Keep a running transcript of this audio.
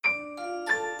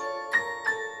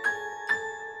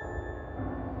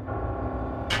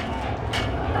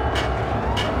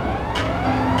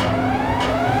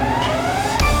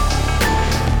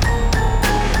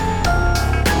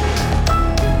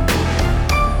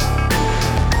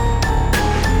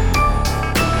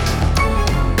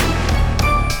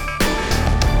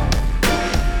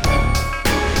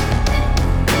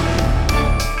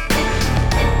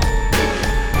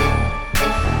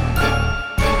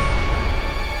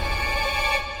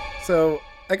So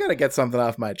I gotta get something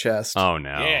off my chest. Oh,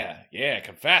 no. Yeah,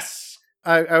 confess.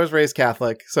 I was raised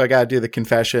Catholic, so I gotta do the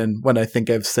confession when I think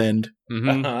I've sinned.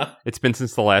 Mm-hmm. Uh-huh. It's been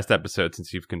since the last episode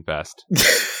since you've confessed.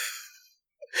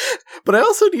 But I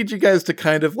also need you guys to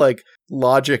kind of like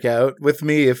logic out with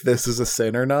me if this is a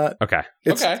sin or not. Okay.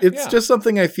 It's Okay, yeah. just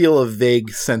something I feel a vague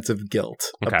sense of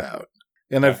guilt Okay. about.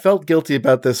 And I've felt guilty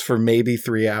about this for maybe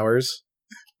 3 hours.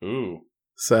 Ooh.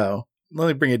 So let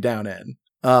me bring it down in.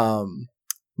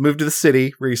 Moved to the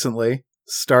city recently.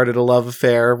 Started a love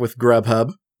affair with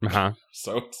Grubhub. Uh-huh.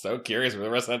 So curious where the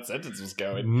rest of that sentence was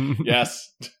going. Yes.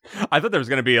 I thought there was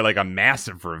going to be like a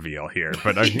massive reveal here,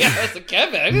 but Yeah, that's a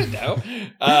Kevin. I didn't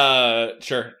know.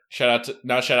 Sure. Shout out to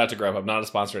Grubhub, not a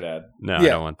sponsored ad. no, I Yeah.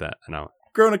 don't want that. No.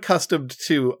 Grown accustomed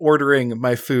to ordering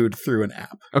my food through an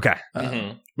app, Okay.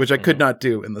 which I could not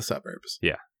do in the suburbs.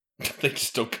 They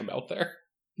just don't come out there.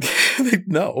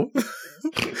 No.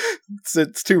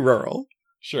 It's too rural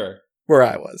Sure. where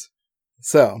I was.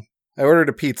 So I ordered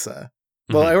a pizza.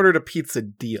 Well, Mhm. I ordered a pizza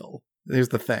deal. Here's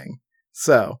the thing.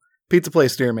 So, pizza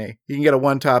place near me, you can get a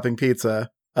one-topping pizza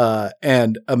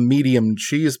and a medium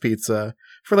cheese pizza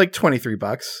for like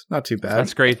 $23. Not too bad.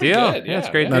 That's a great pretty deal. good, Yeah, it's a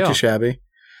yeah, great yeah. Not deal. too shabby.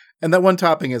 And that one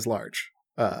topping is large,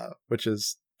 which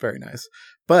is very nice.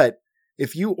 But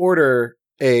if you order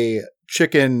a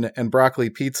chicken and broccoli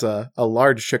pizza, a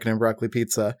large chicken and broccoli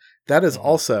pizza, that is Mhm.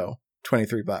 also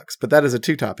 $23. But that is a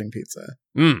two-topping pizza.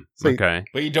 Mm, So okay.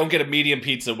 But you don't get a medium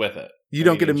pizza with it. You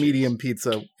don't get a cheese. medium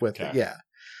pizza with it. Okay. Yeah.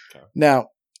 Okay. Now,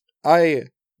 I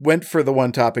went for the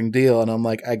one topping deal and I'm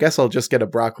like, I guess I'll just get a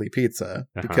broccoli pizza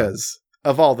Uh-huh. because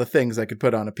of all the things I could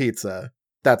put on a pizza,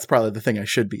 that's probably the thing I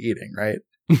should be eating, right?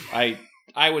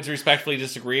 I would respectfully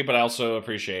disagree, but I also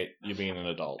appreciate you being an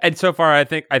adult. And so far, I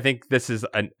think this is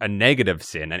a negative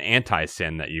sin, an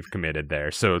anti-sin that you've committed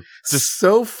there. So just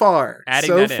so far,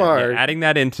 adding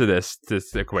that into this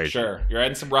equation. Sure, you're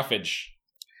adding some roughage.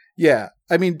 Yeah.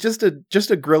 I mean, just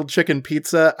a grilled chicken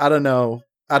pizza. I don't know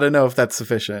if that's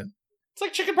sufficient. It's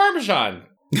like chicken parmesan.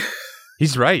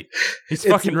 He's right. He's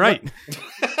It's fucking right.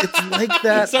 It's like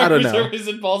that. Sorry, I don't for some know.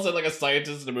 reason Paul said like a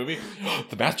scientist in a movie.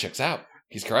 The math checks out.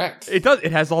 He's correct. It does.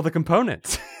 It has all the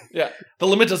components. Yeah, the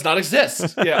limit does not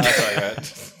exist. Yeah, that's all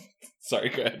right. Sorry,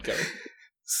 go ahead.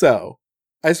 So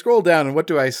I scroll down and what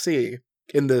do I see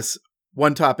in this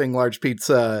one topping large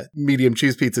pizza, medium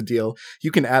cheese pizza deal?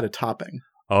 You can add a topping.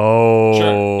 Oh,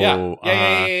 Sure. Yeah.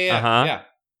 Uh-huh. Yeah.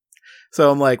 So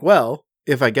I'm like, well,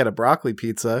 if I get a broccoli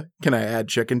pizza, can I add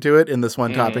chicken to it in this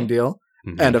one topping deal?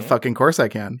 Mhm. And of fucking course I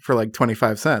can for like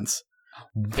 25 cents.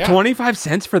 Yeah. 25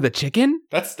 cents for the chicken?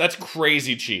 That's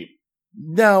crazy cheap.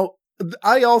 Now,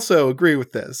 I also agree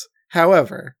with this.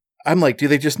 However, I'm like, do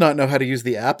they just not know how to use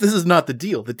the app? This is not the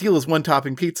deal. The deal is one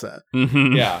topping pizza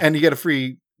Mm-hmm. Yeah. and you get a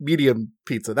free medium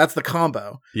pizza. That's the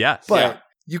combo. Yes. But Yeah.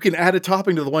 you can add a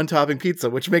topping to the one topping pizza,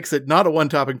 which makes it not a one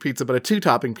topping pizza, but a two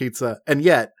topping pizza. And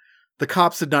yet the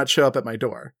cops did not show up at my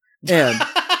door. And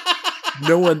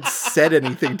no one said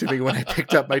anything to me when I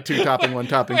picked up my two topping, one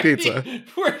topping pizza.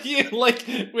 Were you like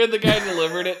when the guy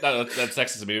delivered it? No, that's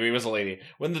sexist. Maybe it was a lady.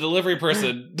 When the delivery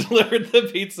person delivered the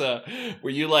pizza, were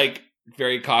you like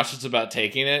very cautious about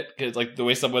taking it? Because like the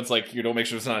way someone's like, you don't make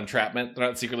sure it's not entrapment. They're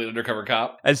not secretly an undercover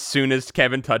cop. As soon as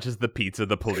Kevin touches the pizza,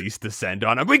 the police descend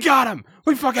on him. We got him!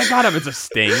 We fucking got him! It's a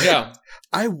sting. Yeah.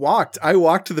 I walked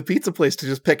to the pizza place to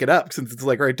just pick it up since it's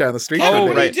like right down the street. Kevin, from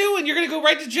what me. are you doing? You're gonna go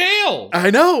right to jail. I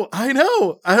know.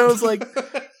 I was like,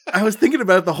 I was thinking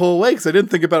about it the whole way because I didn't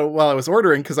think about it while I was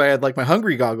ordering because I had like my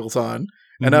hungry goggles on,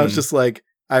 and I was Mhm. just like,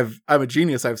 I'm a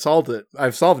genius. I've solved it.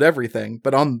 I've solved everything.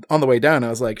 But on the way down, I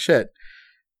was like, shit.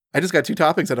 I just got two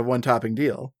toppings out of one topping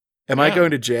deal. Am I Yeah.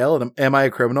 going to jail? And am I a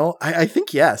criminal? I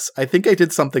think yes. I think I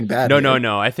did something bad. No, here. no,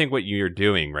 no. I think what you're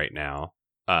doing right now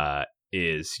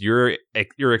is you're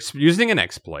using an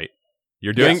exploit.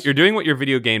 You're doing Yes. what your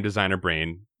video game designer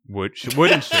brain would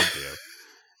and should do.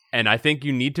 And I think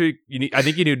you need to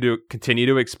continue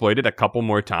to exploit it a couple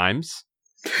more times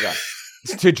Yeah.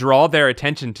 to draw their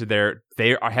attention to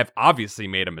have obviously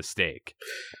made a mistake.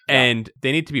 Yeah. And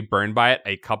they need to be burned by it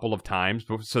a couple of times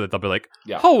so that they'll be like,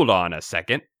 Yeah. hold on a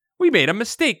second. We made a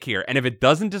mistake here. And if it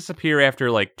doesn't disappear after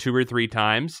like 2 or 3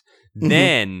 times,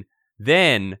 Mhm.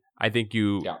 then I think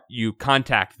you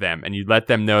contact them and you let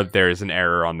them know that there is an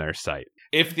error on their site.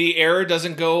 If the error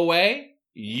doesn't go away,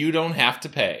 you don't have to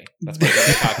pay. That's my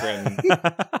Kevin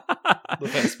Cochran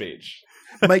defense speech.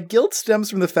 My guilt stems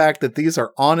from the fact that these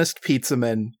are honest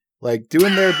pizzamen, like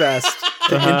doing their best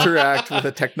to interact with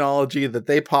a technology that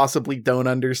they possibly don't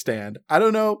understand. I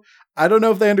don't know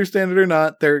if they understand it or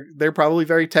not. They're probably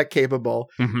very tech capable.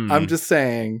 Mhm. I'm just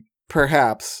saying,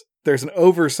 perhaps there's an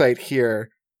oversight here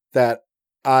that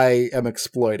I am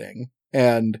exploiting.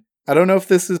 And I don't know if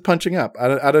this is punching up.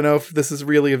 I don't know if this is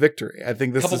really a victory. I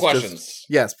think this Couple is questions. just...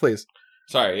 Yes, please.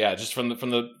 Sorry, yeah, just from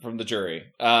the jury.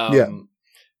 Yeah.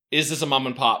 Is this a mom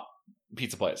and pop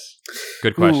pizza place?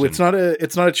 Good question. Ooh, it's not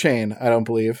a chain, I don't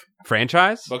believe.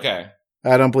 Franchise? Okay.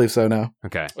 I don't believe so, no.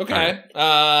 Okay. Okay.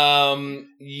 All right.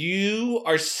 You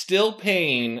are still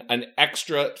paying an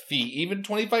extra fee, even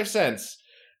 25 cents.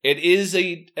 It is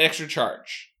an extra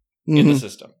charge in the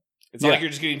system. It's not Yeah. like you're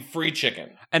just getting free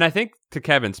chicken. And I think to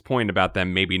Kevin's point about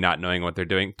them maybe not knowing what they're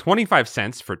doing, 25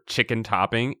 cents for chicken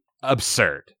topping,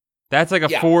 absurd. That's like a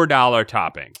 $4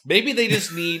 topping. Maybe they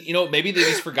just need, maybe they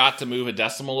just forgot to move a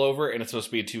decimal over and it's supposed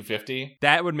to be a $2.50.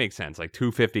 That would make sense. Like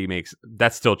 $2.50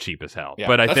 that's still cheap as hell. Yeah,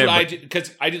 but that's what I do,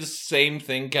 because I do the same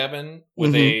thing, Kevin,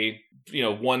 with a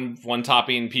one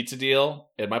topping pizza deal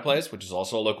at my place, which is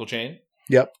also a local chain.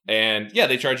 Yep. And yeah,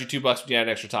 they charge you $2 when you add an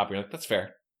extra topping. You're like, that's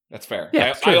fair. That's fair.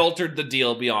 Yeah, I altered the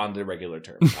deal beyond the regular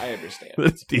terms. I understand.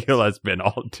 This deal has been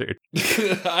altered.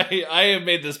 I have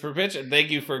made this permission.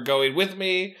 Thank you for going with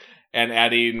me and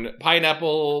adding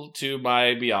pineapple to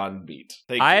my Beyond Meat.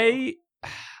 Thank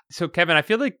you. So Kevin, I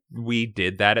feel like we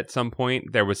did that at some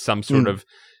point. There was some sort of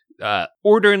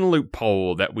order and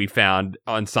loophole that we found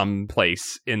on some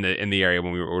place in the area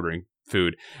when we were ordering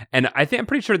food, and I'm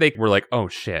pretty sure they were like, "Oh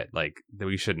shit, like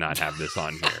we should not have this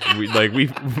on here."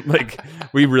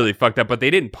 we really fucked up, but they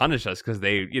didn't punish us because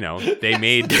they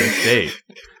made the mistake.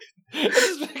 I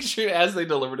just picture as they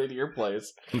delivered it to your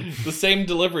place, the same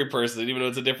delivery person, even though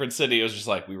it's a different city, was just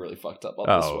like, "We really fucked up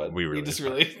on this one. We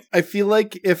really I feel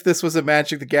like if this was a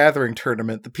Magic the Gathering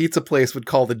tournament, the pizza place would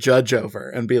call the judge over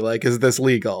and be like, "Is this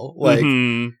legal?" Like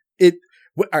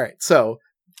all right, so.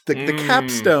 The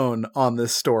capstone on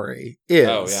this story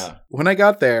is when I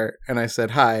got there and I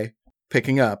said hi,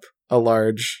 picking up a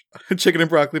large chicken and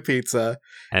broccoli pizza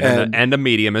and a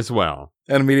medium as well,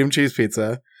 and a medium cheese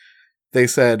pizza. They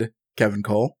said, "Kevin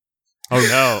Cole."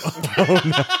 Oh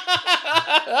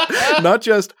no! Not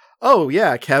just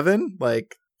Kevin,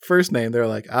 like first name. They're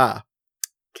like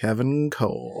Kevin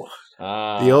Cole,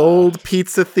 the old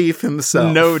pizza thief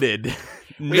himself. Noted.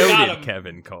 Noted,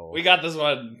 Kevin Cole. We got this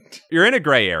one. You're in a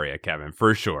gray area, Kevin,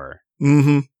 for sure.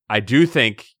 Mm-hmm. I do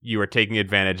think you are taking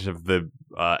advantage of the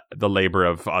labor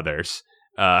of others.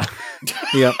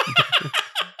 Yep.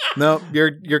 No,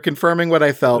 you're confirming what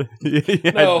I felt.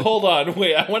 No, hold on.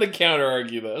 Wait, I want to counter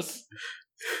argue this.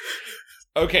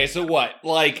 Okay, so what?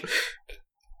 Like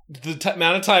the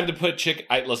amount of time to put chicken.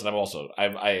 Listen.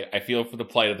 I feel for the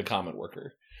plight of the comment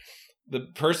worker. The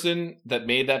person that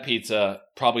made that pizza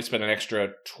probably spent an extra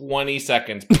 20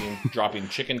 seconds dropping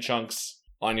chicken chunks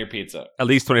on your pizza. At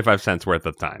least 25 cents worth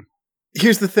of time.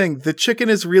 Here's the thing. The chicken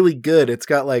is really good. It's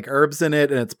got like herbs in it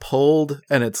and it's pulled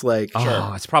and it's like...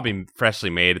 Oh, it's probably freshly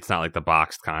made. It's not like the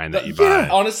boxed kind that you buy.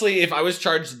 Honestly, if I was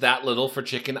charged that little for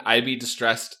chicken, I'd be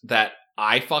distressed that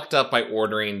I fucked up by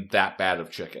ordering that bad of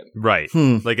chicken. Right.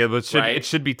 Like it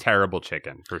should be terrible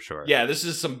chicken for sure. Yeah, this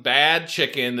is some bad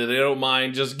chicken that they don't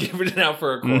mind just giving it out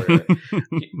for a quarter.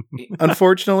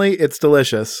 Unfortunately, it's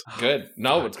delicious. Good.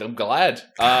 No, I'm glad.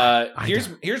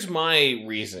 Here's my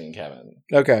reasoning, Kevin.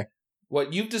 Okay.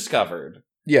 What you've discovered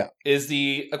is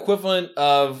the equivalent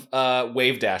of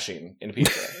wave dashing in a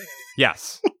pizza.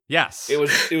 Yes.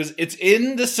 It's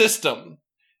in the system.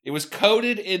 It was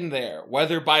coded in there,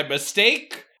 whether by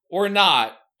mistake or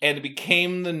not, and it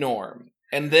became the norm.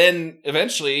 And then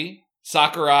eventually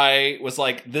Sakurai was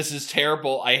like, "This is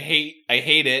terrible. I hate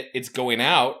it. It's going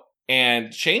out,"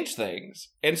 and changed things.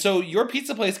 And so your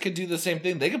pizza place could do the same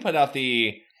thing. They could put out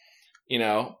the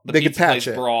pizza place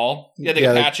brawl. Yeah, they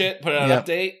could patch it, put out an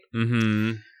update.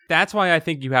 Mm-hmm. That's why I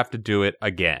think you have to do it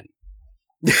again.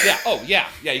 Yeah. Oh, yeah.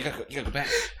 Yeah. You gotta go back,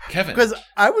 Kevin. Because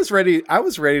I was ready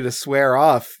to swear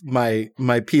off my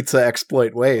pizza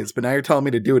exploit ways, but now you're telling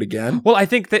me to do it again. Well, I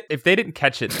think that if they didn't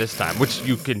catch it this time, which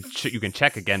you can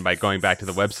check again by going back to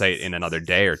the website in another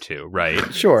day or two,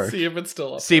 right? Sure. See if it's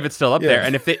still up. There,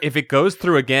 and if it goes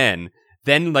through again,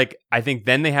 then I think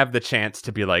then they have the chance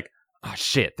to be like, "Oh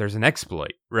shit, there's an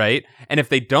exploit," right? And if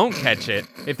they don't catch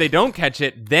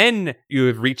it, then you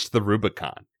have reached the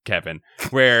Rubicon, Kevin,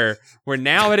 where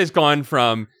now it has gone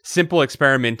from simple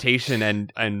experimentation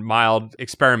and mild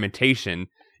experimentation,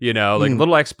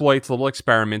 little exploits, little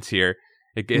experiments here.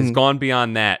 It has gone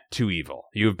beyond that to evil.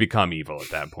 You have become evil at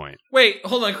that point. Wait,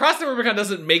 hold on. Cross the Rubicon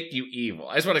doesn't make you evil.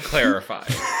 I just want to clarify.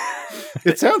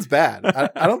 It sounds bad.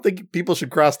 I don't think people should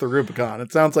cross the Rubicon.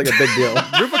 It sounds like a big deal.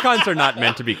 Rubicons are not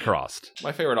meant to be crossed.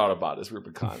 My favorite Autobot is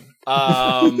Rubicon.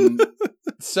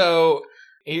 So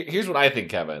here's what I think,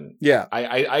 Kevin. Yeah.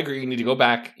 I agree. You need to go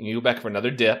back. You need to go back for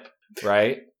another dip,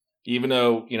 right? even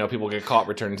though people get caught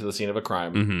returning to the scene of a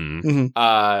crime. Mm-hmm.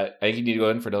 I think you need to go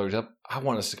in for $1 up. I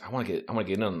want to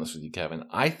get in on this with you, Kevin.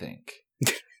 I think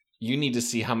you need to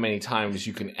see how many times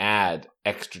you can add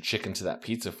extra chicken to that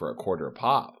pizza for $0.25 a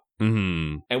pop,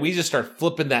 and we just start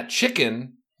flipping that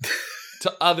chicken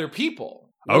to other people.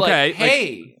 We're Okay. like,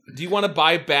 hey, do you want to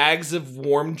buy bags of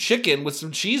warm chicken with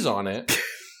some cheese on it?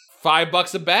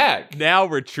 $5 a bag. Now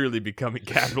we're truly becoming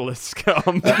capitalist scum.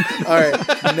 All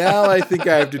right, now I think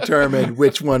I have determined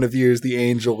which one of you is the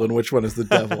angel and which one is the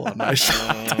devil on my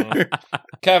shoulder.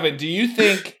 Kevin, do you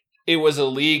think it was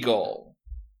illegal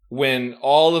when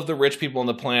all of the rich people on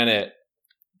the planet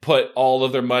put all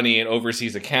of their money in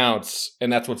overseas accounts,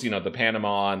 and that's what's, the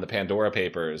Panama and the Pandora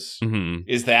Papers? Mm-hmm.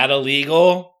 Is that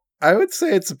illegal? I would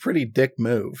say it's a pretty dick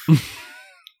move.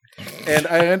 And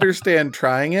I understand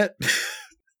trying it,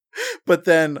 but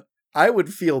then I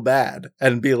would feel bad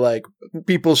and be like,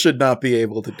 people should not be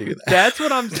able to do that. That's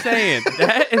what I'm saying.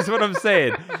 That is what I'm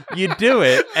saying. You do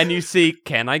it and you see,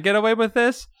 can I get away with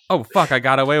this? Oh, fuck, I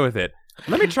got away with it.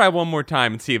 Let me try one more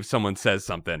time and see if someone says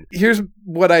something. Here's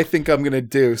what I think I'm going to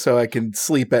do so I can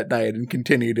sleep at night and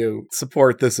continue to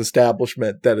support this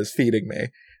establishment that is feeding me.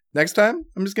 Next time,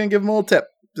 I'm just going to give them a little tip.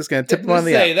 Just going to tip them on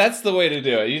the app. That's the way to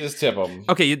do it. You just tip them.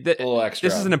 Okay, A little extra.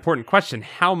 This is an important question.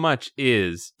 How much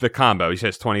is the combo? You said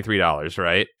it's $23,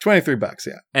 right? $23,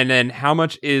 yeah. And then how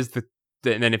much is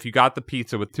and then if you got the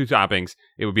pizza with 2 toppings,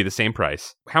 it would be the same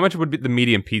price. How much would the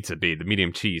medium pizza be, the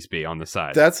medium cheese be on the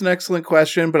side? That's an excellent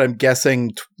question, but I'm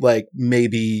guessing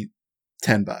maybe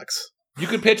 $10. You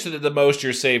could pitch that at the most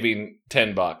you're saving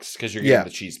 $10 because you're getting the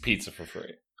cheese pizza for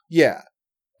free. Yeah.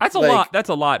 That's a lot. That's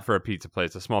a lot for a pizza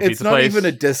place, a small pizza place. It's not even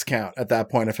a discount at that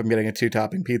point if I'm getting a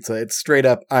 2-topping pizza. It's straight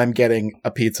up, I'm getting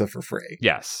a pizza for free.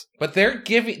 Yes. But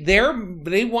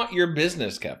they want your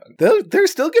business, Kevin. They're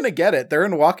still going to get it. They're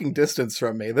in walking distance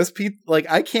from me. This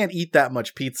I can't eat that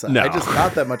much pizza. No. I just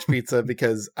got that much pizza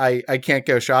because I can't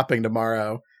go shopping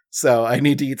tomorrow. So I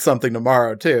need to eat something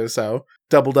tomorrow too. So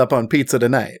doubled up on pizza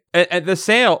tonight. And the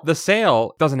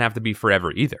sale doesn't have to be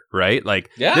forever either, right? Like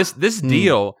this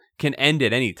deal can end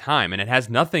at any time, and it has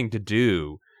nothing to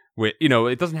do with,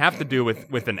 it doesn't have to do with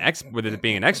it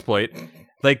being an exploit.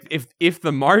 Like if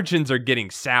the margins are getting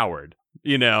soured,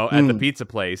 at the pizza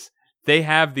place, they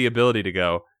have the ability to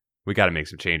go, we got to make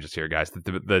some changes here, guys. The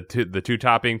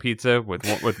 2-topping pizza with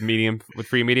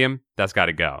free medium, that's got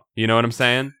to go. You know what I'm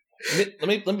saying? Let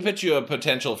me pitch you a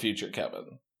potential future,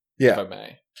 Kevin. Yeah. If I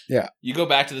may. Yeah. You go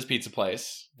back to this pizza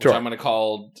place, which Sure. I'm gonna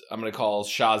call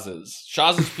Shaz's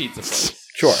Pizza Place.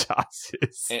 Sure.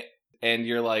 And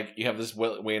you're like, you have this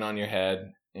weight on your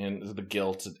head and the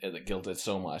guilt is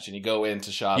so much, and you go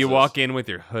into Shaz's. You walk in with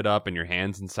your hood up and your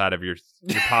hands inside of your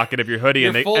pocket of your hoodie,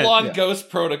 and full on Ghost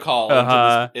Protocol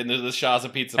into the Shaz's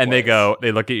Pizza Place. And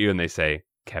they look at you and they say,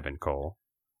 Kevin Cole.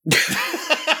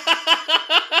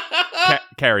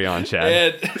 Carry on,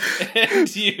 Chad. And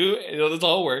this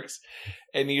all works.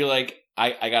 And you're like,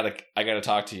 I gotta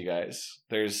talk to you guys.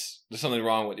 There's something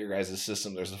wrong with your guys'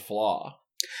 system. There's a flaw.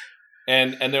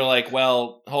 And they're like,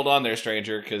 well, hold on there,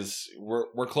 stranger, because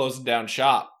we're closing down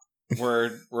shop.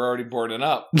 We're already boarding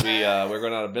up. We're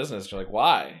going out of business. You're like,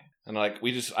 why? And like,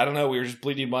 I don't know. We were just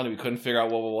bleeding money. We couldn't figure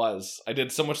out what it was. I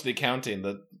did so much of the accounting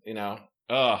that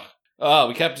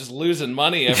we kept just losing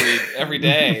money every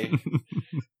day.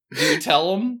 Do you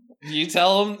tell them?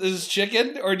 This is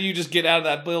chicken, or do you just get out of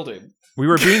that building? We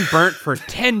were being burnt for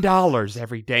 $10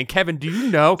 every day. And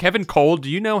Kevin Cole, do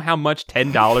you know how much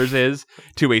 $10 is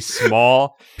to a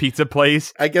small pizza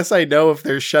place? I guess I know if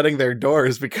they're shutting their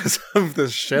doors because of the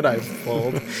shit I've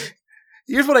pulled.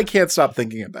 Here's what I can't stop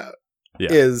thinking about.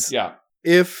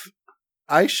 If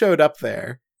I showed up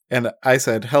there and I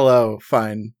said, hello,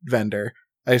 fine vendor,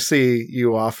 I see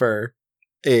you offer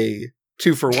a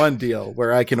 2-for-1 deal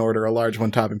where I can order a large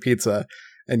 1-topping pizza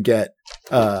and get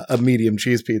a medium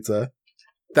cheese pizza.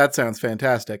 That sounds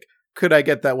fantastic. Could I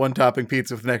get that 1-topping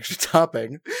pizza with an extra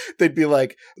topping? They'd be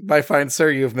like, my fine sir,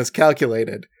 you have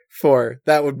miscalculated.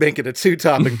 That would make it a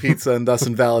 2-topping pizza and thus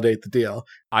invalidate the deal.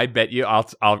 I bet you,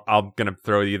 I'm gonna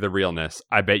throw you the realness.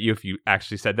 I bet you if you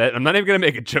actually said that, I'm not even gonna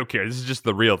make a joke here. This is just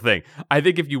the real thing. I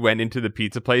think if you went into the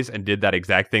pizza place and did that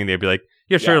exact thing, they'd be like,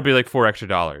 yeah, sure, it'll be like $4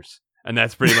 extra. And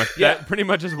that's pretty much that. Pretty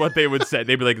much is what they would say.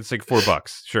 They'd be like, "It's like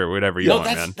 $4, sure, whatever you want,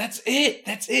 man." That's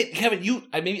it, Kevin.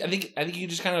 I think you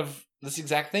just kind of this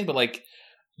exact thing, but like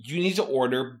you need to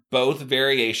order both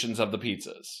variations of the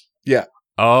pizzas. Yeah.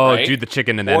 Oh, right? do the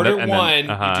chicken and then order one.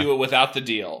 You do it without the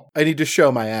deal. I need to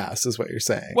show my ass, is what you're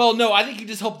saying. Well, no, I think you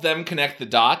just help them connect the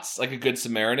dots like a good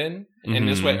Samaritan in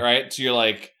this way, right? So you're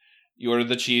like, you order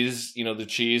the cheese, the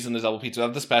cheese and the double pizza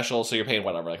without the special, so you're paying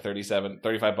whatever, like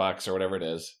 $35 or whatever it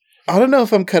is. I don't know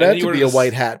if I'm cut And out then you to be ordered a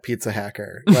white hat pizza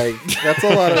hacker. Like that's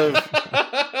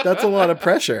a lot of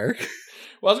pressure.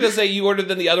 Well, I was gonna say you ordered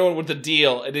then the other one with the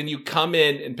deal, and then you come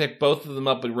in and pick both of them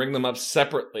up and ring them up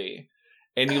separately,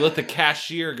 and you let the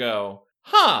cashier go,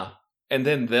 huh? And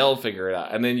then they'll figure it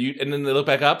out, and then they look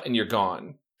back up and you're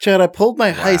gone. Chad, I pulled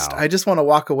my Wow. heist. I just want to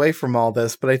walk away from all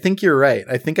this, but I think you're right.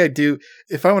 I think I do.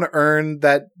 If I want to earn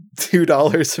that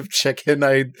 $2 of chicken,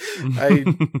 I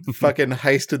fucking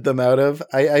heisted them out of.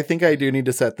 I think I do need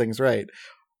to set things right.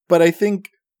 But I think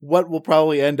what will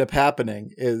probably end up happening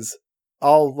is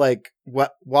I'll like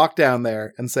walk down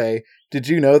there and say, "Did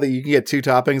you know that you can get 2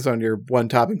 toppings on your 1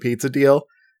 topping pizza deal?"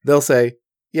 They'll say,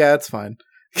 "Yeah, it's fine."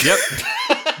 Yep.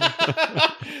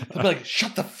 They'll be like,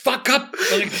 "Shut the fuck up!"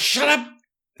 They're like, "Shut up!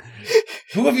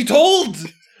 Who have you told?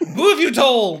 Who have you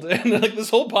told?" And like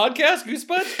this whole podcast,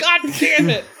 Goosebuds. God damn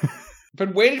it!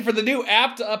 Been waiting for the new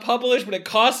app to publish, but it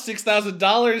costs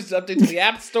 $6,000 to update to the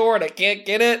App Store, and I can't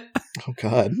get it. Oh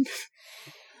God.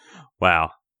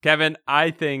 Wow. Kevin,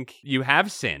 I think you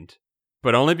have sinned,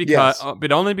 but only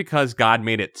because God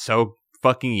made it so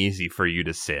fucking easy for you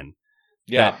to sin.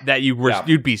 Yeah, That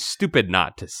you'd be stupid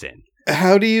not to sin.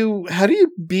 How do you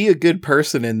be a good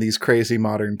person in these crazy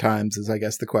modern times is I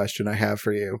guess the question I have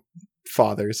for you,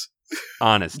 fathers.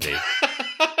 Honesty.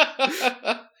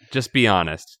 Just be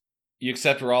honest. You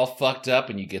accept we're all fucked up,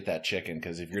 and you get that chicken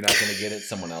because if you're not going to get it,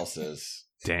 someone else is.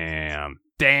 Damn.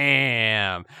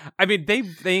 I mean,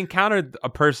 they encountered a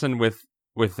person with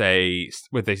a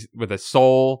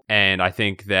soul, and I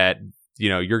think that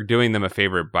you're doing them a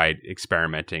favor by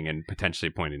experimenting and potentially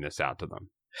pointing this out to them.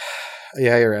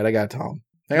 Yeah, you're right. I got to tell him.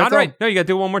 Not right. No, you got to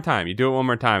do it one more time. You do it one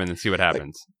more time and then see what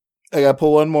happens. I got to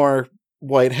pull one more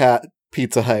white hat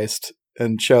pizza heist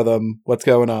and show them what's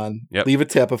going on. Yep. Leave a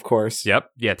tip, of course. Yep.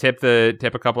 Yeah. Tip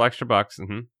a couple extra bucks.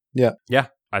 Mm-hmm. Yeah. Yeah.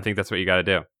 I think that's what you got to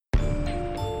do.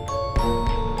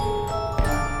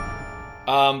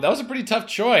 That was a pretty tough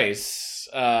choice,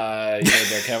 there,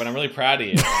 Kevin. I'm really proud of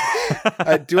you.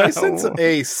 Do I sense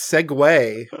a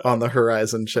segue on the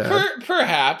horizon, Chad?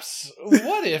 Perhaps.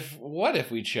 What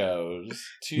if we chose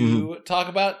to talk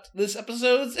about this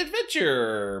episode's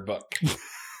adventure book?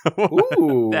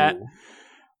 Ooh. That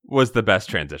was the best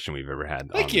transition we've ever had.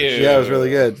 Thank on you. this show. Yeah, it was really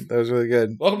good. That was really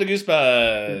good. Welcome to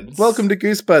Goosebuds. Welcome to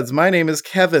Goosebuds. My name is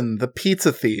Kevin, the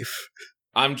pizza thief.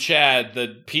 I'm Chad,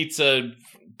 the pizza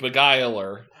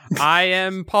beguiler. I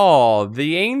am Paul,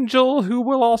 the angel who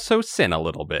will also sin a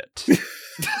little bit.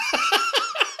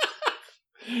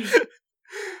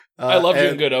 I love you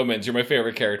in Good Omens. You're my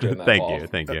favorite character in that.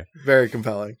 Thank you. Very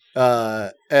compelling.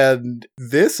 And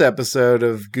this episode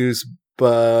of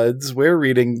Goosebuds, we're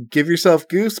reading Give Yourself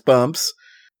Goosebumps,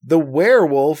 The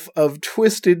Werewolf of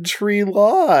Twisted Tree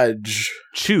Lodge.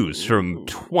 Choose from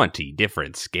 20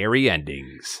 different scary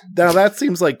endings. Now that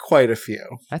seems like quite a few.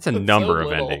 That's a number so of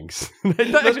little. endings.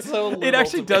 That's so little It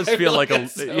actually to does me. I feel like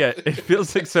that's so it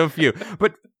feels like so few.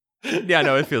 But yeah,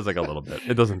 no, it feels like a little bit.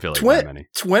 It doesn't feel like that many.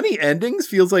 20 endings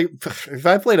feels like if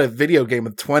I played a video game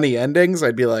with 20 endings,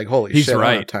 I'd be like, holy He's shit, I don't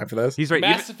right. have time for this. He's right.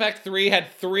 Mass Effect 3 had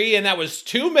 3, and that was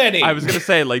too many. I was going to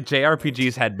say, like,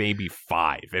 JRPGs had maybe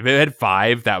 5. If it had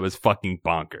 5, that was fucking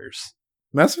bonkers.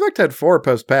 Mass Effect had 4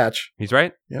 post-patch. He's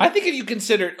right. Yeah. I think if you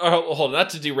considered, hold on, not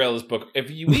to derail this book, if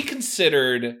we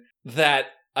considered that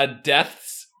a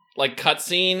death's like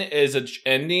cutscene is a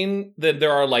ending, then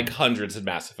there are like hundreds in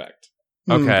Mass Effect,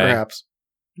 Okay. Perhaps.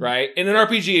 right? In an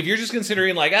RPG, if you're just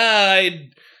considering like, I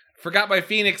forgot my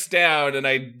Phoenix down and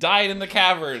I died in the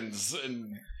caverns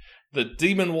and the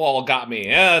demon wall got me.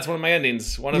 Yeah, that's one of my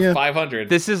endings. One of 500.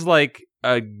 This is like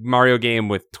a Mario game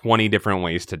with 20 different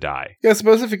ways to die. Yeah, I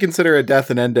suppose if you consider a death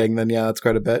an ending, then yeah, that's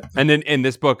quite a bit. And then in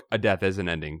this book, a death is an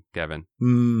ending, Kevin.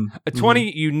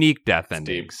 20 unique death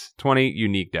endings. 20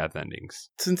 unique death endings.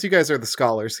 Since you guys are the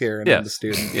scholars here and I'm the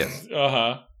student, Yes.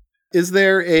 is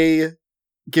there a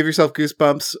Give Yourself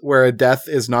Goosebumps where a death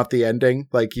is not the ending?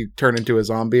 Like you turn into a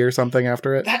zombie or something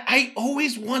after it? That I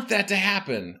always want that to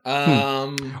happen.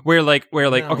 Where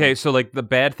No. okay, so like the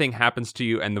bad thing happens to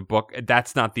you and the book,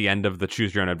 that's not the end of the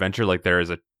choose your own adventure. Like there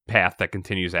is a path that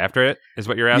continues after it, is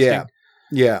what you're asking?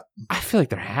 Yeah. I feel like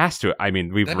there has to. I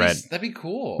mean, that'd be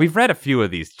cool. We've read a few of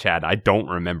these, Chad. I don't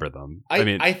remember them.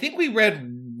 I think we read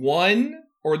one,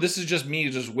 or this is just me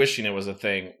just wishing it was a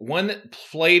thing. One that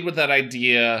played with that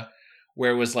idea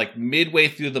where it was like midway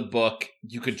through the book,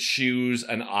 you could choose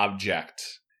an object.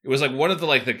 It was like one of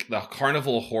the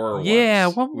carnival horror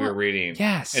ones we were reading.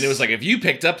 Yes. And it was like, if you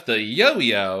picked up the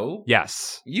yo-yo,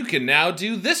 yes, you can now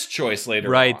do this choice later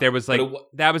right, on. there was like,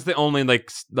 that was the only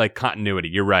like continuity.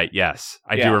 You're right, yes.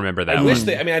 I do remember that. I wish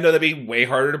I know that'd be way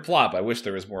harder to plot, but I wish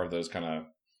there was more of those kind of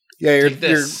Yeah, Take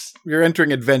this. you're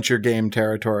entering adventure game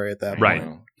territory at that point. Right. I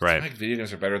know. Right. I feel like video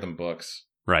games are better than books.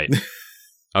 Right.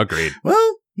 Agreed.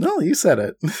 Well, no, you said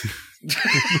it.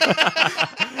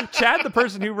 Chad, the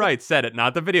person who writes, said it,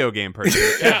 not the video game person.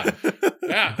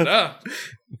 Yeah, no.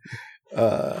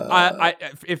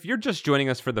 If you're just joining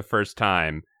us for the first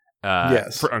time,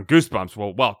 Yes. on Goosebumps,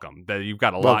 well, welcome. You've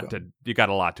got a lot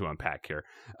to unpack here.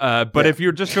 But if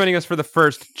you're just joining us for the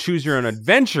first Choose Your Own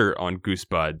Adventure on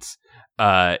Goosebuds,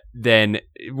 then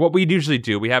what we usually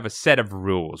do, we have a set of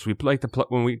rules. We like to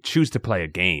when we choose to play a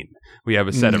game, we have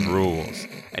a set of rules.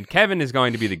 And Kevin is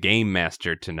going to be the game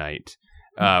master tonight,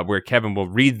 where Kevin will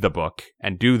read the book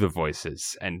and do the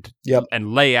voices and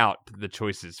lay out the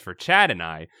choices for Chad and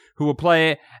I, who will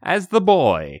play as the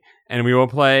boy. And we will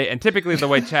play, and typically the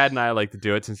way Chad and I like to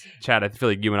do it, since Chad, I feel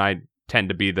like you and I tend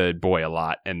to be the boy a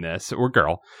lot in this, or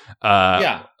girl.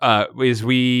 Is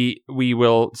we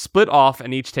will split off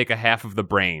and each take a half of the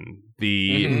brain.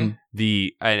 And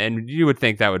you would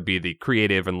think that would be the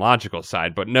creative and logical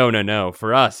side, but no.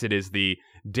 For us, it is the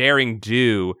daring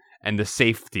do and the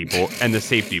safety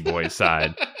boy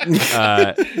side.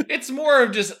 It's more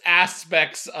of just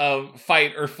aspects of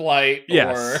fight or flight.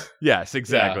 Yes,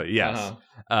 exactly. Yeah, yes.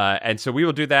 And so we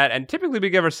will do that, and typically we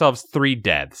give ourselves 3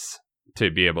 deaths to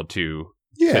be able to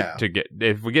get.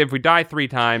 If we die 3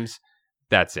 times,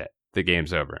 that's it. The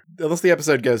game's over. Unless the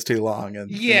episode goes too long.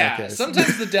 And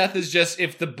sometimes the death is just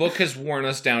if the book has worn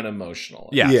us down emotionally.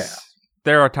 Yes. Yeah.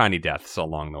 There are tiny deaths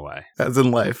along the way. As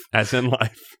in life.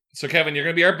 So, Kevin, you're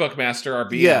going to be our bookmaster, our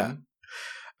BM. Yeah.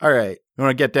 All right. You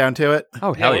want to get down to it?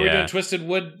 Oh, hell yeah. We're doing Twisted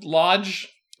Wood Lodge.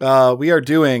 We are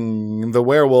doing The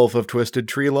Werewolf of Twisted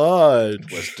Tree Lodge.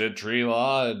 Twisted Tree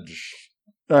Lodge.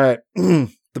 All right.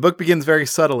 The book begins very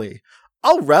subtly.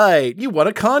 All right, you won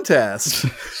a contest.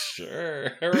 Sure.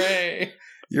 Hooray.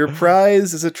 Your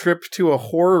prize is a trip to a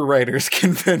horror writers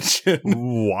convention.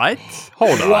 What?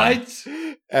 Hold on. What?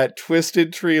 At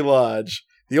Twisted Tree Lodge.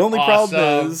 The only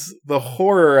problem is the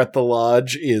horror at the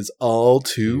lodge is all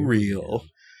too real.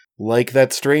 Like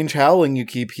that strange howling you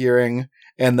keep hearing,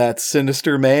 and that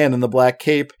sinister man in the black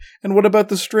cape. And what about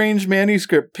the strange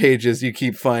manuscript pages you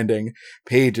keep finding?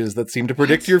 Pages that seem to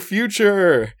predict your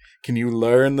future. Can you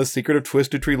learn the secret of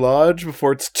Twisted Tree Lodge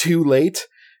before it's too late?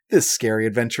 This scary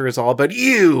adventure is all about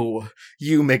you.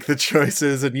 You make the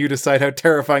choices and you decide how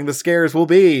terrifying the scares will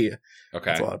be. Okay.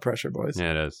 That's a lot of pressure, boys.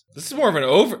 Yeah, it is. This is more of an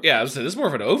this is more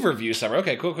of an overview summary.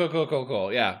 Okay,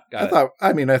 cool. Yeah, got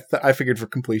it. I figured for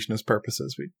completionist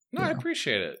purposes. I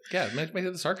appreciate it. Yeah, make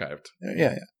this archived.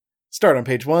 Yeah. Start on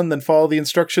page 1, then follow the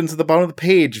instructions at the bottom of the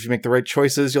page. If you make the right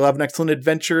choices, you'll have an excellent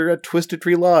adventure at Twisted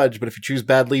Tree Lodge, but if you choose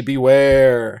badly,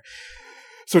 beware.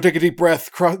 So take a deep breath.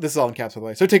 This is all in caps, by the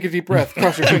way. So take a deep breath,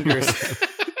 cross your fingers,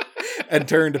 and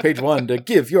turn to page 1 to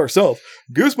give yourself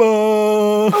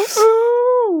goosebumps.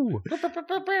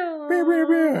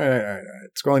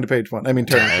 Scrolling to page 1. I mean,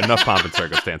 turn. Enough pomp and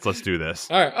circumstance. Let's do this.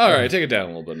 All right. Take it down a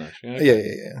little bit, Nash.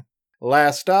 Yeah.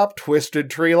 Last stop, Twisted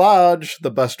Tree Lodge.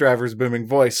 The bus driver's booming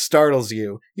voice startles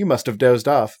you. You must have dozed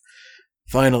off.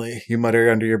 Finally, you mutter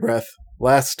under your breath.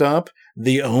 Last stop?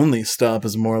 The only stop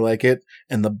is more like it.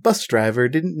 And the bus driver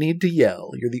didn't need to yell.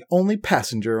 You're the only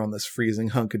passenger on this freezing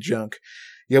hunk of junk.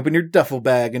 You open your duffel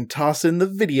bag and toss in the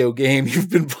video game you've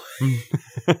been playing.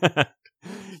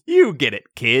 You get it,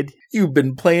 kid. You've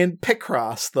been playing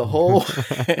Picross the whole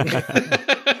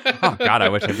Oh, God, I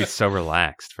wish I'd be so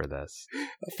relaxed for this.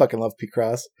 I fucking love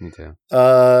Picross. Me too.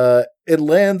 It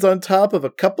lands on top of a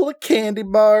couple of candy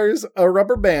bars, a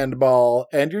rubber band ball,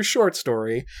 and your short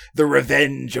story, The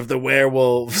Revenge of the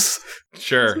Werewolves.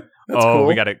 Sure. That's cool.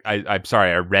 We got to. I'm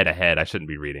sorry. I read ahead. I shouldn't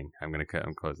be reading. I'm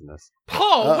closing this.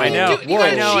 Paul, I know.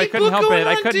 I couldn't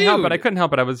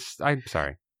help it. I'm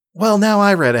sorry. Well, now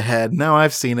I read ahead. Now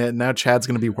I've seen it. And now Chad's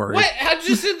going to be worried. What?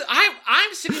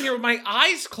 I'm sitting here with my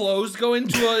eyes closed, going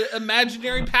to an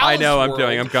imaginary palace. I know. world.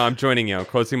 I'm joining you. I'm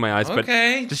closing my eyes.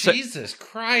 Okay. But Jesus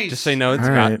Christ. Just so you know,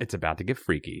 it's about to get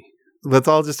freaky. Let's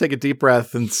all just take a deep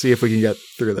breath and see if we can get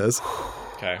through this.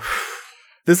 Okay.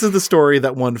 This is the story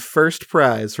that won first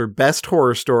prize for best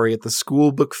horror story at the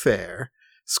school book fair.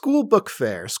 School book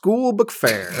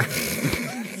fair.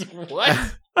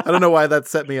 What? I don't know why that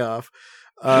set me off.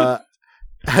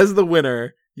 As the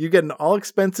winner, you get an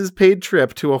all-expenses paid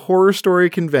trip to a horror story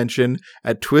convention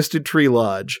at Twisted Tree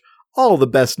Lodge. All the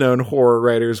best-known horror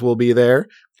writers will be there.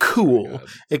 Cool.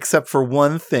 Except for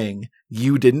one thing.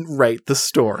 You didn't write the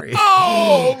story.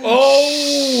 Oh!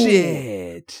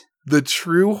 Shit. The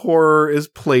true horror is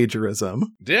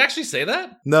plagiarism. Did it actually say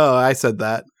that? No, I said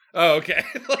that. Oh, okay.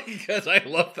 Because I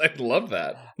love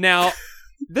that. Now,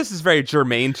 this is very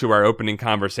germane to our opening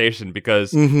conversation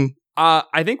because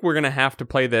I think we're going to have to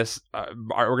play this.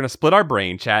 We're going to split our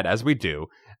brain, Chad, as we do.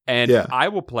 And I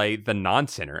will play the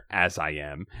non-sinner as I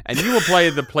am, and you will play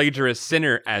the plagiarist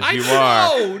sinner as you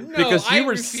are. No, because you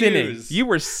were refuse. sinning. You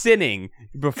were sinning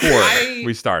before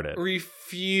we started.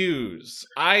 Refuse.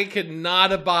 I could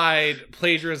not abide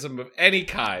plagiarism of any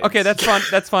kind. Okay, that's fun.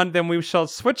 That's fun. Then we shall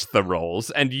switch the roles,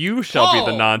 and you shall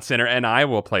be the non-sinner, and I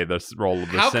will play this role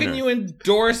of the sinner. How can you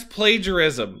endorse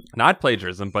plagiarism? Not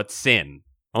plagiarism, but sin.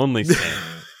 Only sin.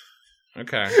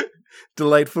 Okay.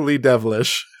 Delightfully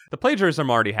devilish. The plagiarism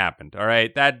already happened. All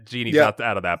right, that genie's out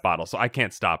of that bottle, so I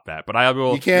can't stop that. But I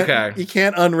will. You can't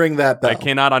unring that bell. I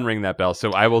cannot unring that bell.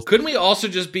 So I will. Couldn't we also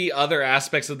just be other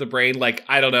aspects of the brain? Like,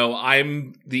 I don't know.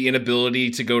 I'm the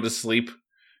inability to go to sleep,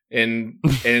 and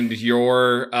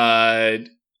you're a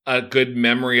good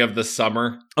memory of the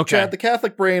summer. Okay. Chad, the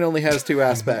Catholic brain only has two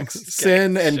aspects: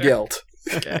 sin and guilt.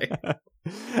 Okay.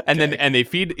 And then they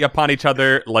feed upon each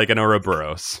other like an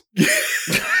Ouroboros.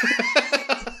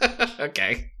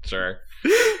 Okay, sure.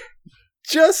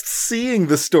 Just seeing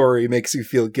the story makes you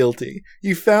feel guilty.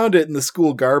 You found it in the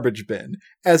school garbage bin.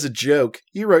 As a joke,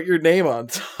 you wrote your name on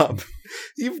top.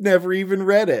 You've never even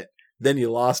read it. Then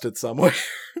you lost it somewhere.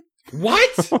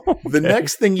 What? The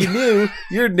next thing you knew,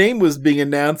 your name was being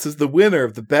announced as the winner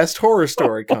of the best horror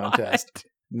story contest.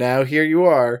 Now here you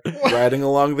are, riding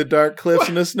along the dark cliffs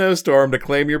in a snowstorm to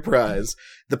claim your prize.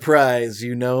 The prize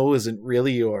you know isn't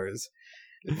really yours.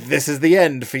 This is the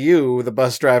end for you, the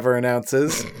bus driver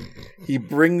announces. He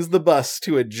brings the bus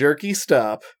to a jerky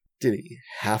stop. Did he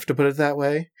have to put it that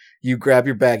way? You grab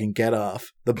your bag and get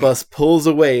off. The bus pulls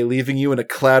away, leaving you in a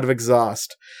cloud of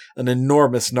exhaust. An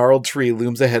enormous gnarled tree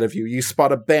looms ahead of you. You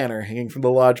spot a banner hanging from the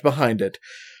lodge behind it.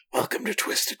 Welcome to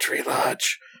Twisted Tree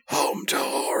Lodge, home to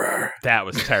horror. That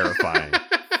was terrifying.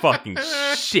 Fucking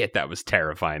shit, that was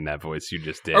terrifying, that voice you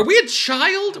just did. Are we a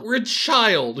child? We're a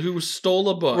child who stole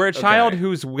a book. We're a child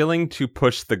who's willing to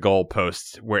push the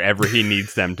goalposts wherever he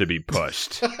needs them to be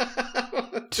pushed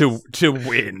to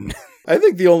win. I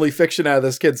think the only fiction out of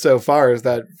this kid so far is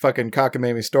that fucking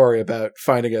cockamamie story about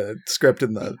finding a script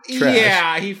in the trash.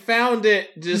 Yeah, he found it,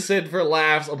 just said for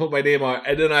laughs, I'll put my name on it,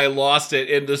 and then I lost it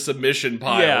in the submission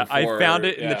pile. Yeah, I found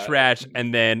it in the trash,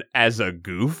 and then as a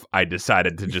goof, I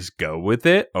decided to just go with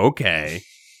it. Okay.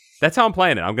 That's how I'm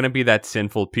playing it. I'm going to be that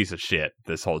sinful piece of shit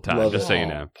this whole time, just so you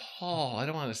know. Paul, I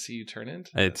don't want to see you turn into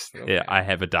this. Okay. Yeah, I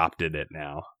have adopted it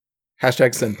now.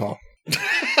 Hashtag sin, Paul.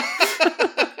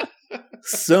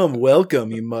 Some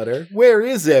welcome, you mutter. Where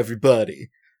is everybody?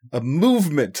 A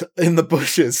movement in the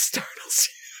bushes startles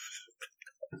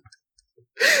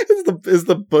you. Is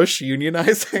the bush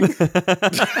unionizing?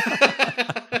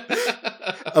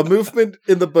 A movement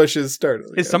in the bushes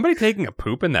startles you. Is somebody taking a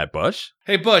poop in that bush?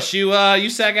 Hey, Bush, you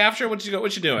sag after? What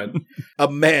you doing? A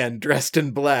man dressed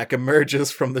in black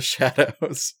emerges from the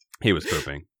shadows. He was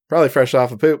pooping. Probably fresh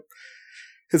off a poop.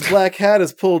 His black hat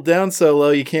is pulled down so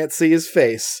low you can't see his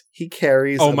face. He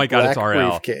carries oh my god, it's RL.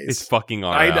 Briefcase. It's fucking RL.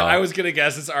 I know. I was gonna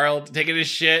guess it's RL taking his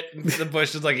shit into the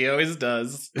bush just like he always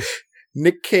does.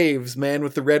 Nick Cave's Man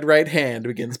with the Red Right Hand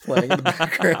begins playing in the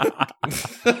background.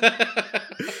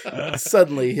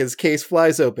 Suddenly, his case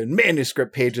flies open.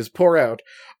 Manuscript pages pour out.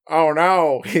 Oh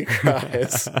no, he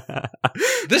cries.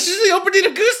 This is the opening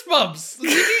of Goosebumps, the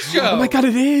TV show. Oh my god,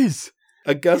 it is.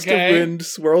 A gust of wind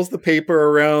swirls the paper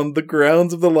around the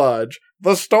grounds of the lodge.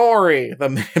 The story, the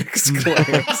man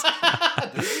exclaims.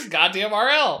 This is goddamn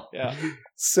RL. Yeah.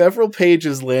 Several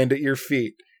pages land at your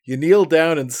feet. You kneel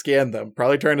down and scan them,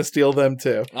 probably trying to steal them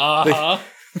too. Uh-huh.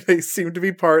 They seem to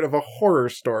be part of a horror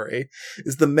story.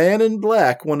 Is the man in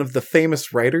black one of the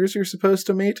famous writers you're supposed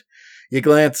to meet? You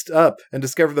glanced up and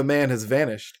discover the man has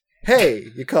vanished. Hey,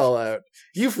 you call out.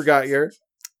 You forgot your...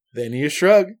 Then you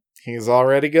shrug. He's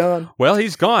already gone. Well,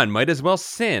 he's gone. Might as well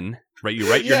sin. Right, you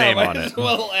write your name on it.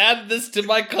 Well, add this to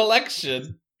my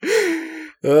collection.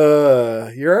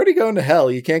 You're already going to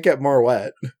hell. You can't get more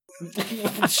wet.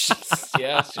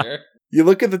 Yeah, sure. You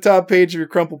look at the top page of your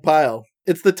crumpled pile.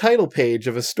 It's the title page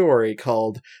of a story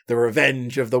called The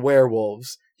Revenge of the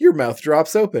Werewolves. Your mouth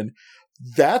drops open.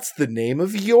 That's the name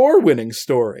of your winning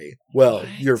story. Well,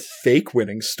 your fake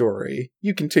winning story.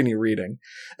 You continue reading.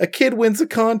 A kid wins a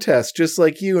contest just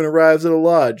like you and arrives at a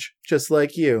lodge just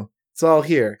like you. It's all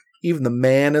here. Even the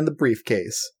man in the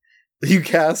briefcase. You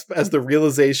gasp as the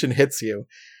realization hits you.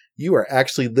 You are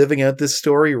actually living out this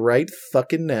story right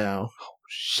fucking now. Oh,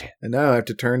 shit. And now I have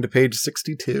to turn to page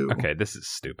 62. Okay, this is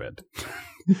stupid.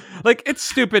 Like, it's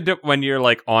stupid when you're,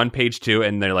 like, on page 2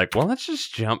 and they're like, well, let's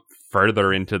just jump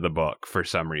further into the book for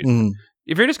some reason.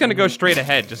 If you're just going to go straight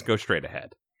ahead, just go straight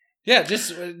ahead. Yeah,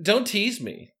 just don't tease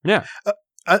me. Yeah.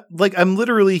 I'm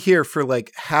literally here for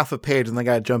like half a page and then I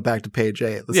gotta jump back to page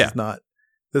 8.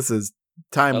 This is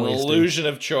time An wasted. illusion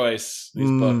of choice. These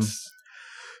books.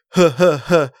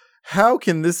 How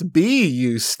can this be,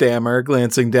 you stammer,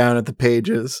 glancing down at the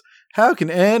pages? How can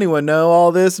anyone know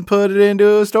all this and put it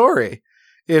into a story?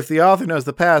 If the author knows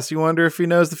the past, you wonder if he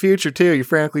knows the future too. You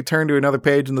frantically turn to another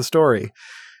page in the story.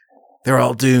 They're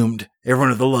all doomed.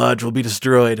 Everyone at the lodge will be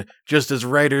destroyed, just as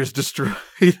writers destroy...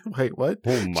 Wait, what?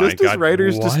 Oh my Just God, as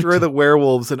writers what? destroy the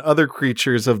werewolves and other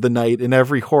creatures of the night in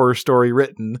every horror story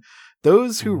written,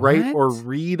 those who write What? or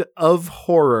read of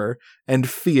horror and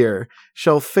fear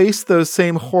shall face those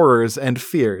same horrors and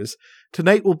fears.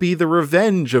 Tonight will be the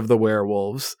revenge of the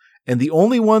werewolves, and the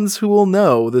only ones who will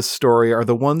know this story are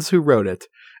the ones who wrote it,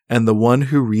 and the one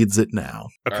who reads it now.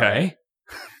 Okay. All right.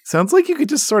 Sounds like you could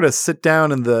just sort of sit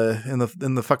down in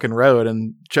the fucking road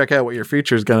and check out what your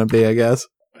future's gonna be, I guess.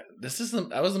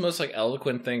 That was the most like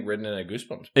eloquent thing written in a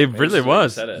Goosebumps. It Maybe really this is why you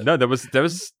was. said it. No, that was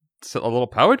a little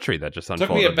poetry that just unfolded.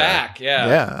 Took me there. aback. Yeah.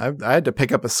 Yeah, I had to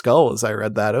pick up a skull as I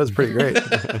read that. It was pretty great.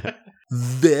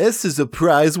 This is a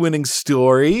prize-winning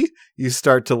story? You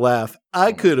start to laugh.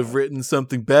 I could have written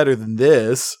something better than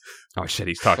this. Oh shit,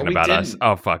 he's talking But we about us. didn't.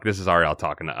 Oh fuck, this is RL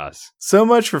talking to us. So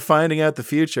much for finding out the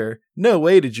future. No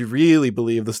way did you really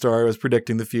believe the story was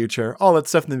predicting the future. All that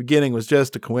stuff in the beginning was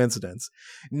just a coincidence.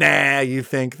 Nah, you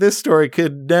think. This story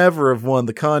could never have won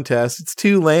the contest. It's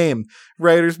too lame.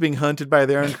 Writers being hunted by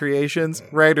their own creations.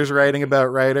 Writers writing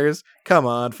about writers. Come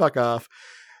on, fuck off.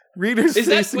 Readers Is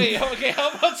that facing... wait? Okay,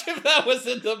 how much of that was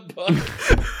in the book?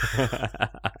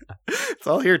 It's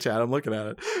all here, Chad. I'm looking at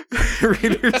it.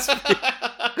 Readers...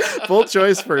 Full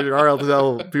choice for RL to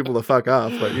tell people to fuck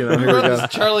off, but here we go.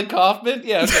 Charlie Kaufman?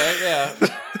 Yeah, okay,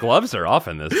 yeah. Gloves are off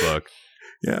in this book.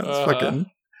 Yeah, it's fucking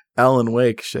Alan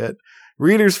Wake shit.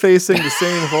 Readers facing the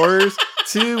same horrors?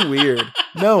 Too weird.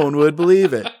 No one would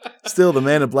believe it. Still, the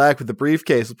man in black with the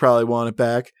briefcase will probably want it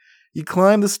back. You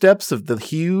climb the steps of the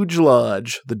huge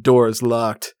lodge. The door is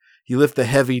locked. You lift the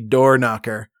heavy door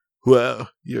knocker. Whoa,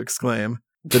 you exclaim.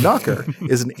 The knocker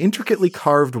is an intricately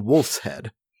carved wolf's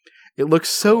head. It looks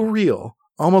so real,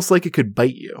 almost like it could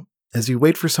bite you. As you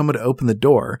wait for someone to open the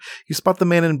door, you spot the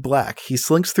man in black. He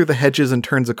slinks through the hedges and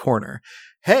turns a corner.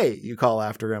 Hey, you call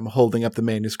after him, holding up the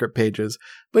manuscript pages.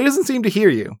 But he doesn't seem to hear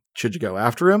you. Should you go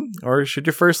after him? Or should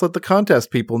you first let the contest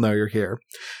people know you're here?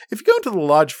 If you go into the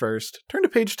lodge first, turn to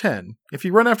page 10. If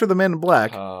you run after the man in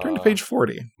black, turn to page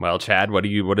 40. Well, Chad, what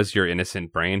does your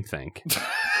innocent brain think?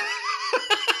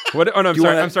 What? Oh no,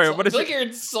 I'm sorry. What is like you're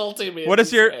insulting me? what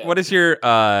is your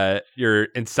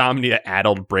insomnia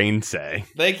addled brain say?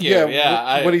 Thank you.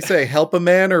 Yeah. What do you say? Help a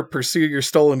man or pursue your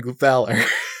stolen valor?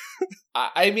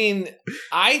 I mean,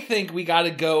 I think we got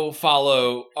to go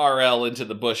follow RL into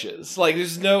the bushes. Like,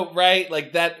 there's no right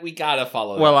like that. We got to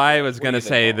follow. Well, that. I was What gonna do you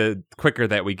say think, the quicker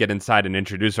that we get inside and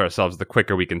introduce ourselves, the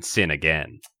quicker we can sin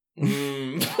again.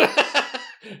 Paul?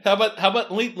 How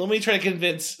about let me try to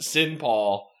convince Sin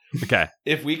Paul Okay.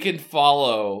 if we can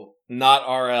follow not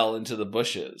RL into the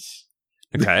bushes.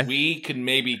 Okay. We can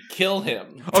maybe kill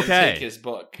him. And Okay. take his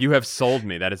book. You have sold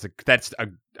me. That's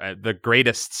the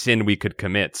greatest sin we could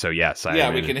commit. So yes,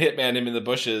 We can hitman him in the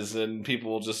bushes, and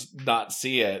people will just not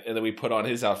see it. And then we put on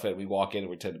his outfit, we walk in, and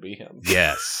we pretend to be him.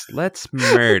 Yes, let's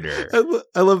murder.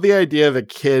 I love the idea of a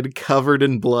kid covered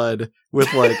in blood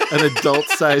with like an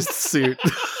adult-sized suit.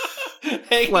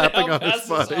 Flapping on his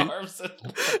body. Arms and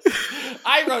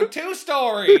I wrote 2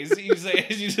 stories. You say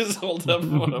as you just hold up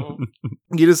one of them.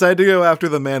 You decide to go after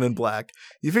the man in black.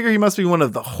 You figure he must be one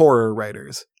of the horror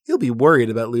writers. He'll be worried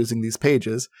about losing these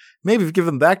pages. Maybe if you give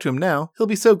them back to him now, he'll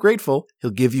be so grateful,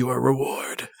 he'll give you a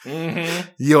reward. Mm-hmm.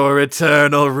 Your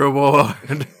eternal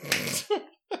reward.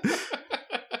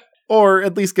 Or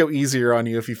at least go easier on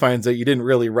you if he finds out you didn't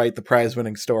really write the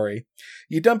prize-winning story.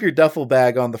 You dump your duffel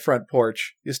bag on the front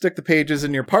porch, you stick the pages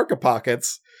in your parka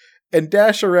pockets, and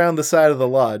dash around the side of the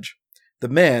lodge. The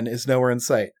man is nowhere in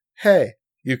sight. Hey,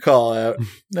 you call out.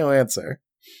 No answer.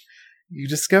 You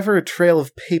discover a trail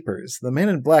of papers. The man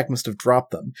in black must have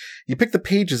dropped them. You pick the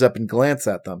pages up and glance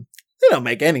at them. They don't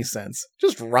make any sense.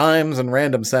 Just rhymes and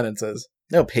random sentences.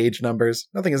 No page numbers.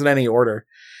 Nothing is in any order.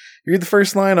 You read the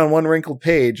first line on one wrinkled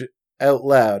page out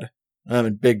loud. I'm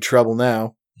in big trouble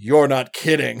now. You're not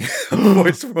kidding, a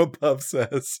voice from above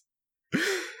says.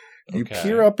 You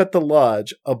peer up at the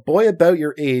lodge. A boy about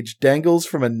your age dangles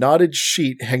from a knotted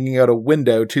sheet hanging out a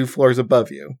window 2 floors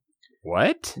above you.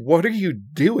 What? What are you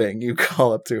doing? You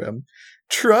call up to him.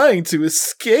 Trying to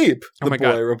escape, Oh the my boy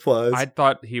God. replies. I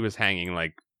thought he was hanging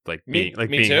like Me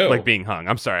too. being hung.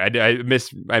 I'm sorry. I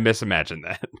misimagined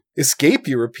that. Escape,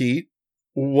 you repeat.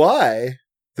 Why?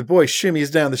 The boy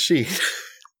shimmies down the sheet.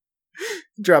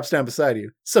 He drops down beside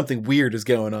you. Something weird is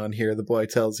going on here, the boy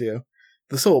tells you.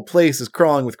 This whole place is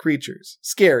crawling with creatures.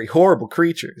 Scary, horrible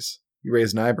creatures. You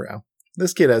raise an eyebrow.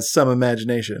 This kid has some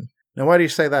imagination. Now why do you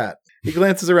say that? He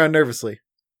glances around nervously.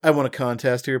 I won a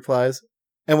contest, he replies.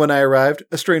 And when I arrived,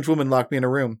 a strange woman locked me in a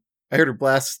room. I heard her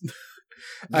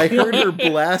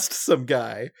blast some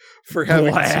guy for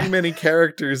having too many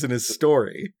characters in his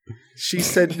story. She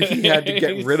said he had to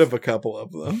get rid of a couple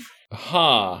of them.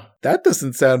 Huh. That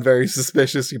doesn't sound very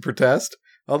suspicious, you protest.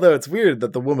 Although it's weird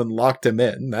that the woman locked him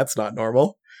in. That's not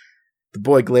normal. The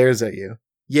boy glares at you.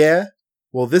 Yeah?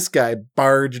 Well, this guy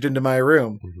barged into my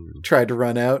room. Tried to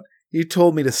run out. He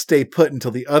told me to stay put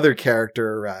until the other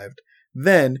character arrived.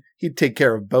 Then he'd take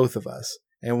care of both of us.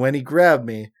 And when he grabbed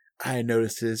me, I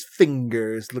noticed his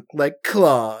fingers looked like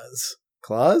claws.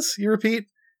 Claws? You repeat?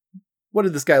 What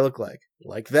did this guy look like?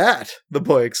 Like that, the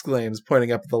boy exclaims,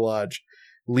 pointing up at the lodge.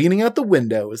 Leaning out the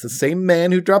window is the same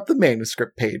man who dropped the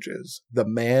manuscript pages. The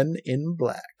Man in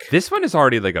Black. This one is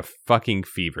already like a fucking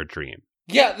fever dream.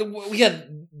 Yeah,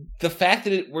 the fact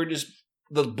that we're just...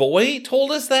 The boy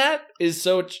told us that is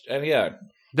so... And yeah,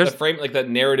 there's the frame, like that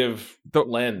narrative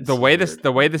lens. The way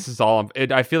this is all...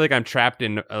 I feel like I'm trapped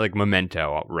in like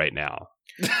Memento right now.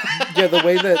 Yeah, the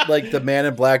way that like the Man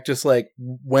in Black just like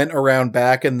went around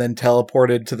back and then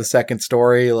teleported to the second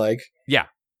story, like... Yeah.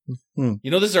 You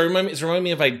know, this reminding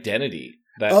me of Identity,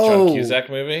 that John Cusack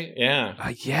movie. Yeah.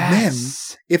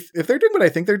 Yes. Man, if they're doing what I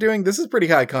think they're doing, this is pretty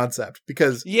high concept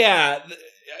because yeah.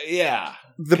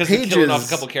 The pages killing off a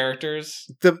couple characters.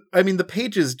 The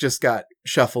pages just got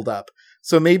shuffled up.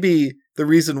 So maybe the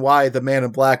reason why the Man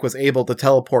in Black was able to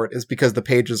teleport is because the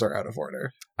pages are out of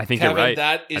order. I think Kevin, you're right.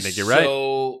 That is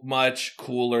so much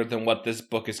cooler than what this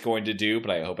book is going to do, but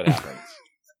I hope it happens.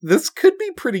 This could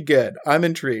be pretty good. I'm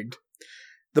intrigued.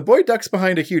 The boy ducks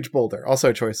behind a huge boulder.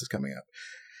 Also, choices coming up.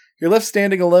 You're left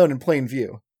standing alone in plain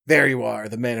view. There you are,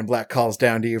 the Man in Black calls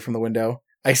down to you from the window.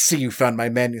 I see you found my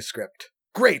manuscript.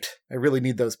 Great! I really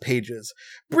need those pages.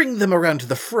 Bring them around to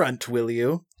the front, will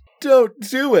you? Don't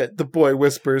do it, the boy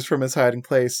whispers from his hiding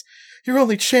place. Your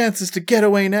only chance is to get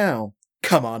away now.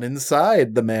 Come on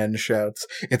inside, the man shouts.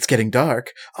 It's getting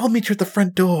dark. I'll meet you at the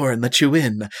front door and let you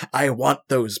in. I want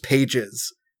those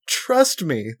pages. Trust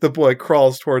me, the boy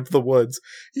crawls towards the woods.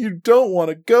 You don't want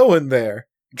to go in there.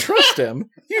 Trust him?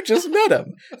 You just met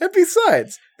him. And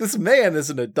besides, this man is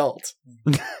an adult.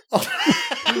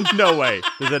 No way.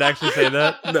 Does it actually say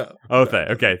that? No.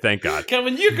 Okay, thank God.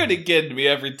 Kevin, you're going to get me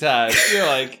every time. You're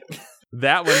like...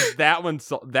 That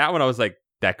one I was like,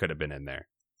 that could have been in there.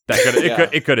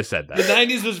 It could have said that. The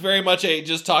 90s was very much a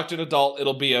just talk to an adult,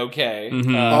 it'll be okay.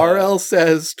 Mm-hmm. RL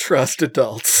says trust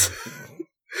adults.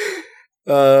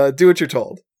 Do what you're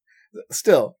told.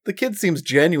 Still, the kid seems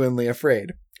genuinely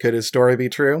afraid. Could his story be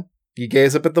true? You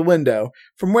gaze up at the window.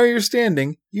 From where you're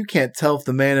standing, you can't tell if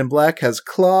the Man in Black has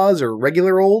claws or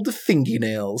regular old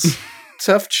fingernails.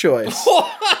 Tough choice.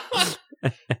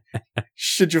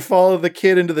 Should you follow the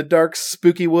kid into the dark,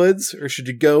 spooky woods, or should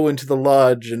you go into the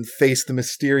lodge and face the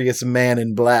mysterious Man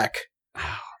in Black?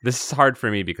 This is hard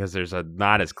for me because there's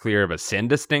not as clear of a sin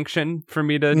distinction for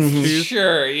me to choose.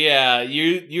 Sure, yeah.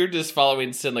 You're just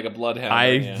following sin like a bloodhound.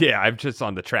 I'm just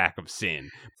on the track of sin.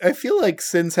 I feel like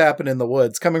sins happen in the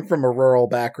woods, coming from a rural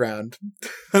background.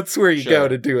 That's where you go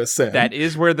to do a sin. That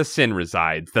is where the sin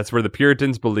resides. That's where the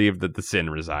Puritans believed that the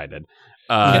sin resided.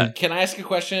 Can I ask a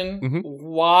question? Mm-hmm.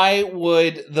 Why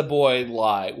would the boy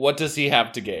lie? What does he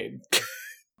have to gain?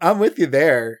 I'm with you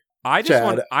there. I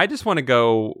just want to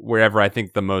go wherever I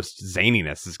think the most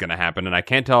zaniness is going to happen, and I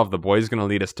can't tell if the boy is going to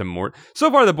lead us to more. So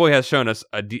far, the boy has shown us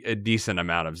a decent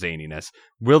amount of zaniness.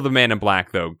 Will the Man in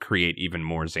Black, though, create even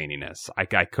more zaniness?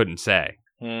 I couldn't say.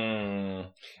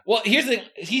 Well, here's the thing.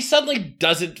 He suddenly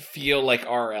doesn't feel like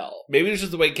RL. Maybe it's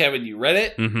just the way, Kevin, you read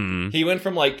it. Mm-hmm. He went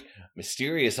from, like,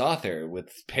 mysterious author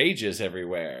with pages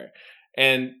everywhere.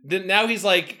 And then now he's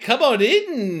like, come on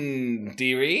in,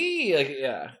 dearie. Like,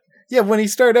 yeah. Yeah, when he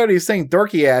started out, he was saying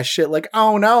dorky ass shit like,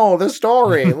 oh no, the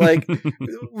story. Like,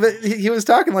 he was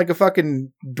talking like a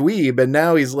fucking dweeb, and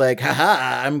now he's like,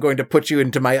 haha, I'm going to put you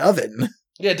into my oven.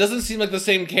 Yeah, it doesn't seem like the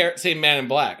same Man in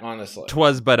Black, honestly.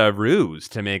 'Twas but a ruse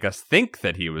to make us think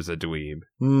that he was a dweeb.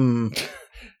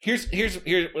 Here's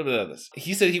what about this.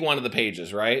 He said he wanted the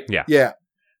pages, right? Yeah.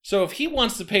 So if he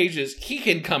wants the pages, he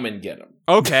can come and get them.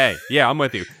 Okay, yeah, I'm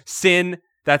with you. Sin,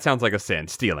 that sounds like a sin.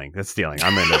 Stealing, that's stealing.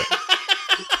 I'm into it.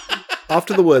 Off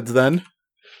to the woods, then.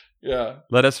 Yeah.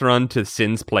 Let us run to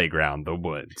Sin's playground, the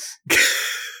woods.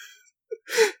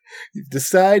 You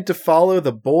decide to follow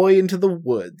the boy into the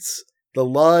woods. The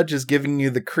lodge is giving you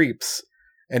the creeps,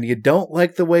 and you don't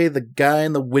like the way the guy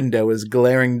in the window is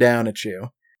glaring down at you.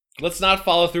 Let's not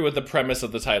follow through with the premise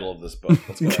of the title of this book.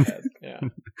 Let's go ahead. Yeah.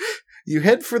 You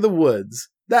head for the woods.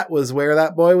 That was where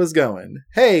that boy was going.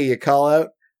 Hey, you call out.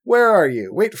 Where are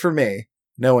you? Wait for me.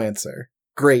 No answer.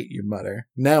 Great, you mutter.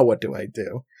 Now what do I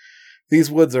do? These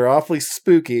woods are awfully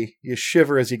spooky. You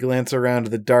shiver as you glance around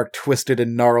the dark, twisted,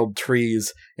 and gnarled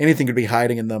trees. Anything could be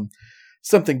hiding in them.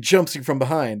 Something jumps you from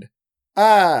behind.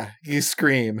 Ah! You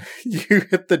scream. You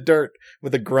hit the dirt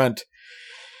with a grunt.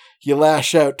 You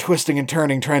lash out, twisting and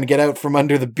turning, trying to get out from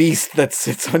under the beast that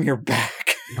sits on your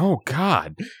back. Oh,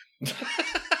 God.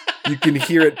 You can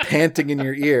hear it panting in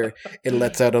your ear. It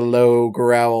lets out a low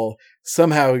growl.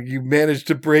 Somehow you manage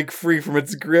to break free from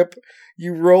its grip.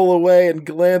 You roll away and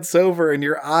glance over, and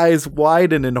your eyes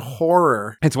widen in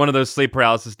horror. It's one of those sleep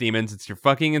paralysis demons. It's your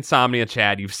fucking insomnia,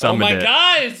 Chad. You've summoned it. Oh my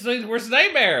god, it's the worst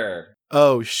nightmare.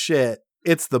 Oh shit.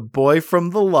 It's the boy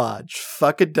from the lodge.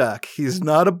 Fuck a duck. He's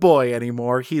not a boy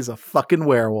anymore. He's a fucking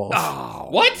werewolf. Oh,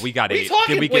 What? We got What are you 8.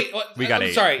 talking- Did we wait, get? what? We got I'm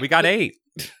 8. sorry. We got 8.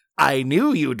 I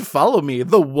knew you'd follow me,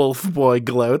 the wolf boy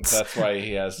gloats. That's why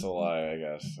he has to lie, I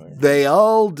guess. They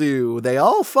all do. They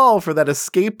all fall for that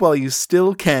escape while you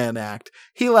still can act.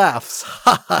 He laughs.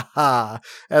 Ha ha ha.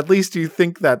 At least you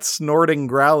think that snorting,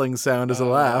 growling sound is a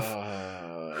laugh.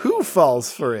 Who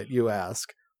falls for it, you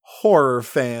ask? Horror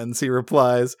fans, he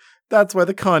replies. That's why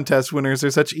the contest winners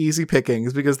are such easy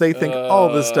pickings, because they think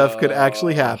all this stuff could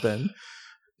actually happen.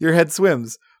 Your head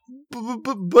swims.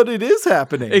 But it is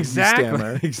happening. Exactly. You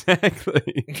stammer.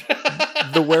 Exactly.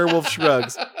 The werewolf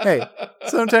shrugs. Hey,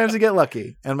 sometimes you get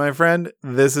lucky. And my friend,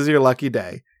 this is your lucky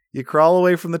day. You crawl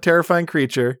away from the terrifying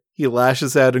creature. He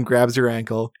lashes out and grabs your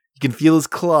ankle. You can feel his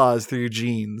claws through your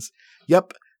jeans.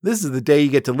 Yep, this is the day you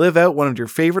get to live out one of your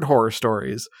favorite horror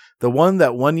stories. The one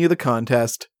that won you the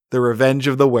contest. The Revenge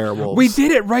of the Werewolves. We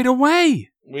did it right away.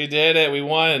 We did it. We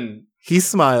won. He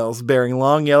smiles, bearing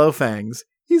long yellow fangs.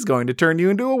 He's going to turn you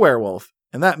into a werewolf.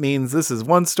 And that means this is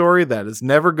one story that is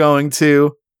never going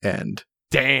to end.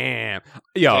 Damn.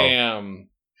 Yo, Damn.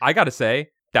 I gotta say,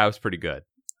 that was pretty good.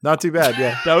 Not too bad,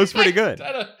 yeah. That was pretty good.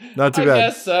 Not too I bad.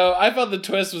 guess so. I thought the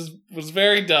twist was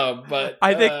very dumb, but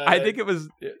I think it was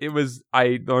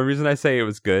the only reason I say it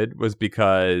was good was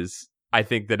because I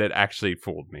think that it actually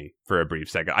fooled me for a brief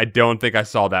second. I don't think I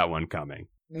saw that one coming.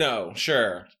 No,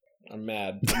 sure. I'm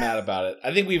mad. I'm mad about it.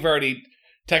 I think we've already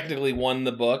technically won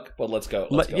the book, but let's go.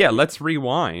 Let's go. Yeah, let's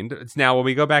rewind. It's now, will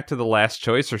we go back to the last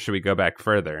choice, or should we go back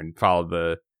further and follow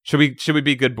the... Should we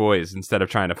be good boys instead of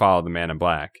trying to follow the man in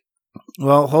black?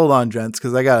 Well, hold on, gents,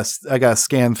 because I gotta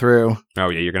scan through. Oh,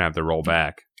 yeah, you're going to have to roll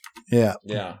back. Yeah.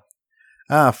 Yeah.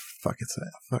 Fuck's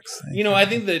sake. You know, I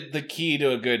think that the key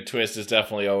to a good twist is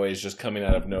definitely always just coming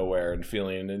out of nowhere and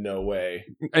feeling in no way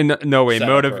And no way Set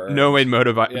up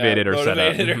motivated or set up.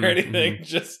 motivated or Mhm, anything. mhm.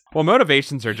 Just Well,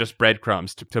 motivations are just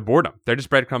breadcrumbs to boredom. They're just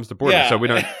breadcrumbs to boredom. yeah. So we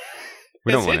don't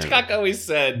As want Hitchcock always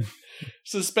said,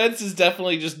 suspense is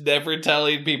definitely just never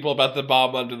telling people about the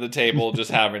bomb under the table,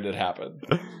 just having it happen.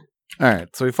 All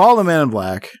right, so we follow the man in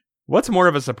black. What's more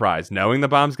of a surprise, knowing the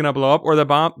bomb's going to blow up or the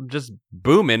bomb just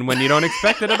booming when you don't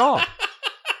expect it at all?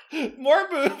 More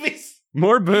movies.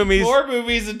 More boomies. More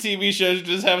movies and TV shows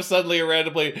just have suddenly a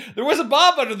randomly, there was a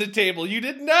bomb under the table, you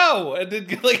didn't know, and then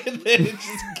it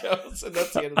just goes, and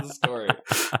that's the end of the story.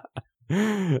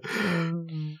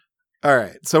 All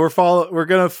right, so we're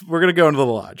gonna go into the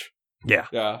lodge Yeah.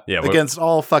 Yeah. against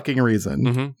all fucking reason.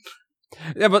 Mm-hmm.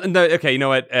 Yeah, but okay, you know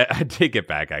what? I take it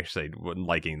back, actually,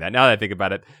 liking that. Now that I think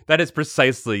about it, that is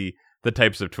precisely the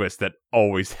types of twists that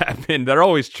always happen. They're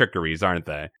always trickeries, aren't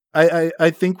they? I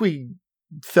think we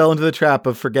fell into the trap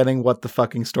of forgetting what the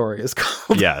fucking story is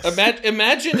called. Yes.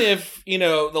 Imagine if, the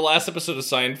last episode of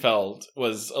Seinfeld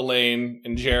was Elaine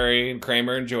and Jerry and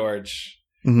Kramer and George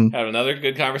Mhm. having another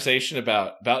good conversation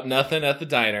about nothing at the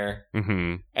diner,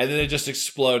 Mm-hmm. and then it just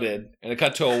exploded, and it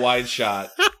cut to a wide shot.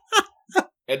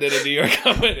 And then in New York,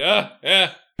 I went,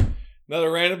 yeah,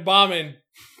 another random bombing.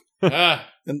 That's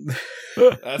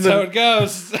how it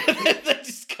goes. They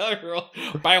just color roll.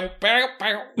 Bow, bow,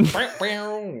 bow, bow,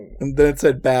 bow. And then it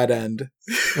said bad end.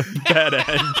 Bad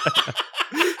end.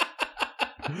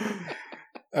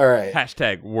 All right.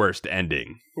 Hashtag worst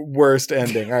ending. Worst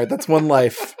ending. All right, that's one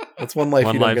life. That's one life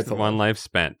you don't get to One live. life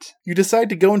spent. You decide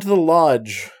to go into the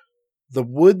lodge. The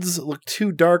woods look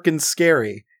too dark and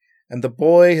scary, and the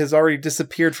boy has already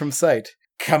disappeared from sight.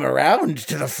 Come around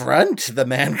to the front, the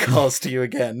man calls to you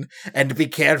again, and be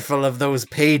careful of those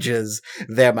pages.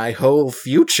 They're my whole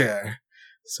future.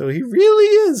 So he really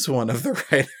is one of the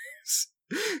writers.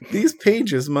 These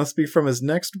pages must be from his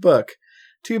next book.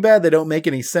 Too bad they don't make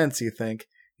any sense, you think.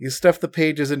 You stuff the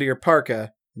pages into your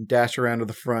parka and dash around to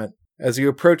the front. As you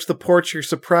approach the porch, you're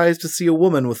surprised to see a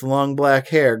woman with long black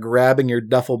hair grabbing your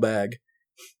duffel bag.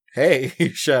 Hey,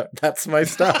 you shout, that's my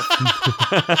stuff.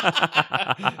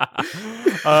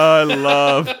 I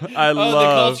love. The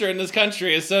culture in this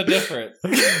country is so different.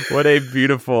 What a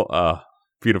beautiful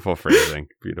phrasing.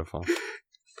 Beautiful.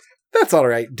 That's all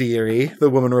right, dearie, the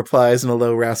woman replies in a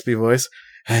low, raspy voice.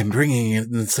 I'm bringing it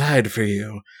inside for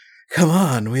you. Come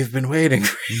on, we've been waiting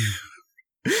for you.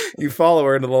 You follow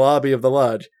her into the lobby of the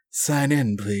lodge. Sign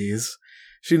in, please.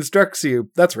 She instructs you.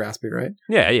 That's raspy, right?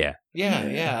 Yeah.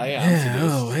 Yeah.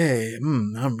 Oh, hey.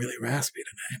 I'm really raspy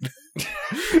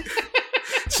tonight.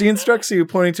 She instructs you,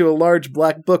 pointing to a large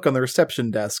black book on the reception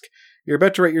desk. You're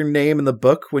about to write your name in the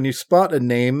book when you spot a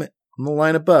name on the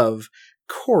line above.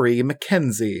 Corey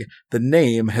Mackenzie. The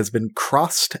name has been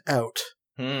crossed out.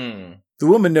 The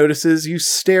woman notices you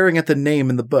staring at the name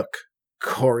in the book.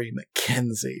 Corey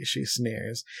Mackenzie, she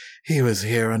sneers. He was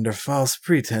here under false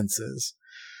pretenses.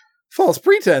 False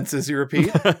pretenses, you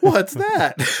repeat? What's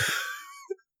that?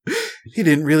 He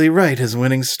didn't really write his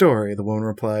winning story, the woman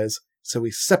replies, so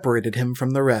we separated him from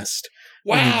the rest.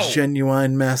 Wow. Only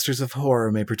genuine masters of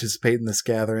horror may participate in this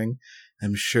gathering.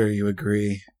 I'm sure you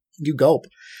agree. You gulp.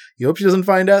 You hope she doesn't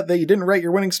find out that you didn't write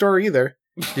your winning story either.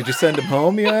 Did you send him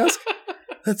home, you ask?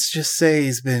 Let's just say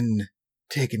he's been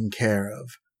taken care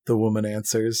of, the woman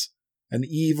answers. An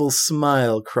evil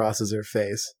smile crosses her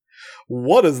face.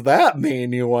 What does that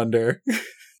mean, you wonder?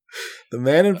 The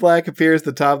man in black appears at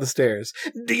the top of the stairs.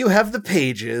 Do you have the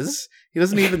pages? He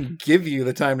doesn't even give you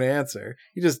the time to answer.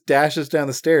 He just dashes down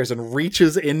the stairs and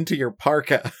reaches into your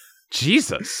parka.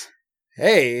 Jesus.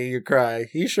 Hey, you cry.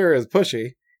 He sure is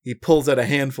pushy. He pulls out a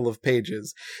handful of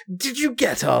pages. Did you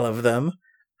get all of them?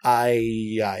 I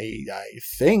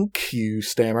think, you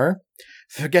stammer.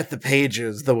 Forget the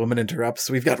pages, the woman interrupts.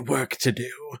 We've got work to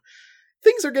do.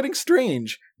 Things are getting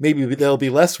strange. Maybe they'll be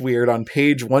less weird on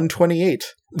page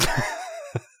 128.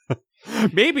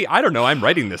 Maybe, I don't know, I'm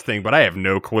writing this thing, but I have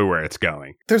no clue where it's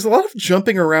going. There's a lot of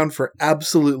jumping around for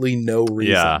absolutely no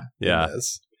reason. Yeah. In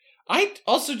this. I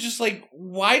also just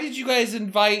why did you guys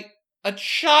invite a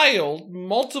child,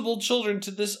 multiple children,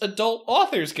 to this adult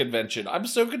authors convention? I'm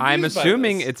so confused. I'm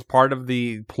assuming by this. it's part of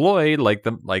the ploy, like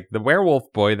the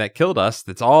werewolf boy that killed us.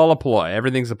 It's all a ploy.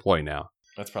 Everything's a ploy now.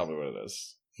 That's probably what it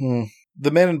is.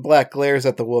 The man in black glares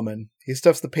at the woman. He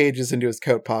stuffs the pages into his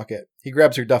coat pocket. He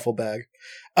grabs your duffel bag.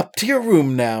 Up to your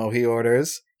room now, he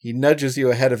orders. He nudges you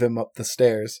ahead of him up the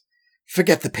stairs.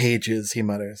 Forget the pages, he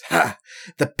mutters. Ha!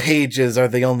 The pages are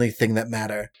the only thing that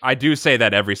matter. I do say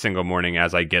that every single morning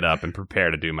as I get up and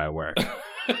prepare to do my work.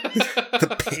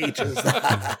 The pages.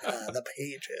 The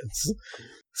pages.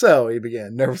 So, he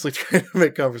began, nervously trying to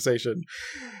make conversation.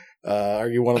 Are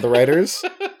you one of the writers?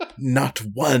 Not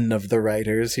one of the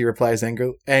writers, he replies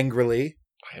angrily.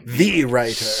 The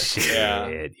writer.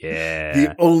 Shit, yeah.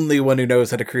 The only one who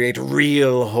knows how to create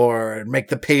real horror and make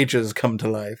the pages come to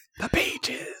life. The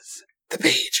pages. The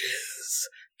pages.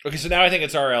 Okay, so now I think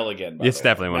it's RL again. It's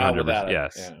definitely 100%.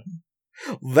 Yes.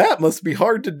 Yeah. That must be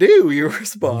hard to do, you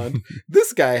respond.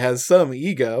 This guy has some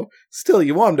ego. Still,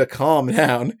 you want him to calm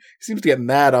down. He seems to get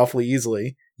mad awfully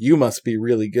easily. You must be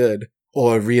really good.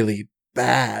 Or really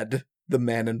bad, the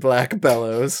man in black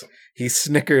bellows. He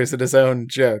snickers at his own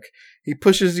joke. He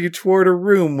pushes you toward a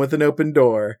room with an open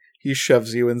door. He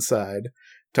shoves you inside.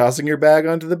 Tossing your bag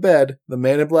onto the bed, the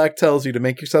man in black tells you to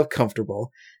make yourself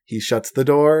comfortable. He shuts the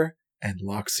door and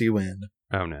locks you in.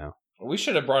 Oh, no. We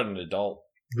should have brought an adult.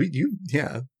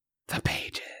 Yeah. The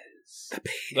pages. The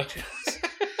pages.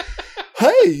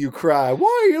 Hey, you cry.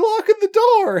 Why are you locking the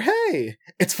door? Hey.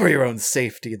 It's for your own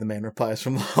safety, the man replies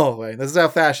from the hallway. This is how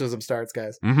fascism starts,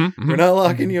 guys. We're not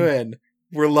locking you in.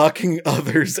 We're locking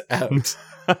others out.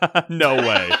 No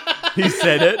way. He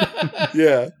said it?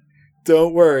 Yeah.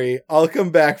 Don't worry. I'll come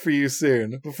back for you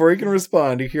soon. Before you can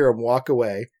respond, you hear him walk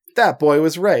away. That boy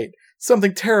was right.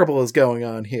 Something terrible is going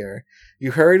on here.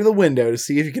 You hurry to the window to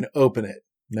see if you can open it.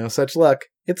 No such luck.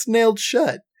 It's nailed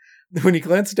shut. When you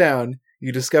glance down,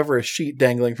 you discover a sheet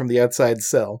dangling from the outside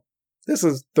sill. This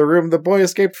is the room the boy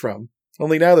escaped from.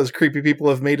 Only now those creepy people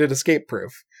have made it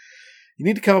escape-proof. You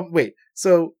need to come up... Wait,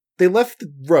 so they left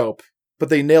the rope, but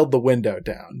they nailed the window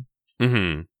down.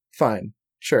 Mm-hmm. Fine.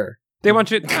 Sure. They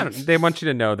want you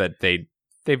to know that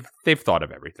they've thought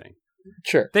of everything.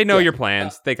 Sure. They know your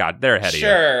plans. They're ahead of you.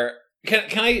 Sure.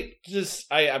 Can I just...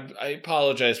 I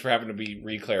apologize for having to be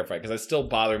re-clarified, because it's still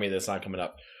bothering me that it's not coming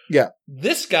up. Yeah.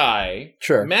 This guy,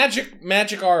 Sure. Magic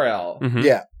RL, Mhm.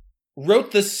 Yeah.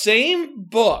 wrote the same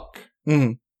book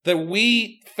Mhm. that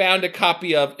we found a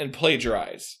copy of and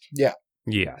plagiarized.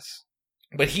 Yes.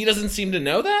 But he doesn't seem to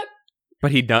know that?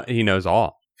 But he knows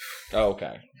all. Oh,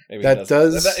 okay. Maybe That he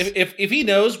doesn't. does- If he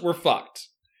knows, we're fucked.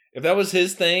 If that was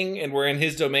his thing and we're in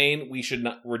his domain, we should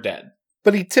not. We're dead.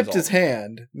 But he tipped That's his all.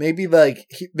 hand. Maybe like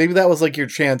maybe that was like your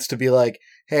chance to be like,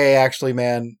 "Hey, actually,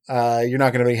 man, you're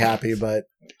not going to be happy, but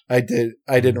I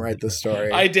didn't write this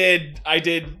story." I did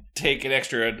take an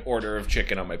extra order of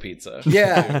chicken on my pizza.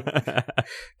 Yeah.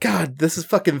 God, this is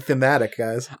fucking thematic,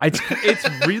 guys.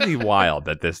 It's really wild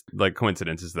that this like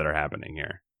coincidences that are happening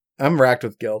here. I'm racked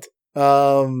with guilt.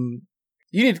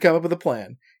 You need to come up with a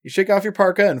plan. You shake off your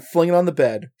parka and fling it on the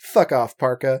bed. Fuck off,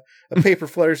 parka. A paper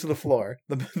flutters to the floor.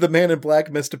 The man in black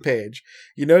missed a page.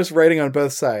 You notice writing on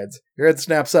both sides. Your head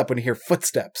snaps up when you hear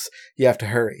footsteps. You have to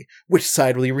hurry. Which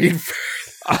side will you read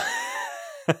first?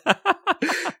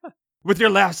 With your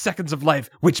last seconds of life,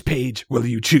 which page will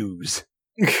you choose?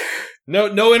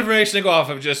 No information to go off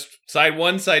of. Just side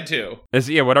 1, side 2.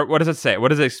 What does it say? What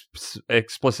does it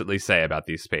explicitly say about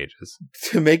these pages?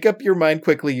 To make up your mind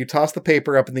quickly, you toss the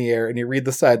paper up in the air and you read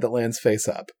the side that lands face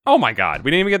up. Oh my god,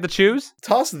 we didn't even get to choose?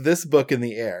 Toss this book in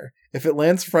the air. If it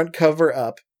lands front cover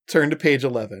up, turn to page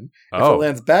 11. If it Oh.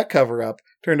 lands back cover up,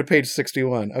 turn to page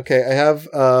 61. Okay, I have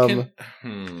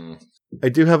I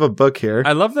do have a book here.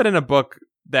 I love that in a book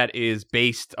that is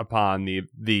based upon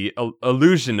the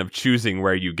illusion of choosing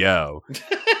where you go.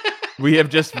 We have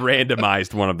just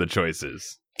randomized one of the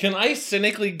choices. Can I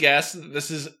cynically guess that this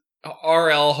is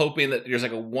RL hoping that there's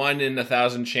like a 1 in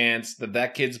 1,000 chance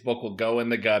that kid's book will go in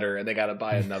the gutter and they got to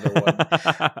buy another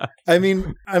one? I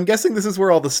mean, I'm guessing this is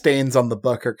where all the stains on the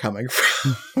book are coming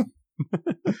from.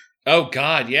 Oh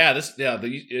God, yeah.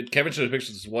 Kevin showed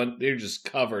pictures. This one, they're just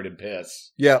covered in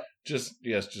piss. Yep.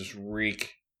 Just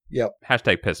reek. Yep.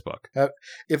 Hashtag piss book.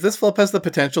 If this flip has the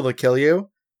potential to kill you,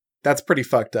 that's pretty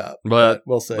fucked up. But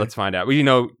we'll see. let's find out.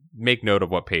 Well, make note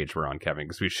of what page we're on, Kevin,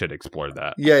 because we should explore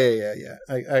that.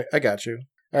 Yeah. I got you.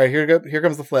 All right, here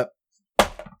comes the flip.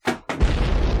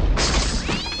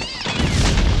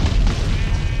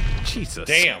 Jesus.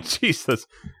 Damn. Jesus.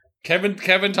 Kevin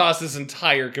tossed his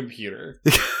entire computer.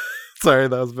 Sorry,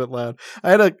 that was a bit loud.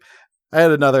 I had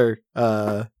another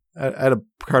I had a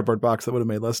cardboard box that would have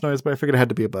made less noise, but I figured it had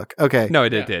to be a book. Okay. No,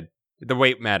 it Yeah. did. The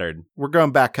weight mattered. We're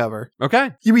going back cover.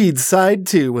 Okay. You read side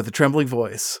 2 with a trembling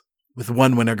voice. With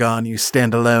one winner gone, you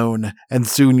stand alone, and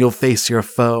soon you'll face your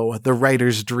foe. The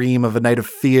writer's dream of a night of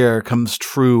fear comes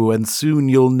true, and soon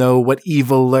you'll know what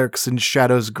evil lurks in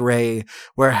shadows gray,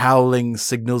 where howling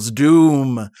signals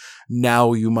doom.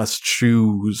 Now you must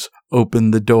choose,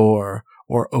 open the door,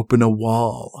 or open a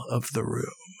wall of the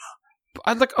room.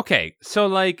 I like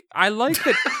that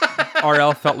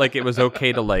RL felt like it was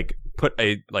okay to put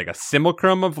a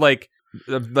simulacrum of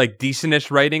decentish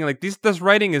writing. Like this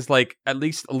writing is at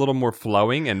least a little more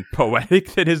flowing and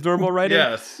poetic than his normal writing.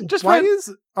 Yes. Just Why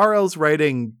is RL's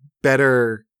writing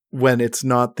better when it's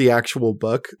not the actual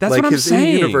book? That's what I'm his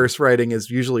saying. in-universe writing is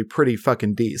usually pretty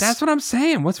fucking decent. That's what I'm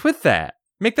saying. What's with that?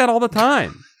 Make that all the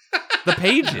time. The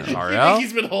pages, You think RL.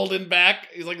 he's been holding back?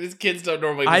 He's like, these kids don't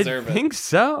normally I deserve it. think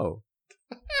so.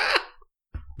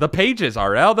 The pages,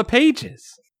 RL. The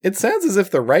pages. It sounds as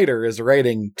if the writer is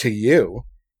writing to you.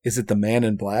 Is it the man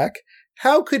in black?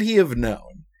 How could he have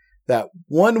known that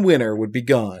one winner would be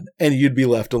gone and you'd be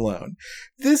left alone?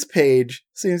 This page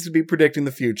seems to be predicting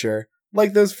the future,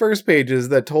 like those first pages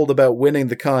that told about winning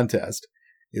the contest.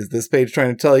 Is this page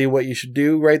trying to tell you what you should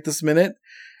do right this minute?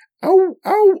 Ow,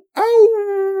 ow,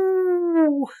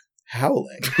 ow!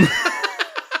 Howling.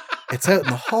 It's out in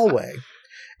the hallway.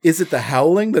 Is it the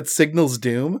howling that signals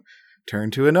doom?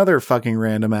 Turn to another fucking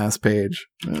random ass page.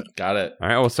 Got it. All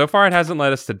right. Well, so far it hasn't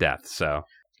led us to death. So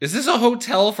Is this a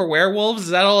hotel for werewolves? Is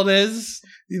that all it is?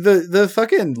 The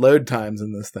fucking load times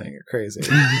in this thing are crazy.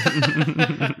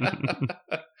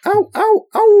 Ow, ow,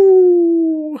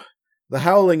 ow! The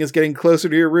howling is getting closer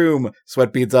to your room.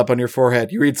 Sweat beads up on your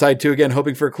forehead. You read side 2 again,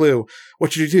 hoping for a clue.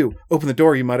 What should you do? Open the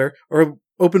door, you mutter, or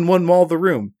open one wall of the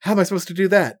room. How am I supposed to do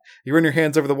that? You run your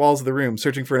hands over the walls of the room,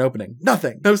 searching for an opening.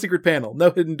 Nothing. No secret panel.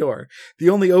 No hidden door. The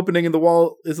only opening in the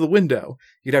wall is the window.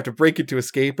 You'd have to break it to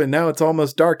escape, and now it's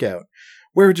almost dark out.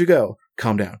 Where would you go?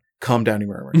 Calm down. Calm down, you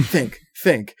murmur. Think.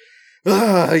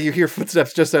 You hear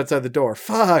footsteps just outside the door.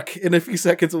 Fuck! In a few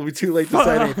seconds, it will be too late to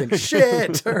decide anything.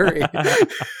 Shit! Hurry!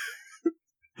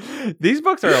 These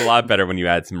books are a lot better when you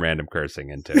add some random cursing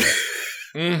into it.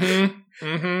 Mm-hmm.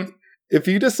 Mm-hmm. If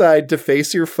you decide to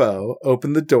face your foe,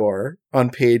 open the door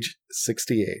on page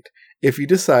 68. If you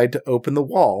decide to open the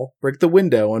wall, break the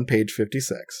window on page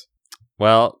 56.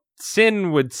 Well,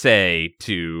 Sin would say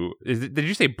did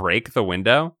you say break the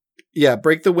window? Yeah,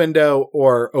 break the window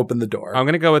or open the door. I'm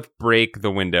going to go with break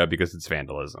the window because it's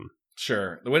vandalism.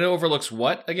 Sure. The window overlooks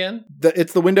what again?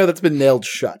 It's the window that's been nailed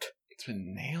shut. It's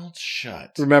been nailed shut.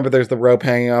 Remember, there's the rope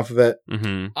hanging off of it.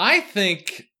 Mm-hmm. I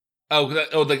think.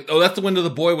 That's the window the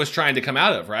boy was trying to come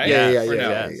out of, right? Yeah.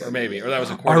 Or maybe, or that was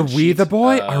a Are quarter we sheet. the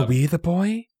boy? Are we the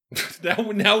boy?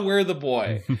 now we're the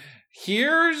boy.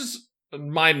 Here's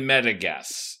my meta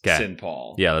guess, 'Kay. Sin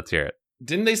Paul. Yeah, let's hear it.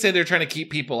 Didn't they say they're trying to keep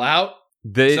people out?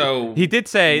 So he did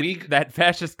say that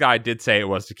fascist guy did say it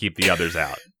was to keep the others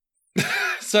out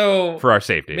So for our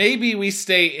safety. maybe we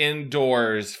stay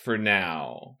indoors for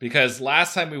now, because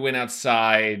last time we went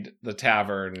outside the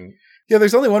tavern. Yeah,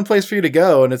 there's only one place for you to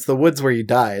go, and it's the woods where you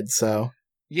died, so.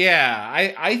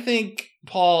 Yeah, I think,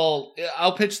 Paul,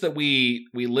 I'll pitch that we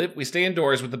stay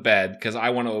indoors with the bed, because I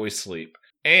want to always sleep.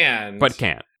 But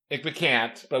can't. But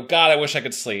can't. But God, I wish I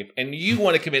could sleep. And you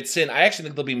want to commit sin. I actually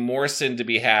think there'll be more sin to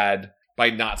be had by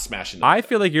not smashing the I bed.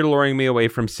 feel like you're luring me away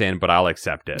from sin, but I'll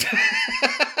accept it.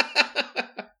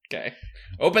 Okay.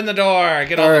 Open the door.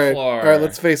 Get on the floor. All right,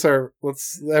 let's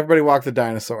everybody walk the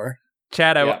dinosaur.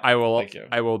 Chad, Yeah, I will thank you.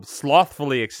 I will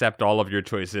slothfully accept all of your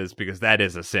choices because that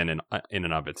is a sin in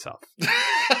and of itself.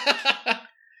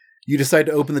 You decide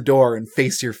to open the door and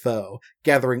face your foe.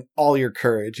 Gathering all your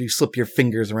courage, you slip your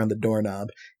fingers around the doorknob,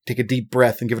 take a deep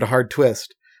breath and give it a hard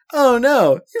twist. Oh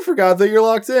no, you forgot that you're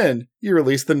locked in. You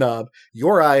release the knob.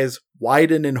 Your eyes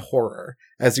widen in horror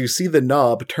as you see the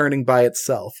knob turning by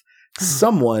itself.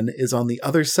 Someone is on the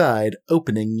other side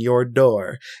opening your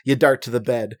door. You dart to the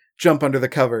bed, jump under the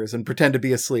covers, and pretend to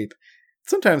be asleep. It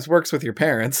sometimes works with your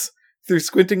parents. Through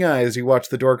squinting eyes, you watch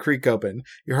the door creak open.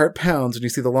 Your heart pounds when you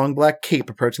see the long black cape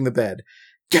approaching the bed.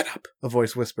 Get up, a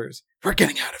voice whispers. We're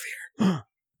getting out of here.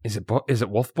 Is it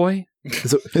Wolf Boy?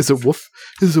 Is it Wolf?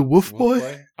 Is it Wolf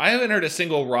Boy? I haven't heard a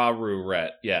single Raru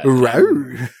ret yet.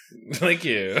 Rawr. Thank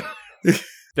you.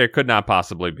 There could not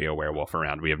possibly be a werewolf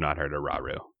around. We have not heard a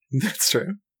Raru. That's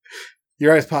true.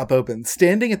 Your eyes pop open.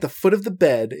 Standing at the foot of the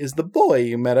bed is the boy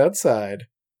you met outside.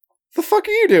 The fuck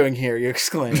are you doing here? You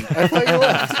exclaim. I thought you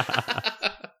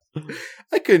left.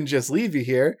 I couldn't just leave you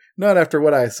here. Not after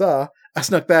what I saw. I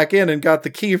snuck back in and got the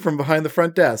key from behind the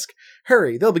front desk.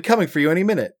 Hurry, they'll be coming for you any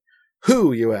minute.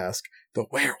 Who, you ask? The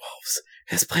werewolves.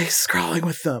 His place is crawling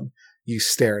with them. You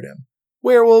stare at him.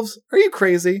 Werewolves? Are you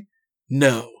crazy?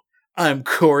 No. I'm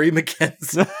Corey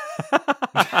McKenzie.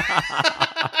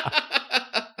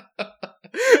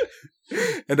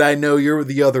 And I know you're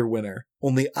the other winner.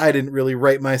 Only I didn't really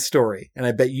write my story, and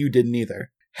I bet you didn't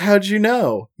either. How'd you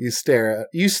know? You stare at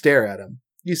him.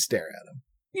 You stare at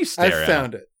him. I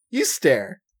found it. You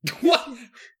stare. What?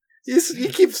 You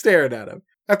keep staring at him.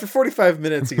 After 45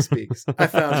 minutes, he speaks. I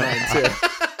found mine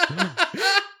too.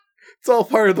 It's all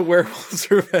part of the werewolf's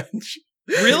revenge.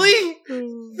 Really?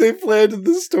 They planned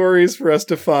the stories for us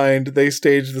to find. They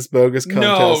staged this bogus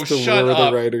contest to shut lure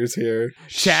up. the writers here.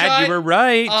 Chad, Shut you were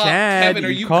right. up, Chad, Kevin, are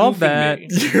you called goofing that. me?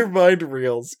 Your mind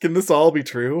reels. Can this all be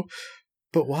true?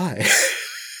 But why?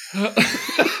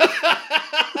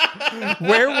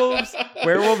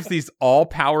 Werewolves, these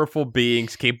all-powerful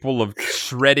beings capable of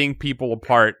shredding people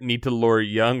apart, need to lure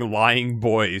young lying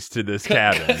boys to this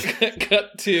cabin.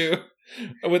 Cut to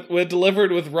with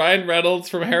delivered with Ryan Reynolds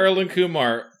from Harold and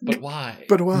Kumar. But why?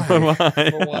 But why?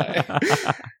 But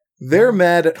why? They're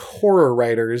mad at horror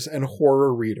writers and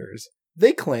horror readers.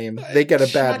 They claim they get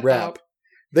a bad Shut rap. up.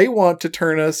 They want to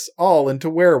turn us all into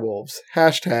werewolves.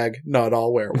 Hashtag not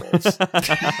all werewolves.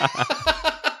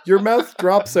 Your mouth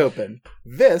drops open.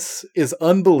 This is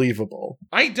unbelievable.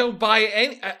 I don't buy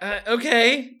any.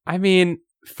 Okay. I mean,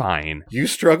 fine. You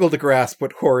struggle to grasp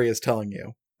what Corey is telling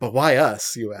you. But why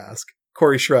us, you ask?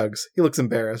 Corey shrugs. He looks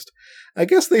embarrassed. I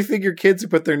guess they figure kids who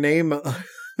put their name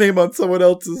on someone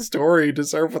else's story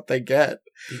deserve what they get.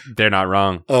 They're not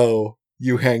wrong. Oh,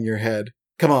 you hang your head.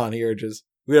 Come on, he urges.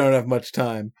 We don't have much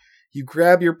time. You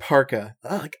grab your parka.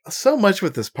 Like, so much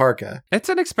with this parka. It's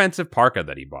an expensive parka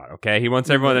that he bought, okay? He wants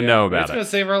everyone to know about It's it. going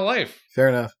to save our life. Fair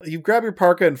enough. You grab your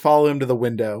parka and follow him to the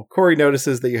window. Corey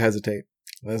notices that you hesitate.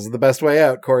 This is the best way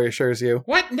out, Corey assures you.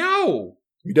 What? No.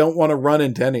 You don't want to run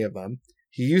into any of them.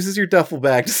 He uses your duffel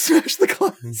bag to smash the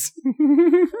glass.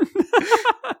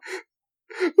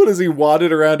 What, does he wad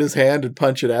it around his hand and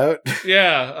punch it out?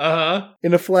 Yeah, uh-huh.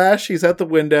 In a flash, he's at the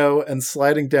window and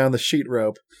sliding down the sheet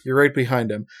rope. You're right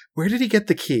behind him. Where did he get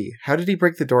the key? How did he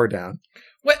break the door down?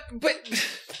 What? But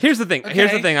Here's the thing. Okay.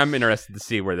 Here's the thing. I'm interested to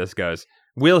see where this goes.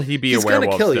 Will he be He's a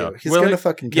werewolf gonna kill still? you. He's Will gonna he-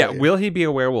 fucking kill Yeah, you. will he be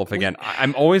a werewolf again?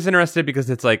 I'm always interested because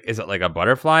it's like, is it like a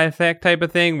butterfly effect type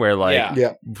of thing where like Yeah.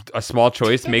 Yeah. a small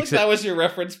choice makes it? That was your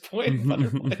reference point.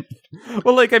 Butterfly.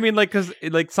 Well, like, I mean, like, because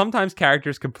like sometimes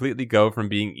characters completely go from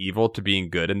being evil to being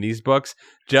good in these books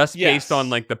just Yes. based on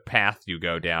like the path you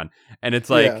go down, and it's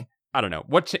like Yeah. I don't know.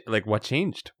 What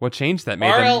changed? What changed that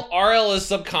made RL is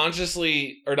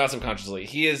subconsciously, or not subconsciously,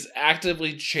 he is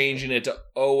actively changing it to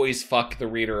always fuck the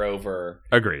reader over.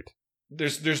 Agreed.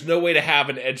 There's no way to have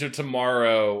an Edge of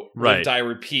Tomorrow Live, Die,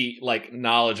 Repeat like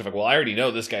knowledge of like, well, I already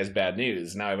know this guy's bad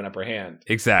news. Now I have an upper hand.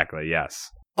 Exactly, yes.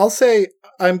 I'll say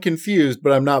I'm confused,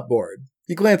 but I'm not bored.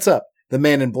 You glance up. The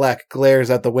man in black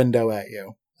glares out the window at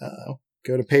you. Uh-oh.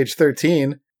 Go to page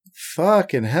 13.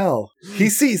 Fucking hell. He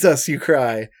sees us, you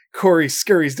cry. Corey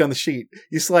scurries down the sheet.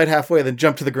 You slide halfway, then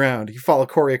jump to the ground. You follow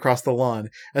Corey across the lawn.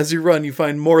 As you run, you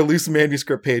find more loose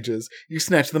manuscript pages. You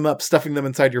snatch them up, stuffing them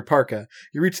inside your parka.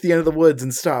 You reach the end of the woods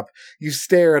and stop. You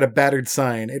stare at a battered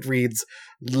sign. It reads,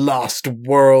 Lost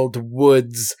World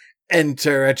Woods.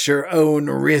 Enter at your own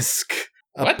risk.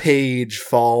 What? A page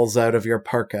falls out of your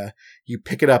parka. You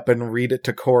pick it up and read it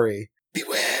to Corey.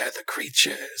 Beware the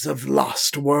creatures of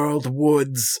Lost World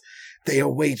Woods. They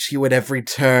await you at every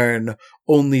turn.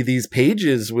 Only these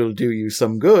pages will do you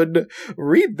some good.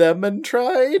 Read them and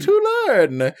try to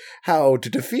learn how to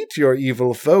defeat your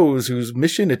evil foes whose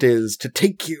mission it is to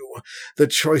take you. The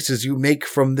choices you make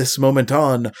from this moment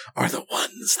on are the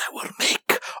ones that will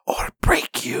make or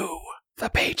break you. The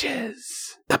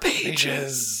pages. The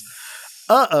pages.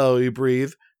 Uh-oh, you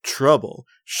breathe. Trouble.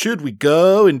 Should we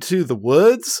go into the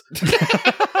woods?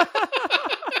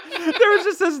 There was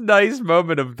just this nice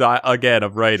moment of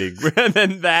writing, and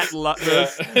then that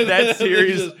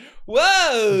series. Just,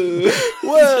 whoa,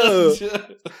 whoa!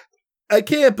 I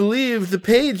can't believe the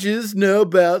pages know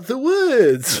about the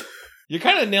woods. You're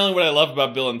kind of nailing what I love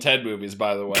about Bill and Ted movies,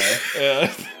 by the way.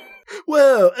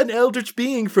 Whoa, an eldritch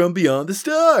being from beyond the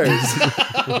stars.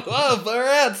 Oh, they're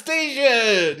at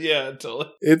station. Yeah, totally.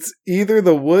 It's either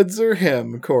the woods or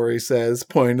him, Corey says,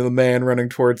 pointing to the man running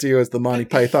towards you as the Monty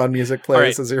Python music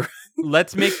plays. Right.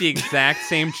 Let's make the exact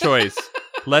same choice.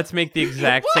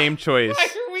 Same choice. Why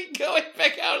are we going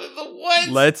back out in the woods?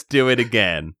 Let's do it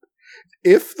again.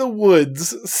 If the woods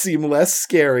seem less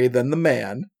scary than the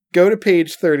man, go to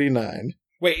page 39.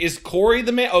 Wait, is Corey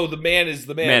the man? Oh, the man is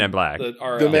the man. Man in black.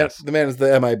 The man is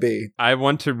the MIB. I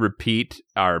want to repeat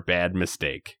our bad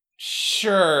mistake.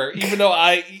 Sure. Even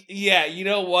though you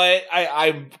know what?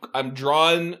 I'm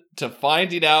drawn to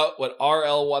finding out what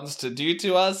RL wants to do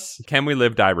to us. Can we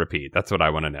live, die, repeat? That's what I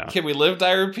want to know. Can we live,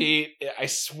 die, repeat? I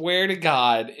swear to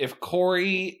God, if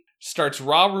Corey starts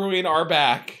raw-ruining our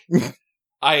back,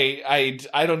 I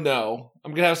don't know.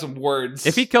 I'm gonna have some words.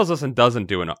 If he kills us and doesn't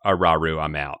do a raw-ru,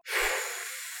 I'm out.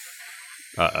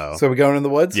 Uh-oh. So we going in the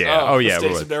woods? Yeah. Oh yeah. The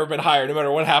stakes have never been higher. No matter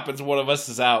what happens, one of us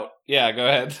is out. Yeah, go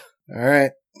ahead. All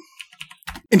right.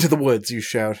 Into the woods, you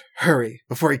shout. Hurry,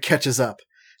 before he catches up.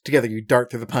 Together you dart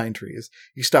through the pine trees.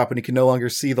 You stop when you can no longer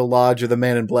see the lodge or the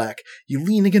man in black. You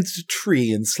lean against a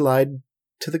tree and slide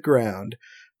to the ground.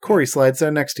 Corey slides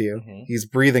down next to you. Mm-hmm. He's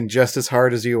breathing just as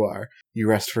hard as you are. You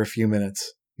rest for a few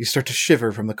minutes. You start to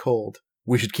shiver from the cold.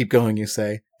 We should keep going, you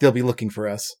say. They'll be looking for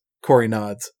us. Corey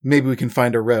nods. Maybe we can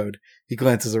find a road. He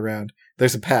glances around.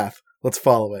 There's a path. Let's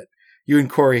follow it. You and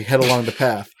Corey head along the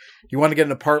path. You want to get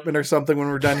an apartment or something when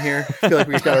we're done here? I feel like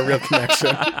we've got a real connection.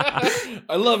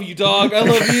 I love you, dog. I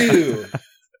love you.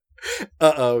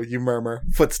 Uh-oh, you murmur.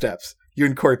 Footsteps. You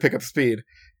and Corey pick up speed.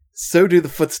 So do the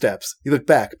footsteps. You look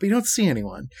back, but you don't see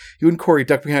anyone. You and Corey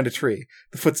duck behind a tree.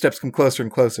 The footsteps come closer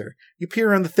and closer. You peer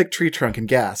around the thick tree trunk and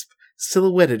gasp.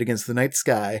 Silhouetted against the night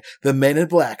sky, the man in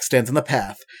black stands on the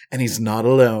path, and he's not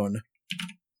alone.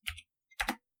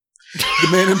 The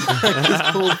man in black is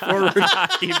pulled forward.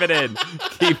 Keep it in.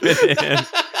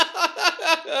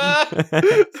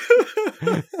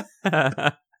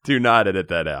 Do not edit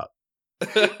that out.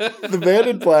 The man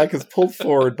in black is pulled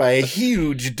forward by a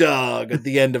huge dog at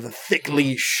the end of a thick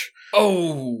leash.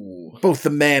 Oh! Both the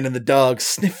man and the dog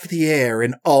sniff the air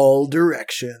in all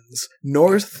directions.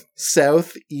 North,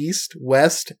 south, east,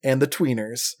 west, and the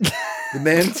tweeners. The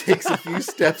man takes a few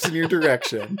steps in your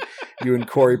direction. You and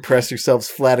Corey press yourselves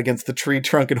flat against the tree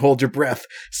trunk and hold your breath.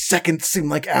 Seconds seem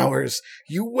like hours.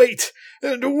 You wait,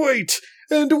 and wait,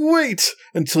 and wait,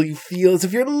 until you feel as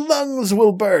if your lungs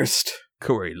will burst.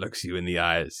 Corey looks you in the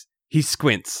eyes. He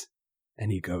squints,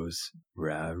 and he goes,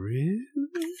 Raru?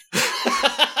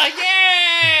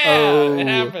 Yeah! Oh, it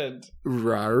happened.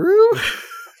 Raru?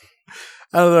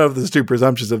 I don't know if this is too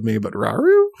presumptuous of me, but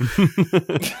Raru?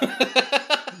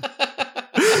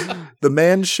 The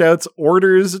man shouts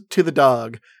orders to the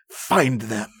dog. Find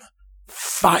them.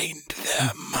 Find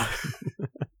them.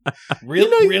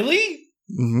 Really?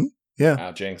 Mm-hmm. Yeah.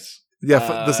 Oh, jinx.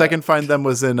 Yeah, the second find them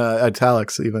was in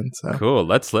italics even. So. Cool.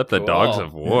 Let's slip the dogs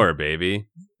of war, baby.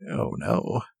 Oh,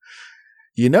 no.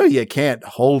 You know you can't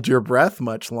hold your breath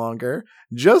much longer.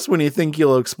 Just when you think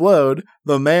you'll explode,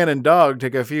 the man and dog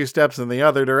take a few steps in the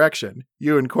other direction.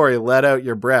 You and Corey let out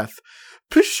your breath.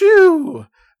 Pshoo!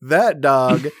 That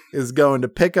dog is going to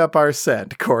pick up our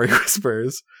scent, Corey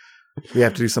whispers. We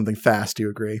have to do something fast, you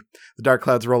agree. The dark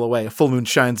clouds roll away. A full moon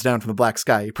shines down from the black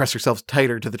sky. You press yourselves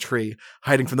tighter to the tree,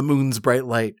 hiding from the moon's bright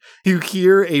light. You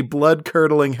hear a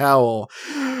blood-curdling howl.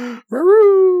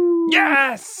 Roo!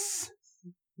 Yes!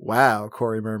 Wow,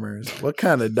 Corey murmurs. What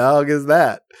kind of dog is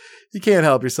that? You can't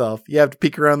help yourself. You have to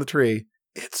peek around the tree.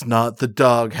 It's not the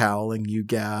dog howling, you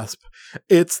gasp.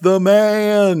 It's the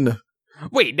man!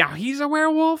 Wait, now he's a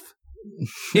werewolf?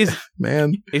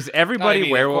 Man. Is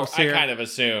everybody werewolves here? I kind of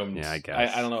assumed. Yeah, I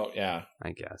guess. I don't know. Yeah.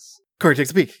 I guess. Corey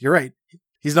takes a peek. You're right.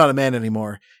 He's not a man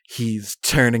anymore. He's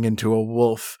turning into a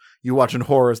wolf. You watch in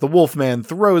horror as the wolf man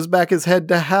throws back his head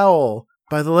to howl.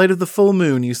 By the light of the full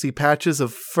moon, you see patches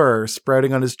of fur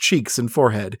sprouting on his cheeks and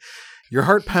forehead. Your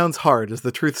heart pounds hard as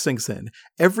the truth sinks in.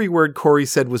 Every word Corey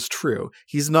said was true.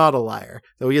 He's not a liar,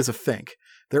 though he is a fink.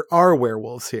 There are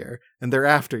werewolves here, and they're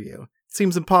after you. It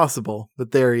seems impossible,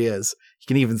 but there he is. You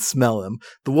can even smell him.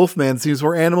 The wolfman seems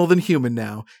more animal than human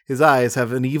now. His eyes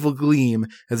have an evil gleam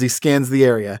as he scans the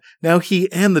area. Now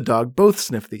he and the dog both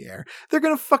sniff the air. They're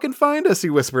gonna fucking find us,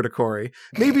 you whisper to Corey.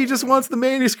 Maybe he just wants the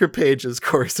manuscript pages,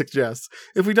 Corey suggests.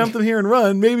 If we dump them here and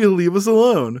run, maybe he'll leave us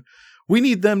alone. We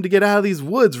need them to get out of these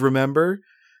woods, remember?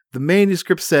 The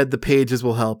manuscript said the pages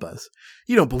will help us.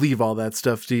 You don't believe all that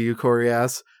stuff, do you, Corey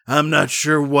asks. I'm not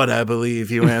sure what I believe,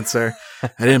 you answer. I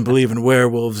didn't believe in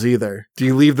werewolves either. Do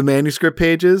you leave the manuscript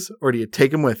pages, or do you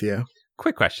take them with you?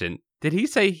 Quick question. Did he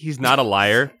say he's not a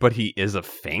liar, but he is a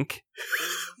fink?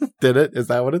 Did it? Is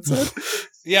that what it said?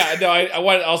 Yeah, no,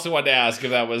 I also wanted to ask if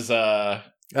that was... I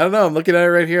don't know. I'm looking at it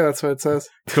right here. That's what it says.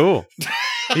 Cool.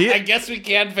 I guess we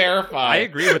can't verify.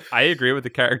 I agree with the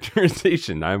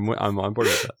characterization. I'm on board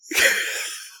with that.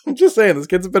 I'm just saying, this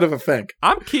kid's a bit of a fink.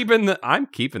 I'm keeping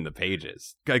the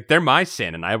pages. Like, they're my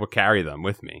sin, and I will carry them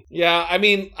with me. Yeah, I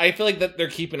mean, I feel like that they're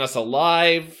keeping us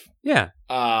alive. Yeah.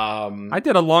 I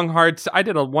did a long hard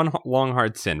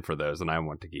sin for those, and I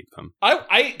want to keep them.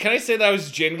 I can I say that I was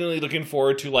genuinely looking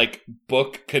forward to like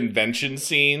book convention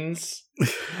scenes.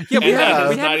 Yeah, we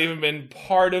have not even been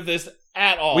part of this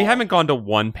at all. We haven't gone to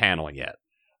one panel yet.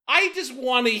 I just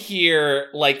want to hear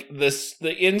like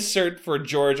the insert for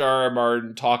George R.R.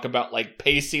 Martin talk about like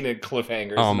pacing and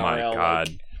cliffhangers. Oh my god!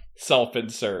 Like,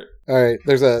 self-insert. All right,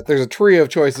 there's a trio of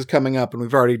choices coming up, and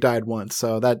we've already died once.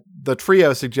 So that the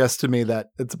trio suggests to me that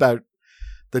it's about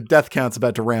the death count's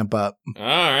about to ramp up. All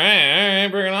right,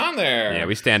 bring it on there. Yeah,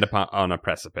 we stand on a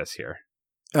precipice here.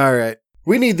 All right.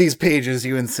 We need these pages,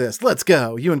 you insist. Let's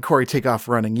go. You and Corey take off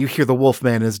running. You hear the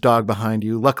wolfman and his dog behind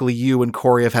you. Luckily, you and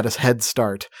Corey have had a head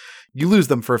start. You lose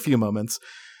them for a few moments.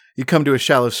 You come to a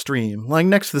shallow stream. Lying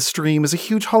next to the stream is a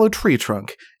huge hollow tree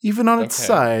trunk. Even on its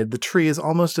side, the tree is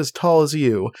almost as tall as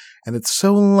you, and it's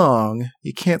so long,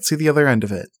 you can't see the other end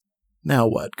of it. Now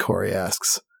what? Corey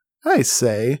asks. I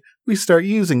say, we start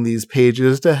using these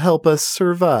pages to help us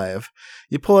survive.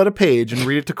 You pull out a page and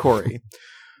read it to Corey.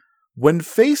 When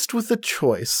faced with the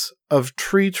choice of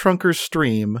tree trunk or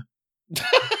stream,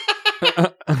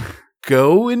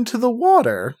 go into the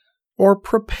water or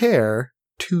prepare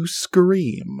to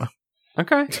scream.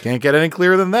 Okay. Can't get any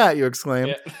clearer than that, you exclaim.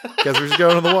 Yeah. Guess we should go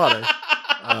into the water.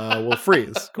 We'll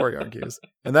freeze, Corey argues.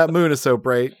 And that moon is so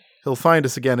bright, he'll find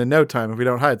us again in no time if we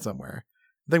don't hide somewhere.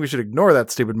 I think we should ignore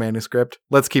that stupid manuscript.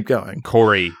 Let's keep going.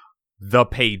 Corey, the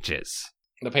pages.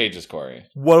 The pages, Corey.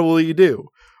 What will you do?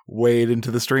 Wade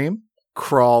into the stream,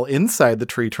 crawl inside the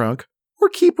tree trunk, or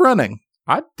keep running?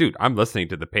 I'm listening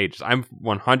to the pages. I'm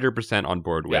 100% on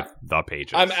board with the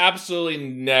pages. I'm absolutely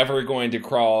never going to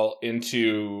crawl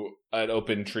into an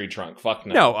open tree trunk. Fuck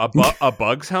no. No, a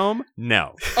bug's home?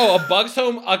 No. Oh, a bug's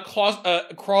home?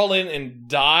 Crawl in and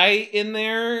die in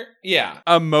there? Yeah.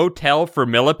 A motel for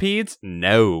millipedes?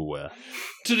 No.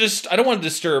 I don't want to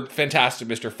disturb Fantastic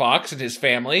Mr. Fox and his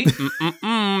family.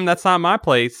 That's not my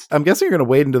place. I'm guessing you're going to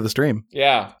wade into the stream.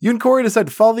 Yeah. You and Corey decide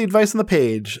to follow the advice on the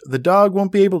page. The dog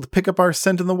won't be able to pick up our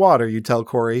scent in the water, you tell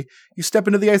Corey. You step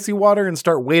into the icy water and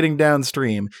start wading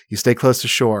downstream. You stay close to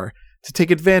shore. To take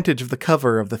advantage of the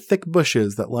cover of the thick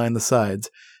bushes that line the sides,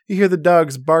 you hear the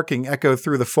dog's barking echo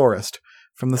through the forest.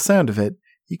 From the sound of it,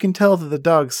 you can tell that the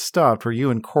dog stopped where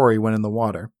you and Corey went in the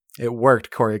water. It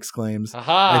worked, Corey exclaims.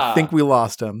 Aha. I think we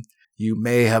lost him. You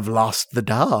may have lost the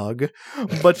dog,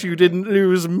 but you didn't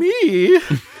lose me.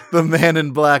 The man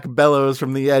in black bellows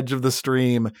from the edge of the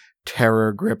stream.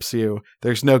 Terror grips you.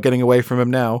 There's no getting away from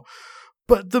him now.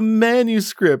 But the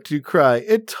manuscript, you cry.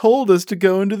 It told us to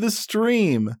go into the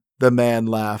stream. The man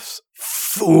laughs.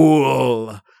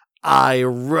 Fool! I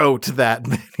wrote that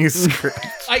manuscript.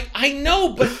 I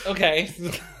know, but okay.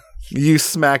 You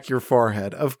smack your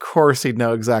forehead. Of course he'd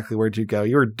know exactly where'd you go.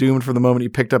 You were doomed from the moment you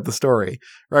picked up the story.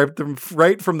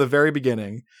 Right from the very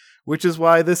beginning. Which is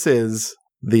why this is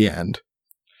the end.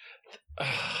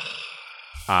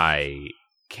 I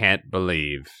can't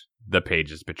believe the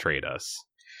Pages betrayed us.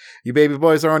 You baby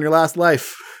boys are on your last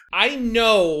life. I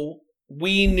know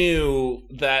we knew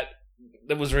that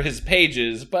was his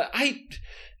Pages, but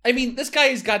I mean, this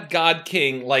guy's got God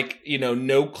King,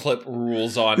 no clip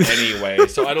rules on anyway,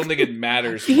 so I don't think it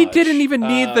matters He much. didn't even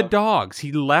need the dogs.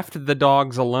 He left the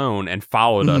dogs alone and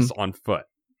followed us on foot.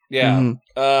 Yeah.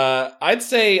 Mhm. I'd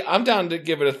say I'm down to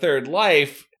give it a third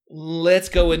life. Let's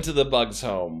go into the Bug's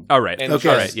home. All right. And Okay.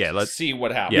 just All right. Yeah, let's see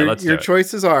what happens. Yeah, let's do your it.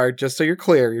 choices are, just so you're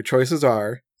clear, your choices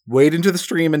are wade into the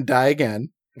stream and die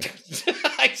again.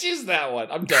 I choose that one.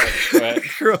 I'm done. Go ahead.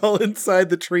 Crawl inside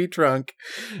the tree trunk,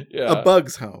 Yeah. a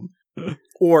bug's home.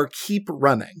 Or keep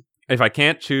running. If I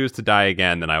can't choose to die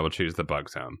again, then I will choose the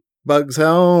Bug's home. Bug's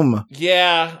home.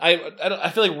 Yeah, I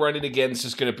feel like running again is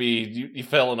just going to be, you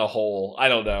fell in a hole. I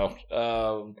don't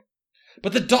know.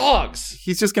 But the dogs!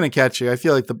 He's just going to catch you. I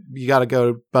feel like you got to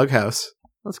go to Bug House.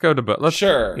 Let's go to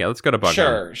Sure. Yeah, let's go to Bug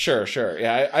home. Sure.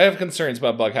 Yeah, I have concerns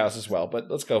about Bug House as well, but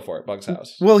let's go for it. Bug's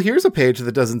house. Well, here's a page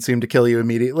that doesn't seem to kill you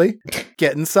immediately.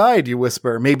 Get inside, you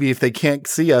whisper. Maybe if they can't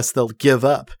see us, they'll give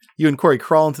up. You and Corey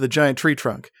crawl into the giant tree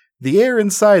trunk. The air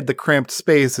inside the cramped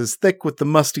space is thick with the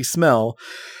musty smell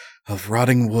of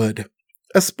rotting wood.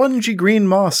 A spongy green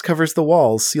moss covers the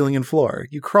walls, ceiling, and floor.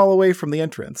 You crawl away from the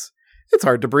entrance. It's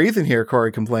hard to breathe in here,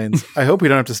 Corey complains. I hope we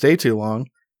don't have to stay too long.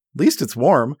 At least it's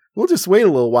warm. We'll just wait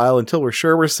a little while until we're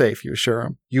sure we're safe, you assure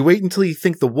him. You wait until you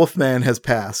think the Wolfman has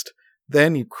passed.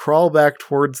 Then you crawl back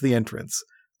towards the entrance.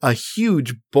 A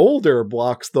huge boulder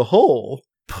blocks the hole.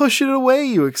 Push it away,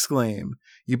 you exclaim.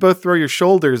 You both throw your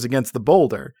shoulders against the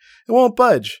boulder. It won't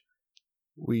budge.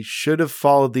 We should have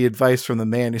followed the advice from the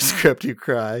manuscript, you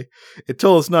cry. It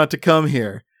told us not to come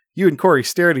here. You and Corey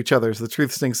stare at each other as the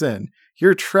truth sinks in.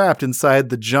 You're trapped inside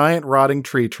the giant rotting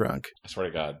tree trunk. I swear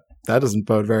to God. That doesn't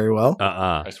bode very well.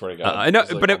 I swear to God. I know,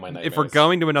 It's like but all my if we're nightmares.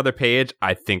 going to another page,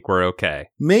 I think we're okay.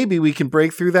 Maybe we can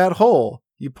break through that hole.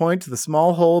 You point to the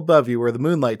small hole above you where the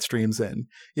moonlight streams in.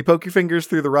 You poke your fingers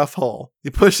through the rough hole. You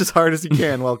push as hard as you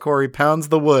can while Corey pounds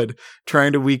the wood,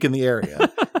 trying to weaken the area.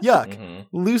 Yuck. Mhm.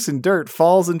 Loosened dirt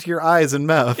falls into your eyes and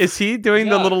mouth. Is he doing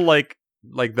the Yeah. little like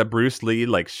the Bruce Lee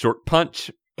short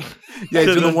punch? Yeah, he's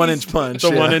doing the 1-inch punch. The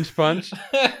yeah. 1-inch punch?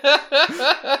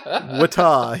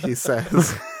 Wata, he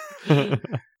says.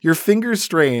 Your fingers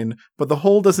strain, but the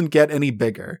hole doesn't get any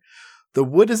bigger. The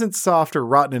wood isn't soft or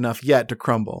rotten enough yet to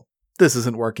crumble. This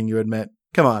isn't working, you admit.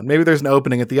 Come on, maybe there's an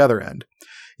opening at the other end.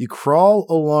 You crawl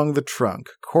along the trunk.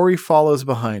 Corey follows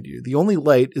behind you. The only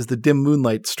light is the dim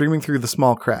moonlight streaming through the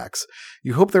small cracks.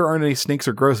 You hope there aren't any snakes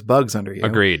or gross bugs under you.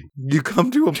 Agreed. You come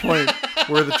to a point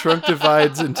where the trunk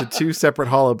divides into two separate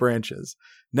hollow branches.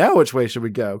 Now which way should we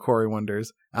go? Corey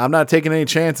wonders. I'm not taking any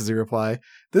chances, you reply.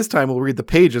 This time we'll read the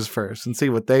pages first and see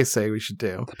what they say we should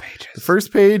do. The pages. The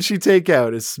first page you take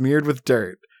out is smeared with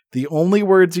dirt. The only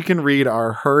words you can read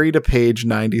are hurry to page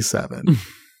 97.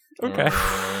 Okay.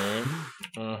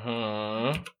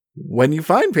 Uh-huh. When you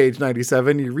find page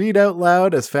 97, you read out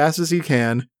loud as fast as you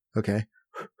can. Okay.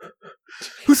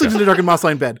 Who sleeps in a darkened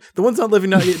moss-lined bed? The one's not living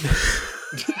not yet.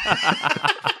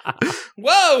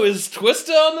 Whoa, is Twista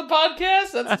on the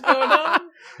podcast? That's what's going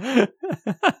on?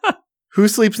 Who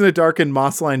sleeps in a darkened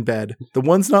moss-lined bed? The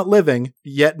one's not living,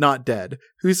 yet not dead.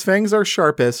 Whose fangs are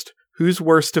sharpest? Who's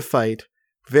worst to fight?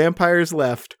 Vampires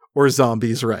left or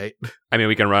zombies right? I mean,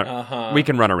 we can run. Uh-huh. We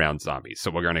can run around zombies,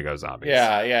 so we're gonna go zombies.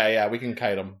 Yeah. We can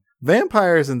kite them.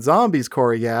 Vampires and zombies,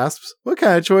 Corey gasps. What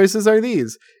kind of choices are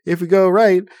these? If we go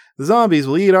right, the zombies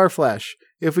will eat our flesh.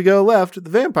 If we go left, the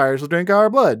vampires will drink our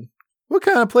blood. What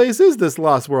kind of place is this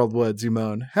Lost World Woods, you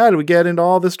moan? How do we get into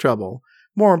all this trouble?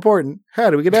 More important, how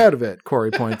do we get out of it?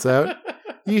 Corey points out.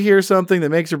 You hear something that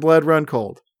makes your blood run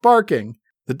cold. Barking.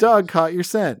 The dog caught your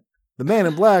scent. The man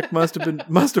in black must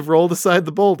have rolled aside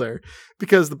the boulder,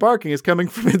 because the barking is coming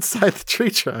from inside the tree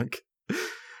trunk.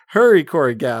 Hurry,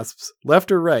 Corey gasps.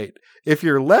 Left or right? If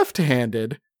you're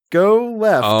left-handed, go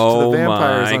left to the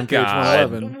vampires my on page God.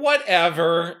 111.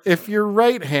 Whatever. If you're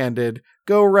right-handed,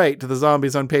 go right to the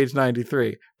zombies on page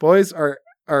 93. Boys, are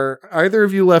either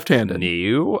of you left-handed?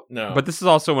 No. But this is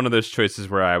also one of those choices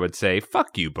where I would say,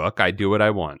 "Fuck you, book. I do what I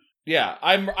want." Yeah,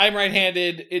 I'm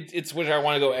right-handed. It's which I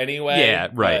want to go anyway. Yeah,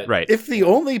 right, but- right. If the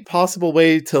only possible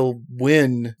way to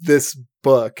win this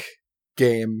book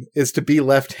game is to be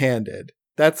left-handed,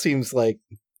 that seems like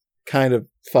kind of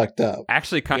fucked up.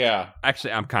 Actually, Yeah.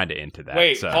 I'm kind of into that.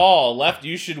 Wait, so. Paul, left.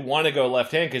 You should want to go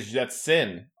left hand because that's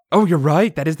sin. Oh, you're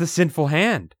right. That is the sinful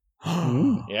hand.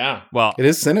 Yeah. Well, It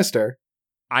is sinister.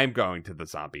 I'm going to the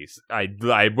zombies. I'm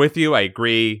with you. I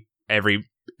agree. Every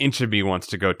inch of me wants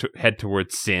to head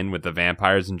towards sin with the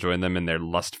vampires and join them in their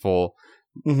lustful,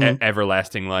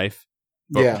 everlasting life.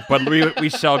 But we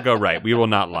shall go right. We will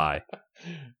not lie.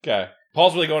 Okay.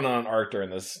 Paul's really going on an arc during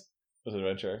this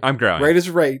adventure. I'm growing. Right is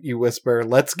right, you whisper.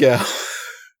 Let's go.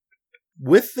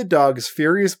 With the dog's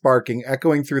furious barking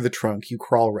echoing through the trunk, you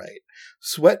crawl right.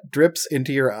 Sweat drips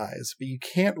into your eyes, but you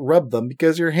can't rub them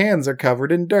because your hands are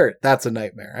covered in dirt. That's a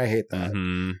nightmare. I hate that.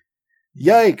 Mm-hmm.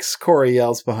 Yikes, Corey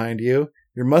yells behind you.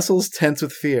 Your muscles tense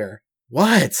with fear.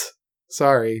 What?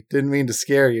 Sorry, didn't mean to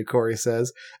scare you, Corey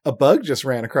says. A bug just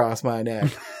ran across my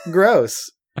neck.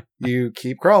 Gross. You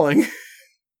keep crawling.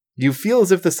 You feel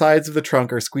as if the sides of the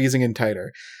trunk are squeezing in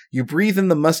tighter. You breathe in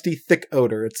the musty, thick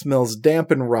odor. It smells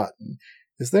damp and rotten.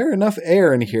 Is there enough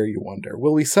air in here, you wonder?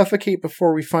 Will we suffocate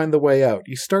before we find the way out?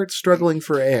 You start struggling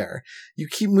for air. You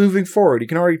keep moving forward. You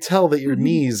can already tell that your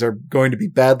knees are going to be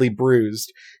badly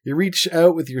bruised. You reach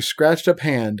out with your scratched up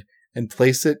hand and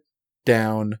place it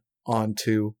down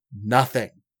onto nothing.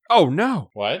 Oh, no.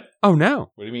 What? Oh,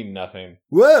 no. What do you mean nothing?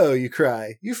 Whoa, you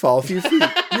cry. You fall a few feet.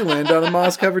 You land on a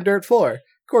moss-covered dirt floor.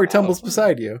 Corey tumbles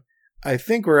beside you. I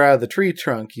think we're out of the tree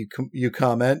trunk, you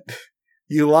comment.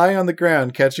 You lie on the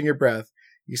ground, catching your breath.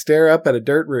 You stare up at a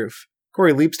dirt roof.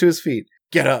 Corey leaps to his feet.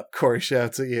 Get up, Corey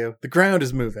shouts at you. The ground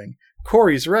is moving.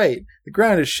 Corey's right. The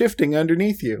ground is shifting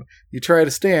underneath you. You try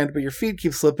to stand, but your feet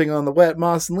keep slipping on the wet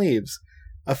moss and leaves.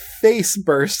 A face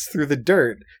bursts through the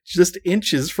dirt, just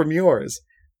inches from yours.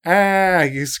 Ah,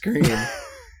 you scream.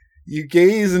 You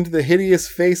gaze into the hideous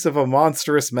face of a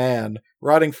monstrous man.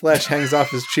 Rotting flesh hangs off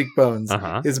his cheekbones.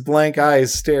 His blank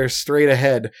eyes stare straight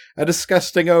ahead. A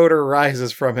disgusting odor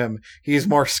rises from him. He's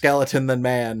more skeleton than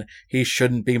man. He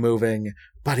shouldn't be moving,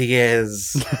 but he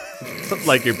is.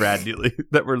 Like your Bradley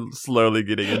that we're slowly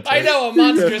getting into. I know, a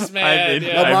monstrous man.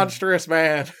 A monstrous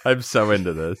man. I'm so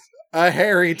into this. A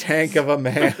hairy tank of a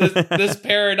man. This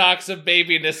paradox of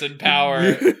babiness and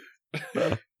power.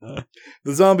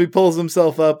 The zombie pulls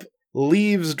himself up,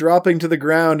 leaves dropping to the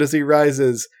ground as he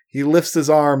rises. He lifts his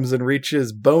arms and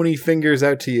reaches bony fingers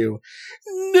out to you.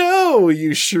 No,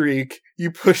 you shriek.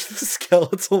 You push the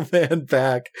skeletal man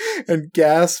back and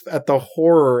gasp at the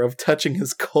horror of touching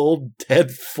his cold,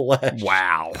 dead flesh.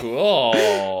 Wow.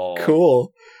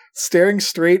 Cool. Staring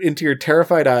straight into your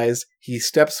terrified eyes, he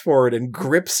steps forward and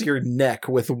grips your neck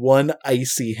with one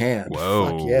icy hand.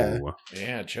 Whoa. Fuck yeah.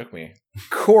 Yeah, choke me.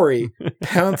 Corey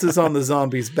pounces on the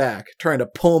zombie's back, trying to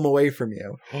pull him away from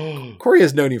you. Corey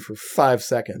has known you for 5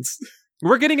 seconds.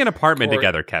 We're getting an apartment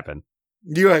together, Kevin.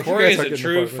 Corey is a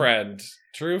true friend.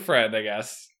 True friend, I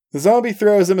guess. The zombie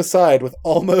throws him aside with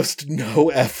almost no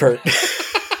effort.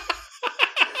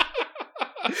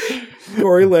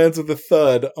 Corey lands with a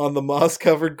thud on the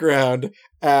moss-covered ground,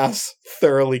 ass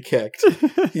thoroughly kicked.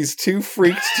 He's too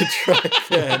freaked to try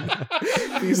again.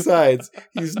 Besides,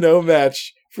 he's no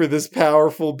match for this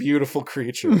powerful, beautiful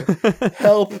creature.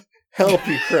 Help! Help,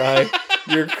 you cry.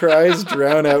 Your cries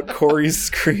drown out Corey's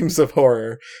screams of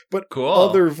horror, but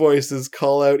other voices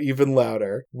call out even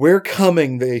louder. We're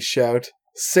coming, they shout.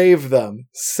 Save them!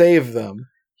 Save them!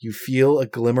 You feel a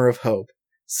glimmer of hope.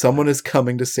 Someone is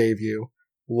coming to save you.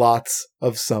 Lots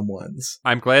of someones.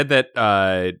 I'm glad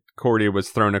that Cordy was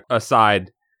thrown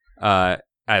aside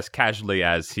as casually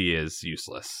as he is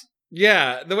useless.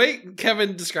 Yeah, the way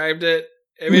Kevin described it,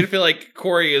 it made it feel like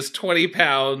Corey is 20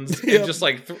 pounds and just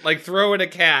like throwing a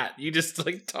cat. You just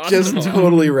like toss just him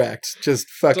totally wrecked. Just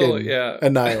fucking totally,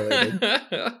 annihilated.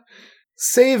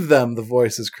 Save them, the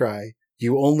voices cry.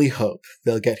 You only hope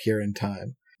they'll get here in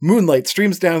time. Moonlight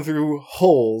streams down through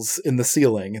holes in the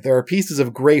ceiling. There are pieces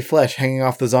of gray flesh hanging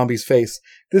off the zombie's face.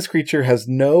 This creature has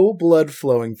no blood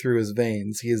flowing through his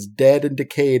veins. He is dead and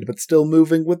decayed, but still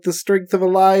moving with the strength of a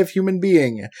live human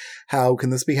being. How can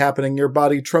this be happening? Your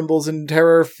body trembles in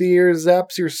terror. Fear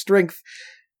zaps your strength.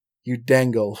 You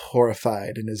dangle,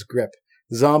 horrified, in his grip.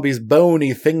 Zombie's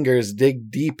bony fingers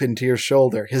dig deep into your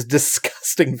shoulder. His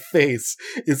disgusting face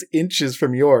is inches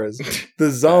from yours.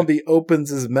 The zombie opens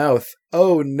his mouth.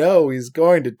 Oh no, he's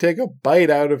going to take a bite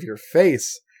out of your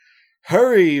face.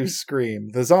 Hurry, you scream.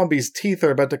 The zombie's teeth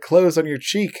are about to close on your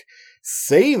cheek.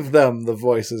 Save them, the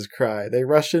voices cry. They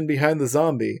rush in behind the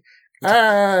zombie.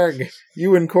 Arg!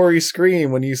 You and Corey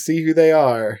scream when you see who they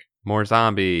are. More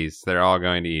zombies. They're all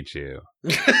going to eat you.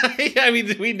 I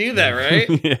mean, we knew that, right?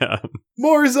 Yeah.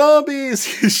 More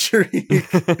zombies! You shriek.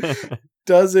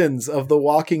 dozens of the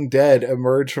Walking Dead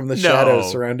emerge from the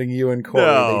shadows surrounding you and Corey.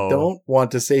 No. They don't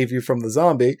want to save you from the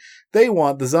zombie. They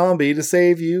want the zombie to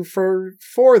save you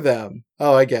for them.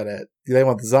 Oh, I get it. They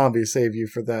want the zombie to save you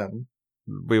for them.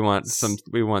 We want some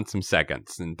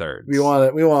seconds and thirds. We want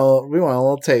it. We want a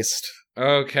little taste.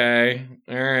 Okay.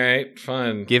 All right.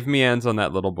 Fun. Give me ends on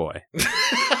that little boy.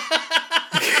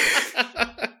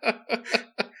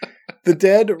 The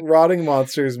dead, rotting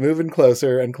monsters moving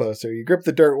closer and closer. You grip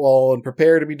the dirt wall and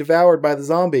prepare to be devoured by the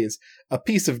zombies. A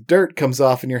piece of dirt comes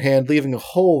off in your hand, leaving a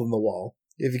hole in the wall.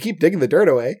 If you keep digging the dirt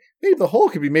away, maybe the hole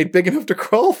could be made big enough to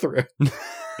crawl through.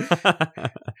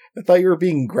 I thought you were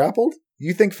being grappled?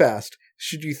 You think fast.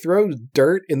 Should you throw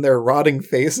dirt in their rotting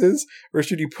faces, or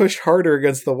should you push harder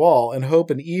against the wall and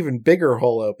hope an even bigger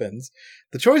hole opens?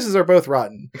 The choices are both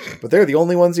rotten, but they're the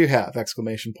only ones you have! !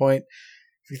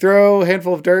 If you throw a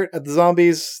handful of dirt at the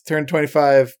zombies, turn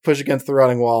 25, push against the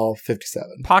rotting wall,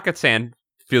 57. Pocket sand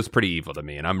feels pretty evil to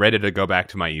me, and I'm ready to go back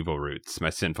to my evil roots, my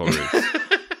sinful roots.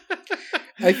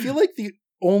 I feel like the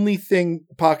only thing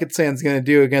Pocket Sand's going to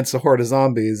do against a horde of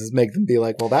zombies is make them be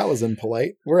like, well, that was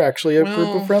impolite. We're actually a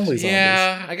group of friendly zombies.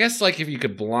 Yeah, I guess like if you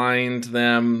could blind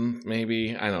them,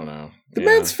 maybe. I don't know. The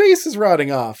man's face is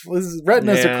rotting off. His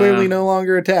retinas are clearly no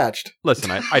longer attached. Listen,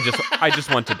 I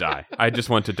just want to die. I just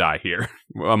want to die here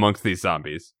amongst these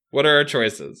zombies. What are our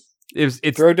choices? It's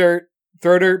throw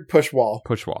dirt, push wall.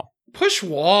 Push wall. Push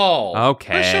wall.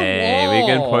 Okay, push a wall. We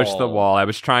can push the wall. I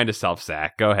was trying to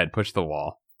self-sack. Go ahead, push the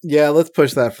wall. Yeah, let's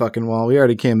push that fucking wall. We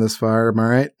already came this far, am I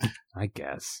right? I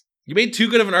guess. You made too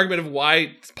good of an argument of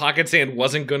why Pocket Sand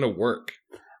wasn't going to work.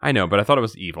 I know, but I thought it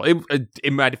was evil.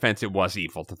 In my defense, it was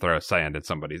evil to throw sand at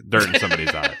dirt in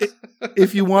somebody's eyes.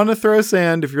 If you want to throw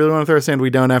sand, if you really want to throw sand, we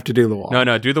don't have to do the wall.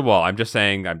 No, do the wall. I'm just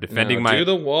saying I'm defending do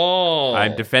the wall.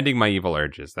 I'm defending my evil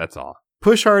urges. That's all.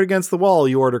 Push hard against the wall,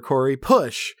 you order Corey.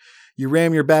 Push! You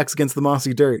ram your backs against the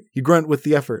mossy dirt. You grunt with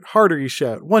the effort. Harder you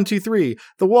shout. 1, 2, 3.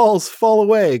 The walls fall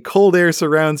away. Cold air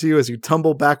surrounds you as you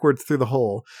tumble backwards through the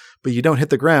hole. But you don't hit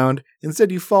the ground.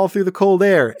 Instead, you fall through the cold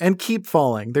air and keep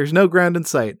falling. There's no ground in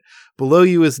sight. Below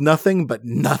you is nothing but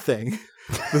nothing.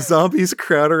 The zombies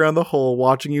crowd around the hole,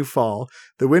 watching you fall.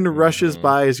 The wind rushes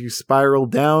by as you spiral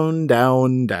down,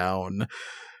 down, down.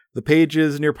 The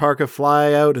pages in your parka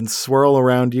fly out and swirl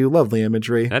around you. Lovely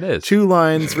imagery. That is. 2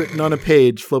 lines written on a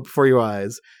page float before your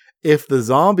eyes. If the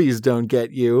zombies don't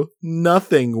get you,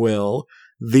 nothing will.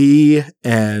 The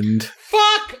end.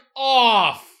 Fuck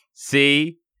off!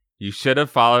 See? You should have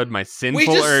followed my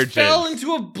sinful urges. We just fell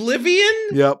into oblivion?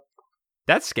 Yep.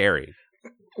 That's scary.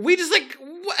 We just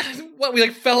what? We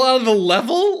like fell out of the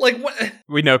level? Like what?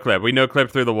 We no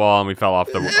clip through the wall and we fell off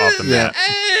the map.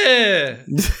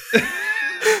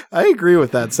 I agree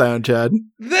with that sound, Chad.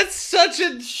 That's such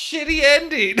a shitty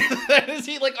ending. Is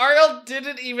he like Ariel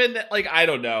didn't even like I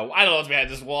don't know what's behind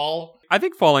this wall. I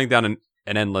think falling down an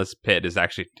endless pit is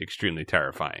actually extremely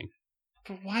terrifying.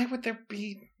 But why would there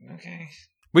be? Okay,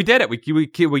 we did it. We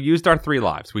used our 3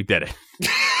 lives. We did it.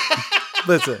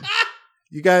 Listen,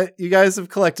 you guys have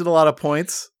collected a lot of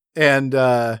points, and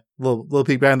little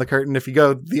peek behind the curtain. If you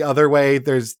go the other way,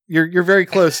 you're very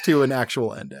close to an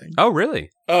actual ending. Oh, really?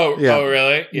 Oh, yeah. Oh,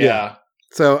 really? Yeah.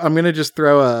 So I'm gonna just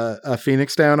throw a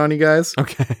phoenix down on you guys.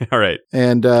 Okay, all right.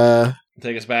 And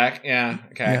take us back. Yeah.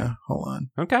 Okay. Yeah. Hold on.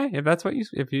 Okay, if that's what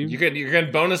you're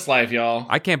getting bonus life, y'all.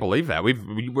 I can't believe that. We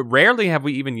rarely have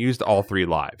we even used all 3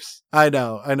 lives. I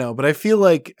know, but I feel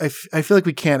like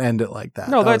we can't end it like that.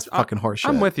 No, that's fucking horseshit.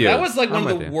 I'm with you. That was like one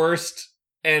of the worst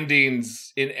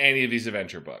endings in any of these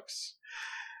adventure books.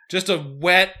 Just a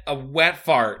wet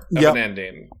fart of an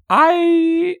ending.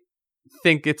 I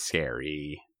think it's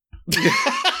scary.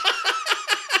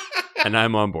 And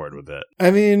I'm on board with it.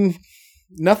 I mean,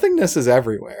 nothingness is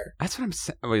everywhere. That's what I'm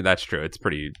saying. Well, that's true. It's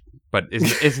pretty, but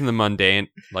isn't the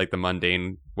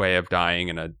mundane way of dying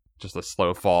and just a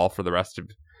slow fall for the rest of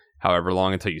however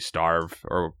long until you starve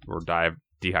or die of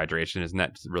dehydration? Isn't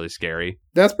that really scary?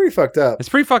 That's pretty fucked up. It's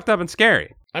pretty fucked up and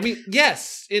scary. I mean,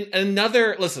 yes.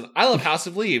 Listen, I love House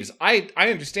of Leaves. I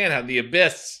understand how the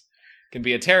abyss can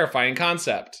be a terrifying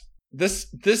concept.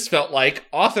 This felt like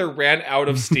author ran out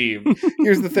of steam.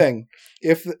 Here's the thing.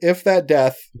 If that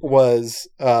death was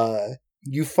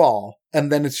you fall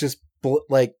and then it's just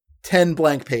like 10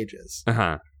 blank pages.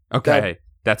 Uh-huh. Okay.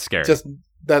 That's scary.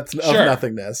 That's of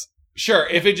nothingness. Sure,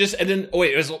 if it just, and then,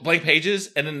 it was blank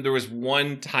pages, and then there was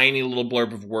one tiny little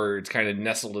blurb of words kind of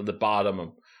nestled at the bottom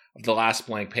of the last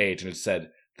blank page, and it said,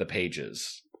 the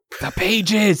pages. The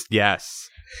pages! Yes.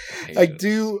 I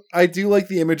do like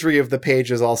the imagery of the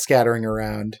pages all scattering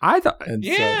around. I thought, And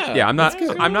yeah, I'm not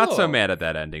so cool. mad at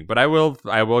that ending, but I will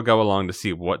go along to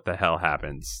see what the hell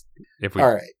happens if we. All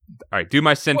All right, do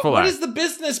my sinful What act. is the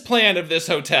business plan of this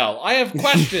hotel? I have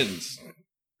questions.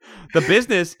 The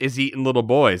business is eating little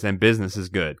boys, and business is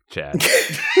good, Chad.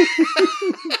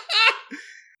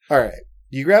 All right.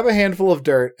 You grab a handful of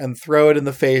dirt and throw it in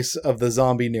the face of the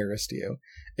zombie nearest to you.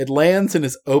 It lands in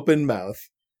his open mouth.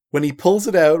 When he pulls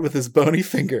it out with his bony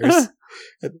fingers,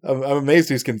 I'm amazed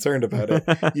he's concerned about it.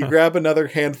 You grab another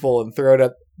handful and throw it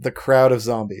at the crowd of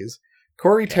zombies.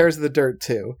 Corey tears the dirt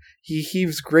too. He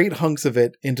heaves great hunks of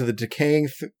it into the decaying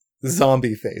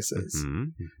zombie faces.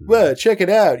 Well, check it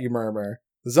out, you murmur.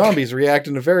 The zombies react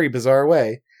in a very bizarre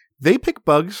way. They pick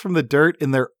bugs from the dirt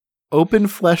in their open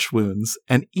flesh wounds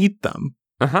and eat them.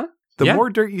 Uh-huh. The more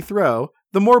dirt you throw,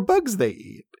 the more bugs they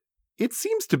eat. It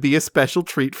seems to be a special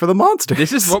treat for the monsters.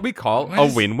 This is what we call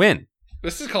a win-win.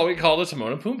 This is what we call the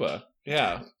Timon and Pumbaa.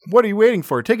 Yeah. What are you waiting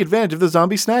for? Take advantage of the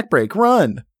zombie snack break.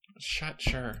 Run.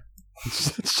 Sure.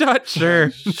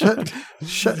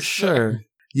 Sure.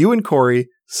 You and Corey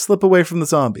slip away from the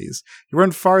zombies. You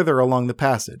run farther along the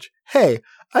passage. Hey,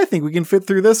 I think we can fit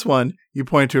through this one. You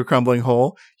point to a crumbling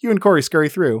hole. You and Corey scurry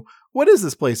through. What is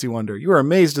this place, you wonder? You are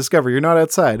amazed to discover you're not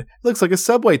outside. It looks like a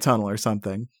subway tunnel or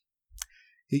something.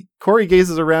 Corey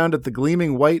gazes around at the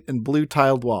gleaming white and blue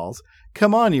tiled walls.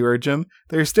 Come on, you urge him.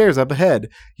 There are stairs up ahead.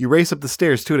 You race up the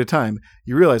stairs 2 at a time.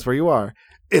 You realize where you are.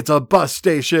 It's a bus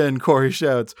station, Corey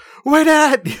shouts. Wait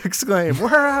at! You exclaim.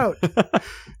 We're out!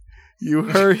 You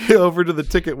hurry over to the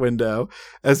ticket window.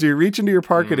 As you reach into your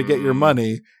pocket to get your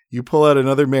money, you pull out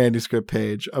another manuscript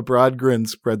page. A broad grin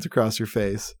spreads across your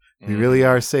face. We really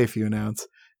are safe, you announce.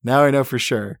 Now I know for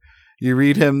sure. You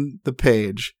read him the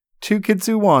page. 2 kids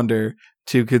who wander,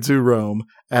 2 kids who roam,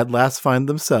 at last find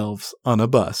themselves on a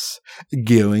bus,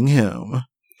 going home.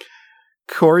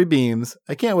 Corey beams.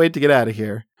 I can't wait to get out of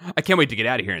here. I can't wait to get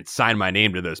out of here and sign my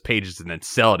name to those pages and then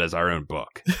sell it as our own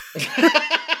book.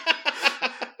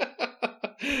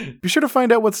 Be sure to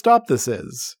find out what stop this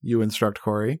is, you instruct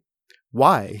Corey.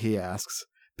 Why, he asks.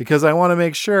 Because I want to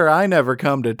make sure I never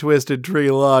come to Twisted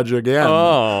Tree Lodge again.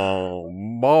 Oh,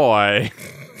 boy.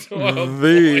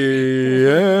 The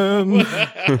end.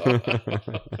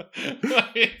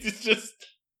 It's just...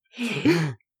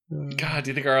 God, do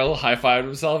you think Earl high-fived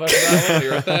himself after that one?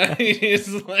 You wrote that? He's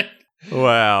like...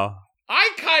 Wow.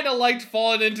 I kind of liked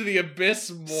Falling into the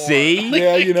Abyss more. See?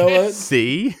 Yeah, you know what?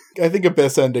 See? I think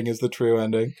Abyss ending is the true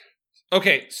ending.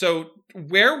 Okay, so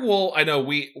werewolves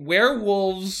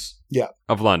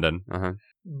Of London. Uh-huh.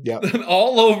 Yep.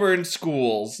 all over in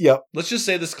schools. Yep. Let's just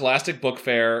say the Scholastic Book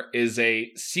Fair is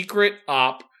a secret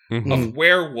op Mhm. of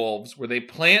werewolves where they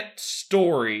plant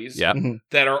stories Yep.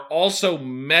 that are also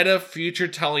meta future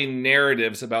telling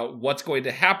narratives about what's going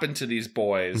to happen to these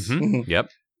boys. Mhm. Yep.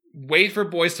 Wait for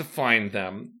boys to find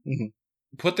them. Mhm.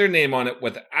 Put their name on it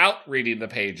without reading the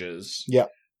pages.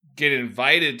 Yep. Get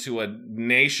invited to a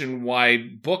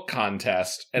nationwide book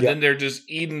contest, and Yep. then they're just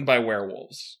eaten by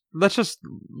werewolves. Let's just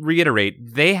reiterate.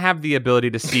 They have the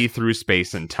ability to see through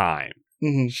space and time.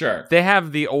 Mhm. Sure. They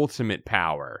have the ultimate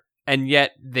power, and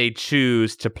yet they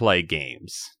choose to play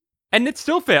games. And it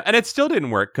still failed. And it still didn't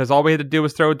work, because all we had to do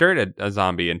was throw dirt at a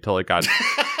zombie until it got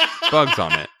bugs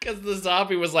on it. Because the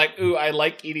zombie was like, ooh, I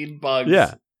like eating bugs.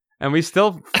 Yeah. And we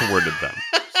still thwarted them.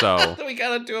 So We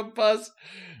gotta do a buzz.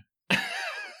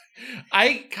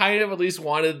 I kind of at least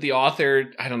wanted the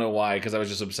author, I don't know why, because I was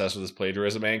just obsessed with this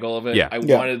plagiarism angle of it. Yeah. I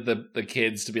Yeah. wanted the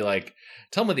kids to be like,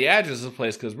 tell me the address of the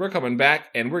place because we're coming back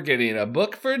and we're getting a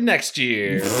book for next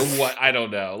year. Or what? I don't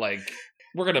know. Like,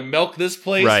 we're going to milk this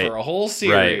place Right. for a whole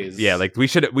series. right. Yeah, like we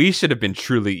should have been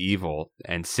truly evil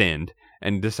and sinned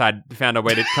and found a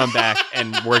way to come back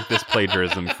and work this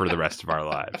plagiarism for the rest of our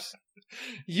lives.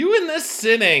 You and this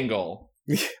sin angle.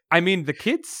 I mean, the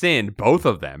kids sinned, both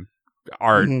of them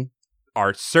are Mhm.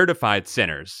 are certified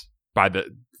sinners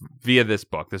via this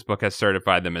book. This book has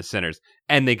certified them as sinners,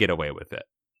 and they get away with it.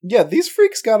 Yeah, these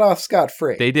freaks got off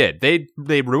scot-free. They did.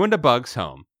 They ruined a bug's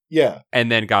home Yeah.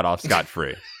 and then got off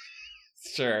scot-free.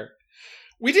 Sure.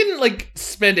 We didn't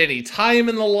spend any time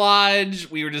in the lodge.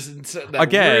 We were just in that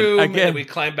Again, room, again. and we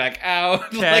climbed back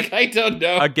out. Cat- I don't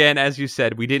know. Again, as you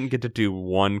said, we didn't get to do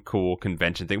one cool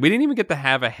convention thing. We didn't even get to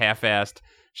have a half-assed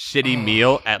shitty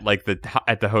meal at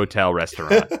the hotel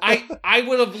restaurant. I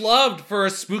would have loved for a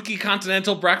spooky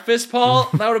continental breakfast, Paul.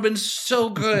 That would have been so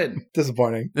good.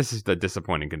 Disappointing. This is the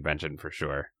disappointing convention for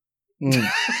sure. Mm.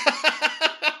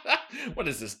 What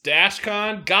is this?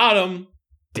 DashCon? Got him.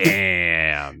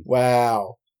 Damn.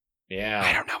 Wow. Yeah.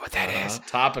 I don't know what that is.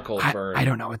 Topical bird. I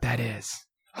don't know what that is.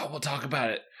 Oh, we'll talk about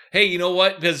it. Hey, you know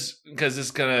what? Because this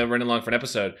is gonna run along for an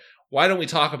episode. Why don't we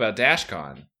talk about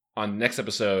DashCon on the next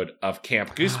episode of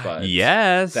Camp Goosebuds?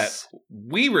 Yes. That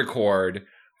we record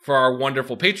for our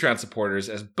wonderful Patreon supporters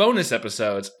as bonus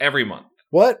episodes every month.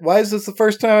 What? Why is this the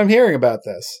first time I'm hearing about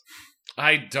this?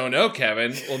 I don't know,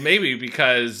 Kevin. Well, maybe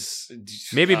because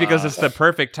it's the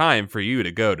perfect time for you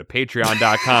to go to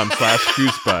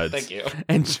patreon.com/goosebuds Thank you.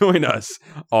 and join us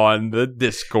on the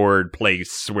Discord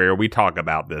place where we talk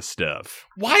about this stuff.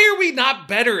 Why are we not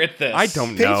better at this? I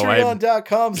don't know.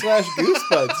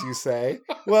 Patreon.com/goosebuds, you say?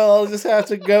 Well, I'll just have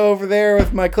to go over there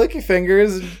with my clicky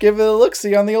fingers and give it a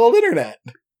look-see on the old internet.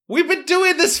 We've been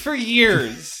doing this for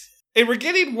years, and we're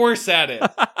getting worse at it.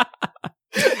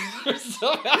 We're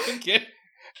somehow getting...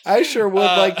 I sure would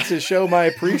like to show my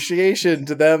appreciation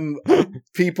to them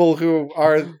people who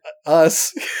are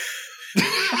us.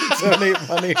 Donate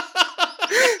money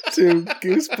to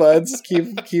Goosebuds.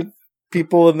 Keep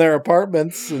people in their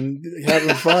apartments and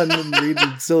having fun and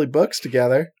reading silly books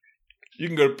together. You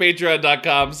can go to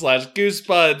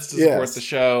patreon.com/goosebuds to support the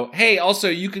show. Hey, also,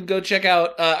 you can go check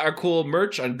out our cool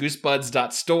merch on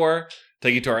goosebuds.store.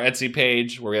 Take you to our Etsy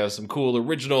page where we have some cool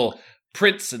original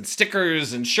prints and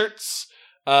stickers and shirts.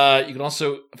 You can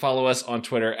also follow us on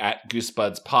Twitter at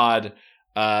GoosebudsPod.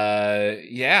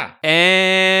 Yeah.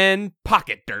 And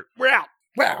Pocket Dirt. We're out.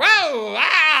 Wow. Whoa!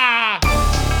 Ah!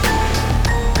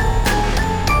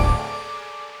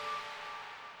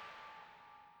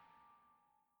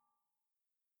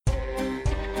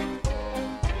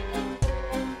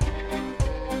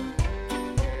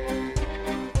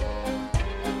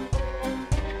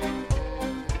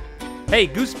 Hey,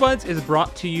 Goosebuds is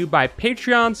brought to you by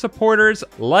Patreon supporters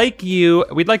like you.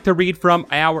 We'd like to read from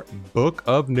our Book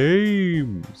of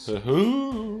Names.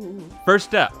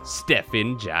 First up,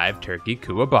 Stefan Jive Turkey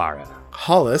Kuwabara.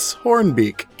 Hollis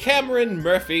Hornbeak. Cameron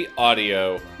Murphy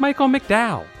Audio. Michael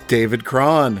McDowell. David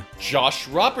Cron. Josh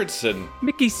Robertson.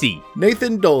 Mickey C.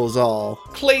 Nathan Dolezal.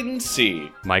 Clayton C.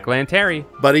 Mike Lanteri.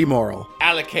 Buddy Morrill.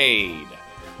 Alacade.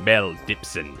 Mel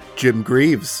Dipson. Jim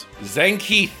Greaves. Zane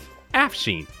Keith.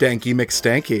 Afshin. Danky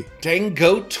McStanky.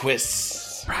 Dango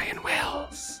Twists. Brian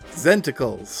Wells.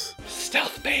 Zenticles.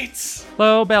 Stealth Baits.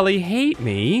 Low Belly Hate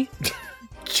Me.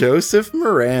 Joseph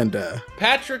Miranda.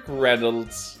 Patrick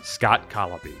Reynolds. Scott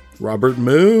Colby. Robert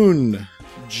Moon.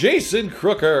 Jason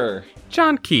Crooker.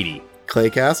 John Keaty. Clay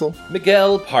Castle.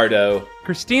 Miguel Pardo.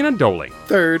 Christina Doling.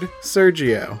 Third,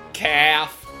 Sergio.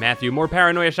 Calf. Matthew More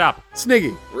Paranoia Shop.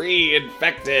 Sniggy.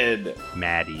 Reinfected.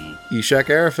 Maddie. Ishak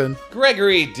Arafin.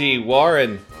 Gregory D.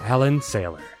 Warren. Helen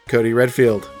Saylor. Cody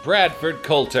Redfield. Bradford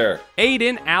Coulter.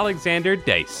 Aiden Alexander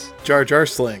Dice. Jar Jar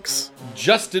Slinks.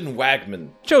 Justin Wagman.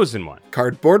 Chosen One.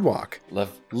 Card Boardwalk.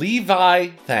 Levi I'll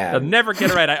Than. never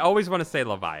get it right. I always want to say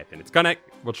Leviathan.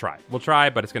 We'll try,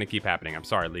 but it's gonna keep happening. I'm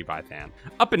sorry, Leviathan.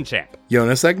 Up and Champ.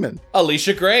 Jonas Eggman.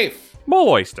 Alicia Grafe. Mole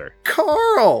Oyster.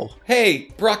 Carl.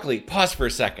 Hey, Broccoli, pause for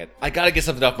a second. I gotta get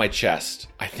something off my chest.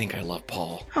 I think I love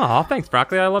Paul. Aw, thanks,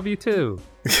 Broccoli. I love you too.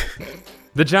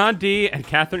 The John D. and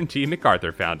Catherine T.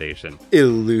 MacArthur Foundation.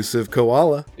 Elusive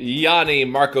Koala. Yanni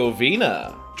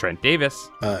Markovina. Trent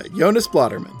Davis. Jonas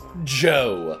Blotterman.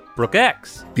 Joe. Brooke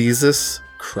X. Beezus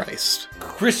Christ.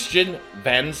 Christian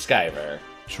Van Skyver.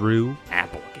 Drew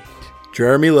Applegate.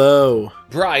 Jeremy Lowe.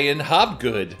 Brian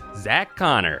Hobgood. Zach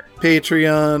Connor.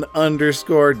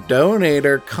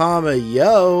 Patreon_donator,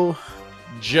 yo.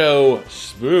 Joe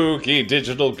Spooky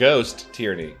Digital Ghost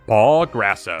Tierney. Paul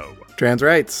Grasso. Trans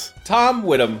rights. Tom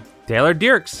Whittam. Taylor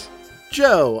Dirks.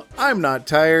 Joe, I'm not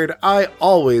tired. I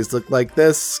always look like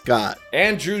this, Scott.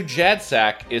 Andrew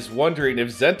Jadsack is wondering if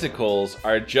Zenticles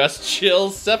are just chill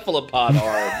cephalopod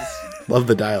arms. Love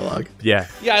the dialogue. Yeah.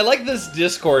 Yeah, I like this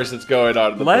discourse that's going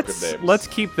on in the Book of Names. Let's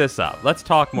keep this up. Let's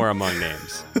talk more among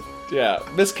names. Yeah,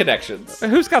 misconnections.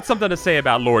 Who's got something to say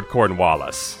about Lord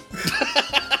Cornwallis?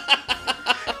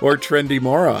 Or Trendy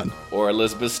Moron. Or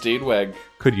Elizabeth Steenweg.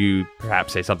 Could you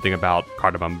perhaps say something about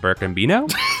Cardamom Burkambino?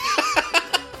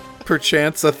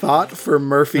 Perchance a thought for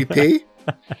Murphy P.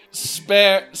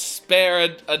 Spare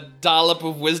a dollop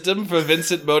of wisdom for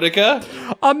Vincent Modica.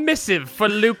 A missive for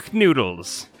Luke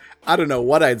Noodles. I don't know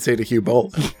what I'd say to Hugh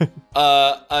Bolt.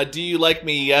 Do you like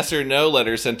me, yes or no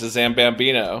letter sent to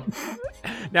Zambambino.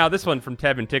 Now, this one from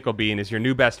Tevin Ticklebean is your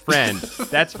new best friend.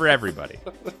 That's for everybody.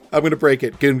 I'm going to break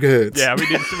it. Good. Yeah,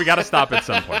 we got to stop at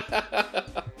some point.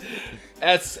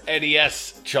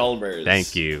 SNES Chalmers.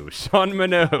 Thank you. Sean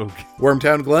Minogue.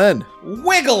 Wormtown Glen.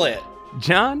 Wiggle it.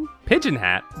 John Pigeon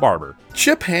Hat Barber.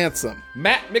 Chip Handsome.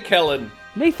 Matt McKellen.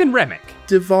 Nathan Remick.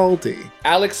 Divaldi.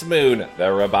 Alex Moon,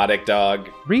 the robotic dog.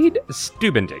 Reed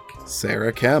Stubendick.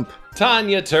 Sarah Kemp.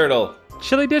 Tanya Turtle.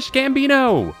 Chili Dish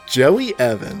Gambino. Joey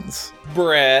Evans.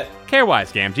 Brett.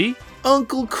 Carewise Gamgee.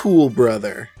 Uncle Cool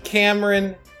Brother.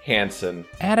 Cameron Hansen.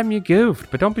 Adam, you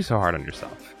goofed, but don't be so hard on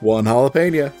yourself. One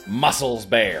jalapeno. Muscles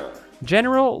Bear.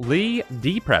 General Lee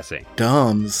Depressing.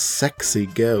 Dom's Sexy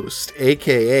Ghost,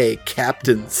 a.k.a.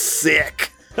 Captain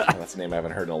Sick. Oh, that's a name I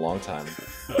haven't heard in a long time.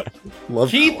 Love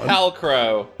Keith that one.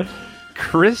 Halcrow.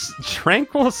 Chris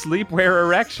Tranquil Sleepwear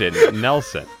Erection.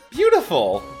 Nelson.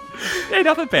 Beautiful. Hey,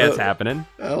 nothing bad's happening.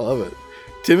 I love it.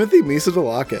 Timothy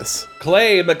Misadolakis.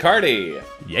 Clay McCarty.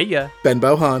 Yeah. Ben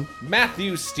Bohan.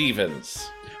 Matthew Stevens.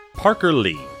 Parker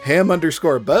Lee.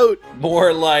 Ham_boat.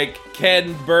 More like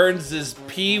Ken Burns'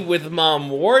 Pee with Mom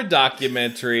War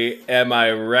documentary. Am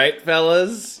I right,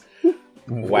 fellas?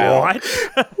 Wow. What?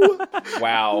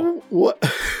 Wow.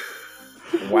 What?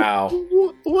 Wow.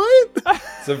 What?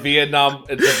 It's a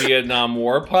Vietnam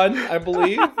War pun, I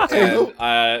believe.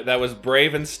 And that was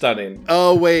brave and stunning.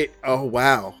 Oh, wait. Oh,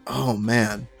 wow. Oh,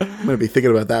 man. I'm going to be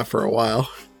thinking about that for a while.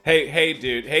 Hey,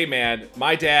 dude. Hey, man.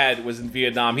 My dad was in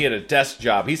Vietnam. He had a desk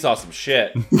job. He saw some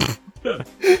shit.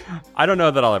 I don't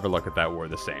know that I'll ever look at that war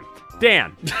the same.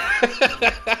 Dan.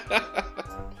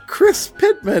 Chris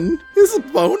Pittman is a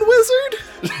bone wizard?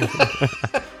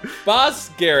 Boss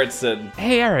Garrettson.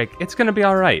 Hey, Eric, it's going to be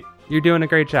all right. You're doing a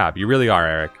great job. You really are,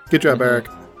 Eric. Good job, Eric.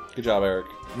 Good job, Eric.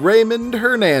 Raymond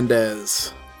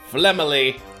Hernandez.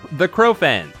 Flemily. The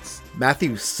Crowfans.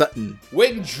 Matthew Sutton.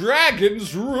 When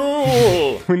dragons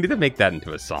rule. We need to make that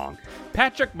into a song.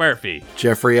 Patrick Murphy.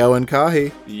 Jeffrey Owen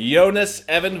Cahy. Jonas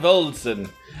Evan Voldson.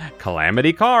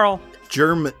 Calamity Carl.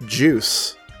 Germ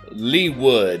Juice. Lee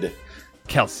Wood.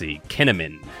 Kelsey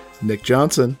Kinnaman. Nick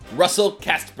Johnson. Russell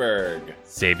Kastberg.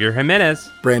 Xavier Jimenez.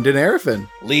 Brandon Arifin.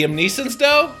 Liam Neeson's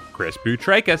dough. Chris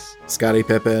Boutrakis. Scottie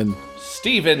Pippen.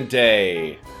 Stephen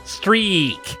Day.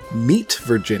 Streak. Meet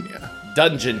Virginia.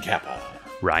 Dungeon Kappa.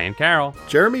 Ryan Carroll.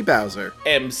 Jeremy Bowser.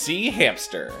 MC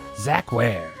Hamster. Zach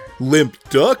Ware. Limp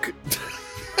Duck.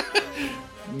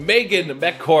 Megan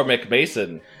McCormick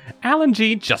Mason. Alan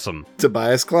G. Jussum.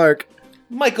 Tobias Clark.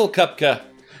 Michael Kupka.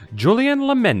 Julian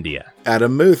Lamendia.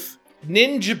 Adam Muth.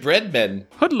 Ninja Breadman.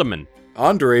 Hoodleman.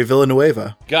 Andre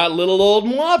Villanueva. Got little old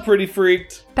moi pretty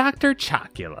freaked. Dr.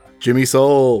 Chocula. Jimmy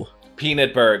Soul.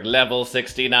 Peanutberg, level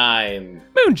 69.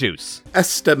 Moon Juice.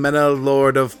 Estamina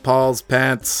Lord of Paul's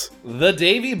Pants. The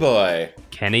Davy Boy.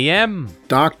 Kenny M.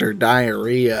 Dr.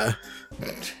 Diarrhea.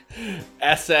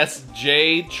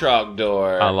 SSJ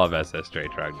Trogdor. I love SSJ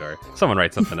Trogdor. Someone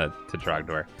write something to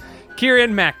Trogdor.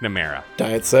 Kieran McNamara.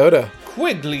 Diet Soda.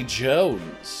 Quigley Jones.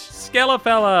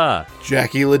 Skelefella.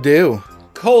 Jackie Ledoux.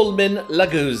 Coleman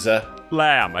Laguza.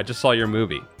 Lamb. I just saw your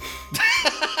movie.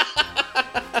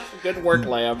 Good work,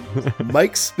 Lamb.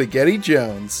 Mike Spaghetti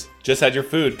Jones. Just had your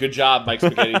food. Good job, Mike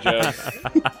Spaghetti Jones.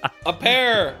 A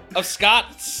pair of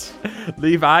Scots.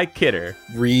 Levi Kidder.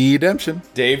 Redemption.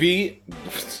 Davy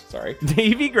Gray.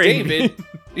 Davy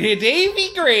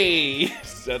Gray.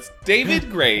 That's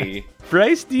David Gray.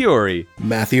 Bryce Diori.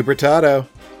 Matthew Bertato.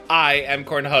 I am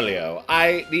Cornholio.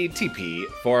 I need TP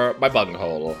for my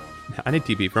bunghole. I need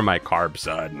TP for my carb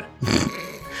son.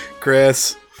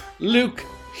 Chris. Luke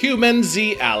Human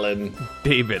Z Allen.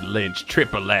 David Lynch,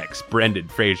 Triple X, Brendan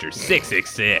Fraser,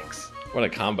 666. What a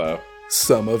combo.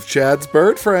 Some of Chad's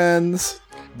bird friends.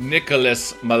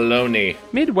 Nicholas Maloney.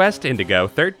 Midwest Indigo,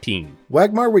 13.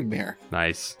 Wagmar Wigmere.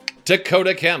 Nice.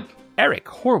 Dakota Kemp. Eric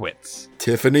Horwitz.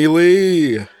 Tiffany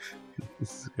Lee.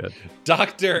 This is good.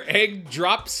 Dr. Egg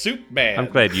Drop Soup Man.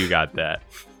 I'm glad you got that.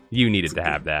 You needed to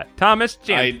have that. Thomas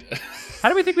Jan. How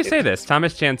do we think we say this?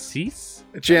 Thomas Jancis?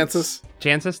 Chances.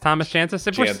 Chances? Thomas Chances?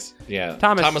 If Chance. Yeah.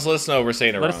 Thomas, let us know if we're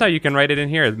saying it wrong. let us know. You can write it in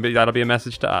here. That'll be a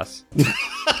message to us.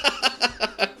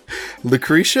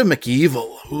 Lucretia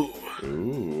McEvil.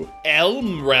 Ooh.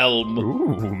 Elm Realm.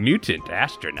 Ooh, mutant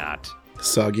astronaut.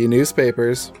 Soggy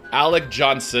Newspapers. Alec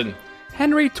Johnson.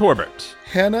 Henry Torbert.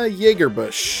 Hannah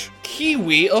Jagerbush.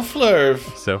 Kiwi O'Flurv.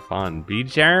 So fun. Be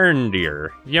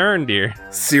Yarndeer.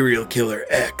 Yarndeer. Serial Killer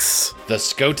X. The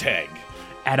Skotag.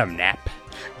 Adam Knapp.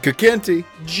 Kakenti.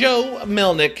 Joe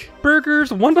Melnick.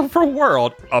 Burger's Wonderful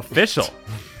World. Official.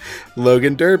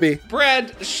 Logan Derby.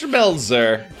 Brad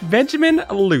Schmelzer. Benjamin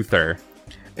Luther.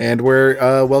 And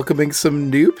we're welcoming some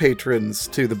new patrons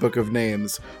to the Book of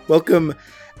Names. Welcome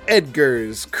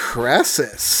Edgar's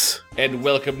Crassus. And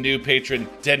welcome new patron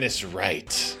Dennis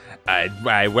Wright.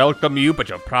 I welcome you, but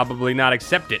you'll probably not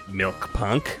accept it, milk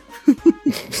punk.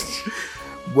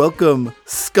 Welcome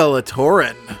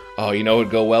Skullatoran. Oh, you know what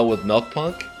would go well with Milk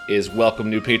Punk? Is welcome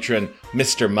new patron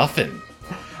Mr. Muffin.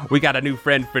 We got a new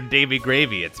friend for Davy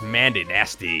Gravy. It's Mandy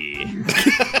Nasty.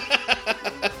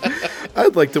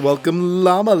 I'd like to welcome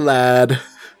Llama Lad.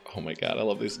 Oh my god, I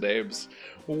love these names.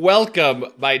 Welcome,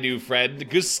 my new friend,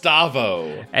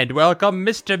 Gustavo. And welcome,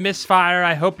 Mr. Misfire.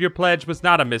 I hope your pledge was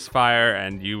not a misfire,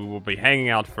 and you will be hanging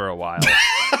out for a while.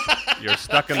 You're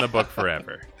stuck in the book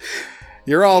forever.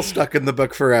 You're all stuck in the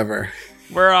book forever.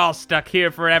 We're all stuck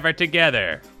here forever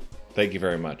together. Thank you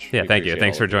very much. Yeah, thank you.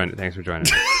 Thanks for joining. Thanks for joining.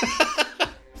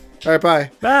 All right,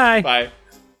 bye. Bye. Bye.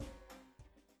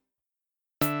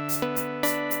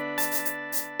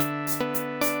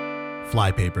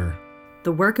 Flypaper.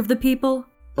 The work of the people,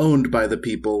 Owned by the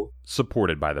people.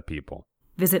 Supported by the people.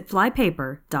 visit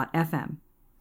flypaper.fm.